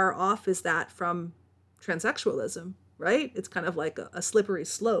far off is that from transsexualism, right? It's kind of like a slippery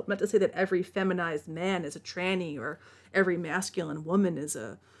slope. Not to say that every feminized man is a tranny or every masculine woman is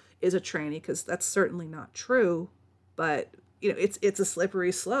a tranny, because that's certainly not true, but it's a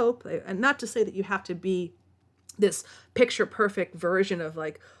slippery slope. And not to say that you have to be this picture perfect version of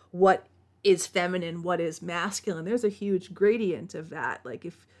like what is feminine, what is masculine. There's a huge gradient of that. Like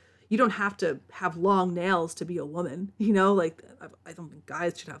if you don't have to have long nails to be a woman, like I don't think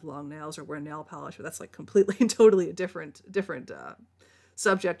guys should have long nails or wear nail polish, but that's like completely and totally a different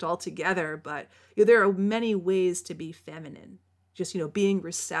subject altogether. But there are many ways to be feminine. Just, being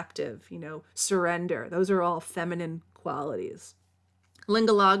receptive, surrender. Those are all feminine qualities.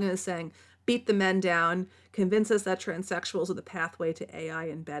 Lingalaga is saying, beat the men down, convince us that transsexuals are the pathway to AI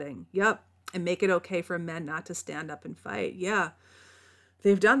embedding. Yep. And make it okay for men not to stand up and fight. Yeah.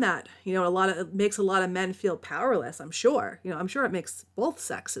 They've done that. It makes a lot of men feel powerless, I'm sure. I'm sure it makes both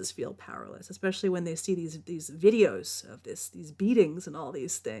sexes feel powerless, especially when they see these videos of these beatings and all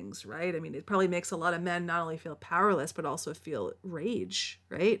these things, right? I mean, it probably makes a lot of men not only feel powerless, but also feel rage,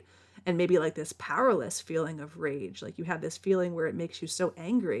 right? And maybe like this powerless feeling of rage. Like you have this feeling where it makes you so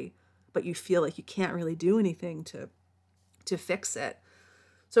angry, but you feel like you can't really do anything to fix it.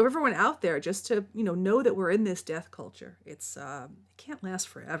 So everyone out there, just to, know that we're in this death culture. It's, it can't last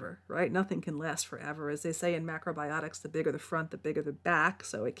forever, right? Nothing can last forever. As they say in macrobiotics, the bigger the front, the bigger the back.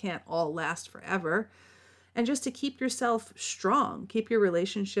 So it can't all last forever. And just to keep yourself strong, keep your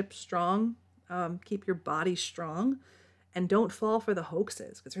relationship strong, keep your body strong, and don't fall for the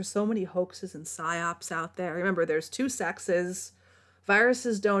hoaxes, because there's so many hoaxes and psyops out there. Remember, there's two sexes.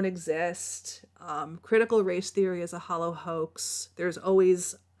 Viruses don't exist. Critical race theory is a hollow hoax. There's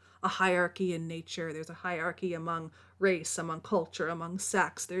always a hierarchy in nature. There's a hierarchy among race, among culture, among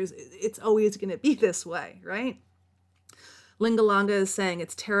sex. It's always going to be this way, right? Lingalonga is saying,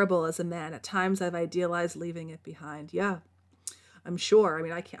 it's terrible as a man. At times I've idealized leaving it behind. Yeah, I'm sure. I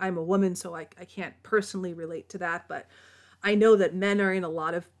mean, I'm a woman, so I can't personally relate to that, but I know that men are in a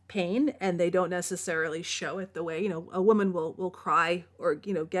lot of pain and they don't necessarily show it the way, a woman will cry or,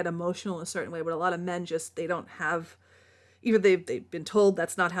 get emotional in a certain way, but a lot of men they don't have, either they've been told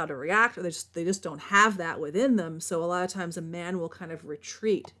that's not how to react, or they just don't have that within them. So a lot of times a man will kind of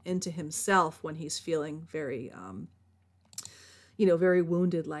retreat into himself when he's feeling very, very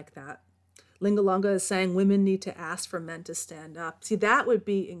wounded like that. Lingalonga is saying women need to ask for men to stand up. See, that would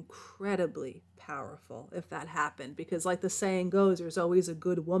be incredibly powerful if that happened, because like the saying goes, there's always a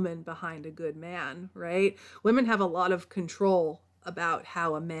good woman behind a good man, right? Women have a lot of control about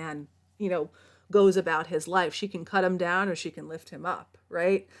how a man, goes about his life. She can cut him down or she can lift him up,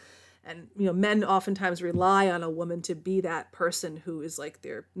 right? And, men oftentimes rely on a woman to be that person who is like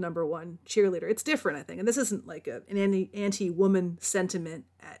their number one cheerleader. It's different, I think. And this isn't like an anti-woman sentiment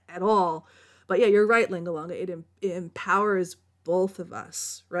at all. But yeah, you're right, Lingalonga. It empowers both of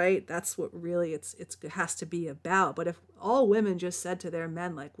us, right? That's what really it has to be about. But if all women just said to their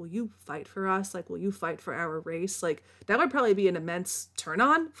men, like, will you fight for us? Like, will you fight for our race? Like, that would probably be an immense turn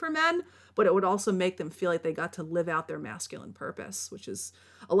on for men, but it would also make them feel like they got to live out their masculine purpose, which is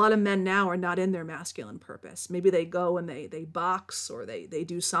a lot of men now are not in their masculine purpose. Maybe they go and they box or they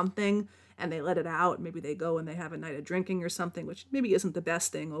do something and they let it out. Maybe they go and they have a night of drinking or something, which maybe isn't the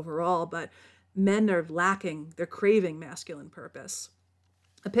best thing overall, but men are lacking, they're craving masculine purpose.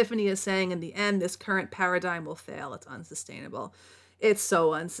 Epiphany is saying, in the end, this current paradigm will fail. It's unsustainable. it's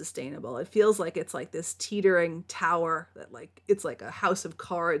so unsustainable. It feels like it's like this teetering tower that like it's like a house of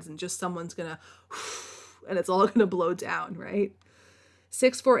cards and just someone's gonna and it's all gonna blow down, right?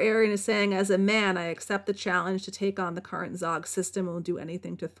 6-4 Aryan is saying, as a man, I accept the challenge to take on the current Zog system and will do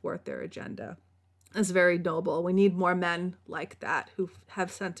anything to thwart their agenda. It's very noble. We need more men like that who have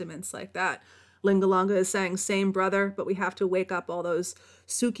sentiments like that. Lingalonga is saying, same brother, but we have to wake up all those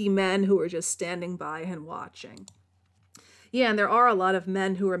Suki men who are just standing by and watching. Yeah, and there are a lot of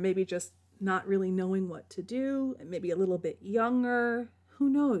men who are maybe just not really knowing what to do, and maybe a little bit younger. Who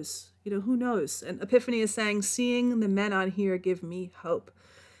knows? Who knows? And Epiphany is saying, seeing the men on here give me hope.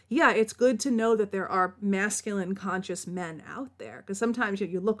 Yeah, it's good to know that there are masculine conscious men out there, because sometimes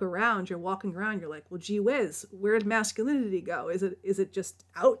you look around, you're walking around, you're like, well, gee whiz, where did masculinity go? Is it just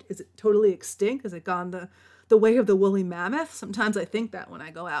out? Is it totally extinct? Has it gone the way of the woolly mammoth? Sometimes I think that when I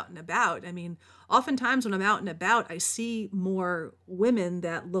go out and about. I mean, oftentimes when I'm out and about, I see more women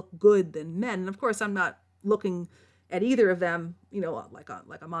that look good than men. And of course, I'm not looking at either of them, like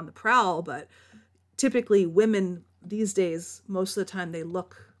I'm on the prowl, but typically women these days, most of the time they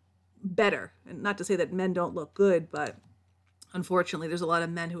look better. And not to say that men don't look good, but unfortunately there's a lot of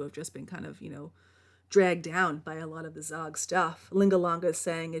men who have just been kind of, dragged down by a lot of the Zog stuff. Lingalonga is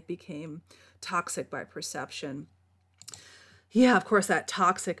saying it became toxic by perception. Yeah, of course, that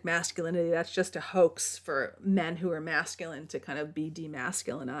toxic masculinity, that's just a hoax for men who are masculine to kind of be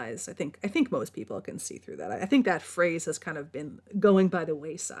demasculinized. I think most people can see through that. I think that phrase has kind of been going by the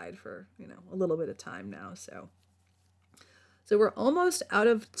wayside for, a little bit of time now. So we're almost out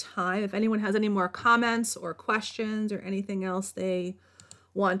of time. If anyone has any more comments or questions or anything else they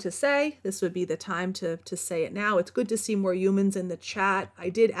want to say, this would be the time to say it now. It's good to see more humans in the chat. I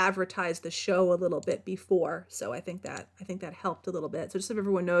did advertise the show a little bit before, so I think that helped a little bit. So just so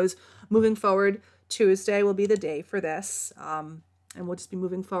everyone knows, moving forward, Tuesday will be the day for this, and we'll just be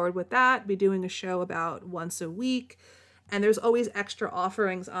moving forward with that. Be doing a show about once a week, and there's always extra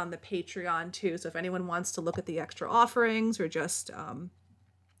offerings on the Patreon too. So if anyone wants to look at the extra offerings or just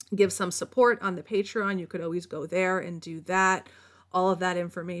give some support on the Patreon, you could always go there and do that. All of that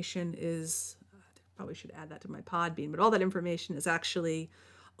information is, probably should add that to my Podbean, but all that information is actually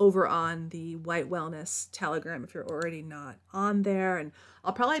over on the White Wellness Telegram if you're already not on there. And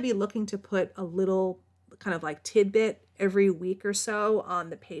I'll probably be looking to put a little kind of like tidbit every week or so on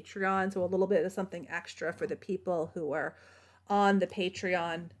the Patreon. So a little bit of something extra for the people who are on the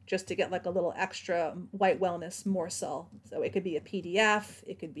Patreon, just to get like a little extra White Wellness morsel. So it could be a PDF,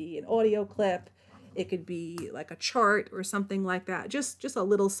 it could be an audio clip, it could be like a chart or something like that. Just a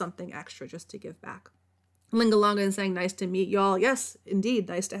little something extra just to give back. Lingalonga is saying, nice to meet y'all. Yes, indeed.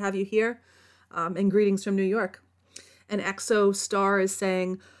 Nice to have you here. And greetings from New York. And Exo Star is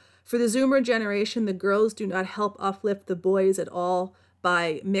saying, for the Zoomer generation, the girls do not help uplift the boys at all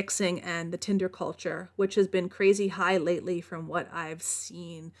by mixing and the Tinder culture, which has been crazy high lately from what I've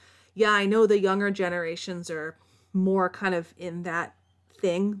seen. Yeah, I know the younger generations are more kind of in that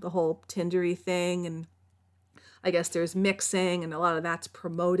thing, the whole Tindery thing, and I guess there's mixing and a lot of that's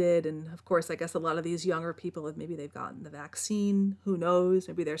promoted. And of course, I guess a lot of these younger people they've gotten the vaccine, who knows,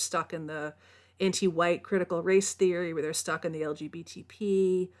 maybe they're stuck in the anti-white critical race theory, where they're stuck in the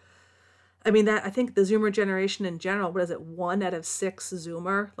LGBTP. I mean, I think the Zoomer generation in general, what is it, 1 out of 6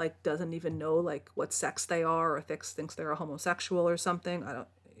 Zoomer like doesn't even know like what sex they are, or thinks they're a homosexual or something. I don't,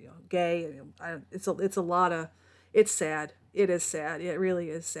 gay. It's a lot of, it's sad. It is sad. It really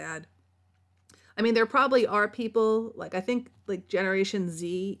is sad. I mean, there probably are people, like, I think, like, Generation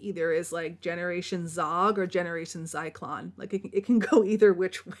Z either is, like, Generation Zog or Generation Zyklon. Like, it can go either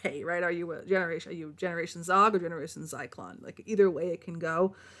which way, right? Are you Generation Zog or Generation Zyklon? Like, either way it can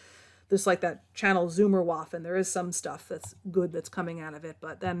go. There's, like, that channel Zoomer Waff, and there is some stuff that's good that's coming out of it.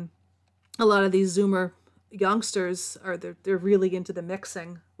 But then a lot of these Zoomer youngsters, they're really into the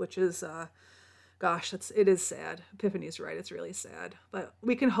mixing, which is... Gosh, it is sad. Epiphany's right. It's really sad. But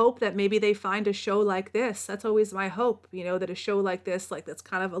we can hope that maybe they find a show like this. That's always my hope, that a show like this, like that's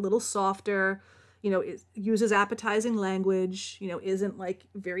kind of a little softer, it uses appetizing language, isn't like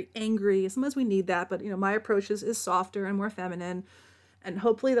very angry. Sometimes we need that, but, my approach is softer and more feminine. And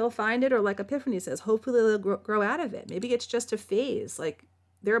hopefully they'll find it, or like Epiphany says, hopefully they'll grow out of it. Maybe it's just a phase. Like,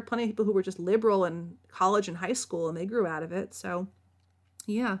 there are plenty of people who were just liberal in college and high school, and they grew out of it. So,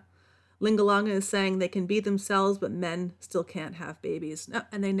 yeah. Lingalonga is saying they can be themselves, but men still can't have babies. No,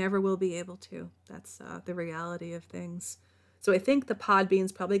 and they never will be able to. That's the reality of things. So I think the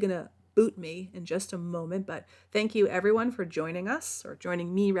Podbean's probably going to boot me in just a moment. But thank you everyone for joining us, or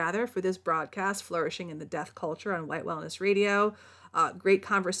joining me rather, for this broadcast, Flourishing in the Death Culture on White Wellness Radio. Great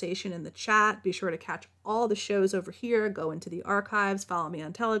conversation in the chat. Be sure to catch all the shows over here. Go into the archives. Follow me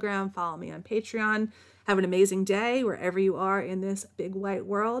on Telegram. Follow me on Patreon. Have an amazing day wherever you are in this big white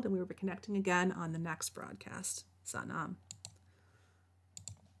world. And we will be connecting again on the next broadcast. Sanam.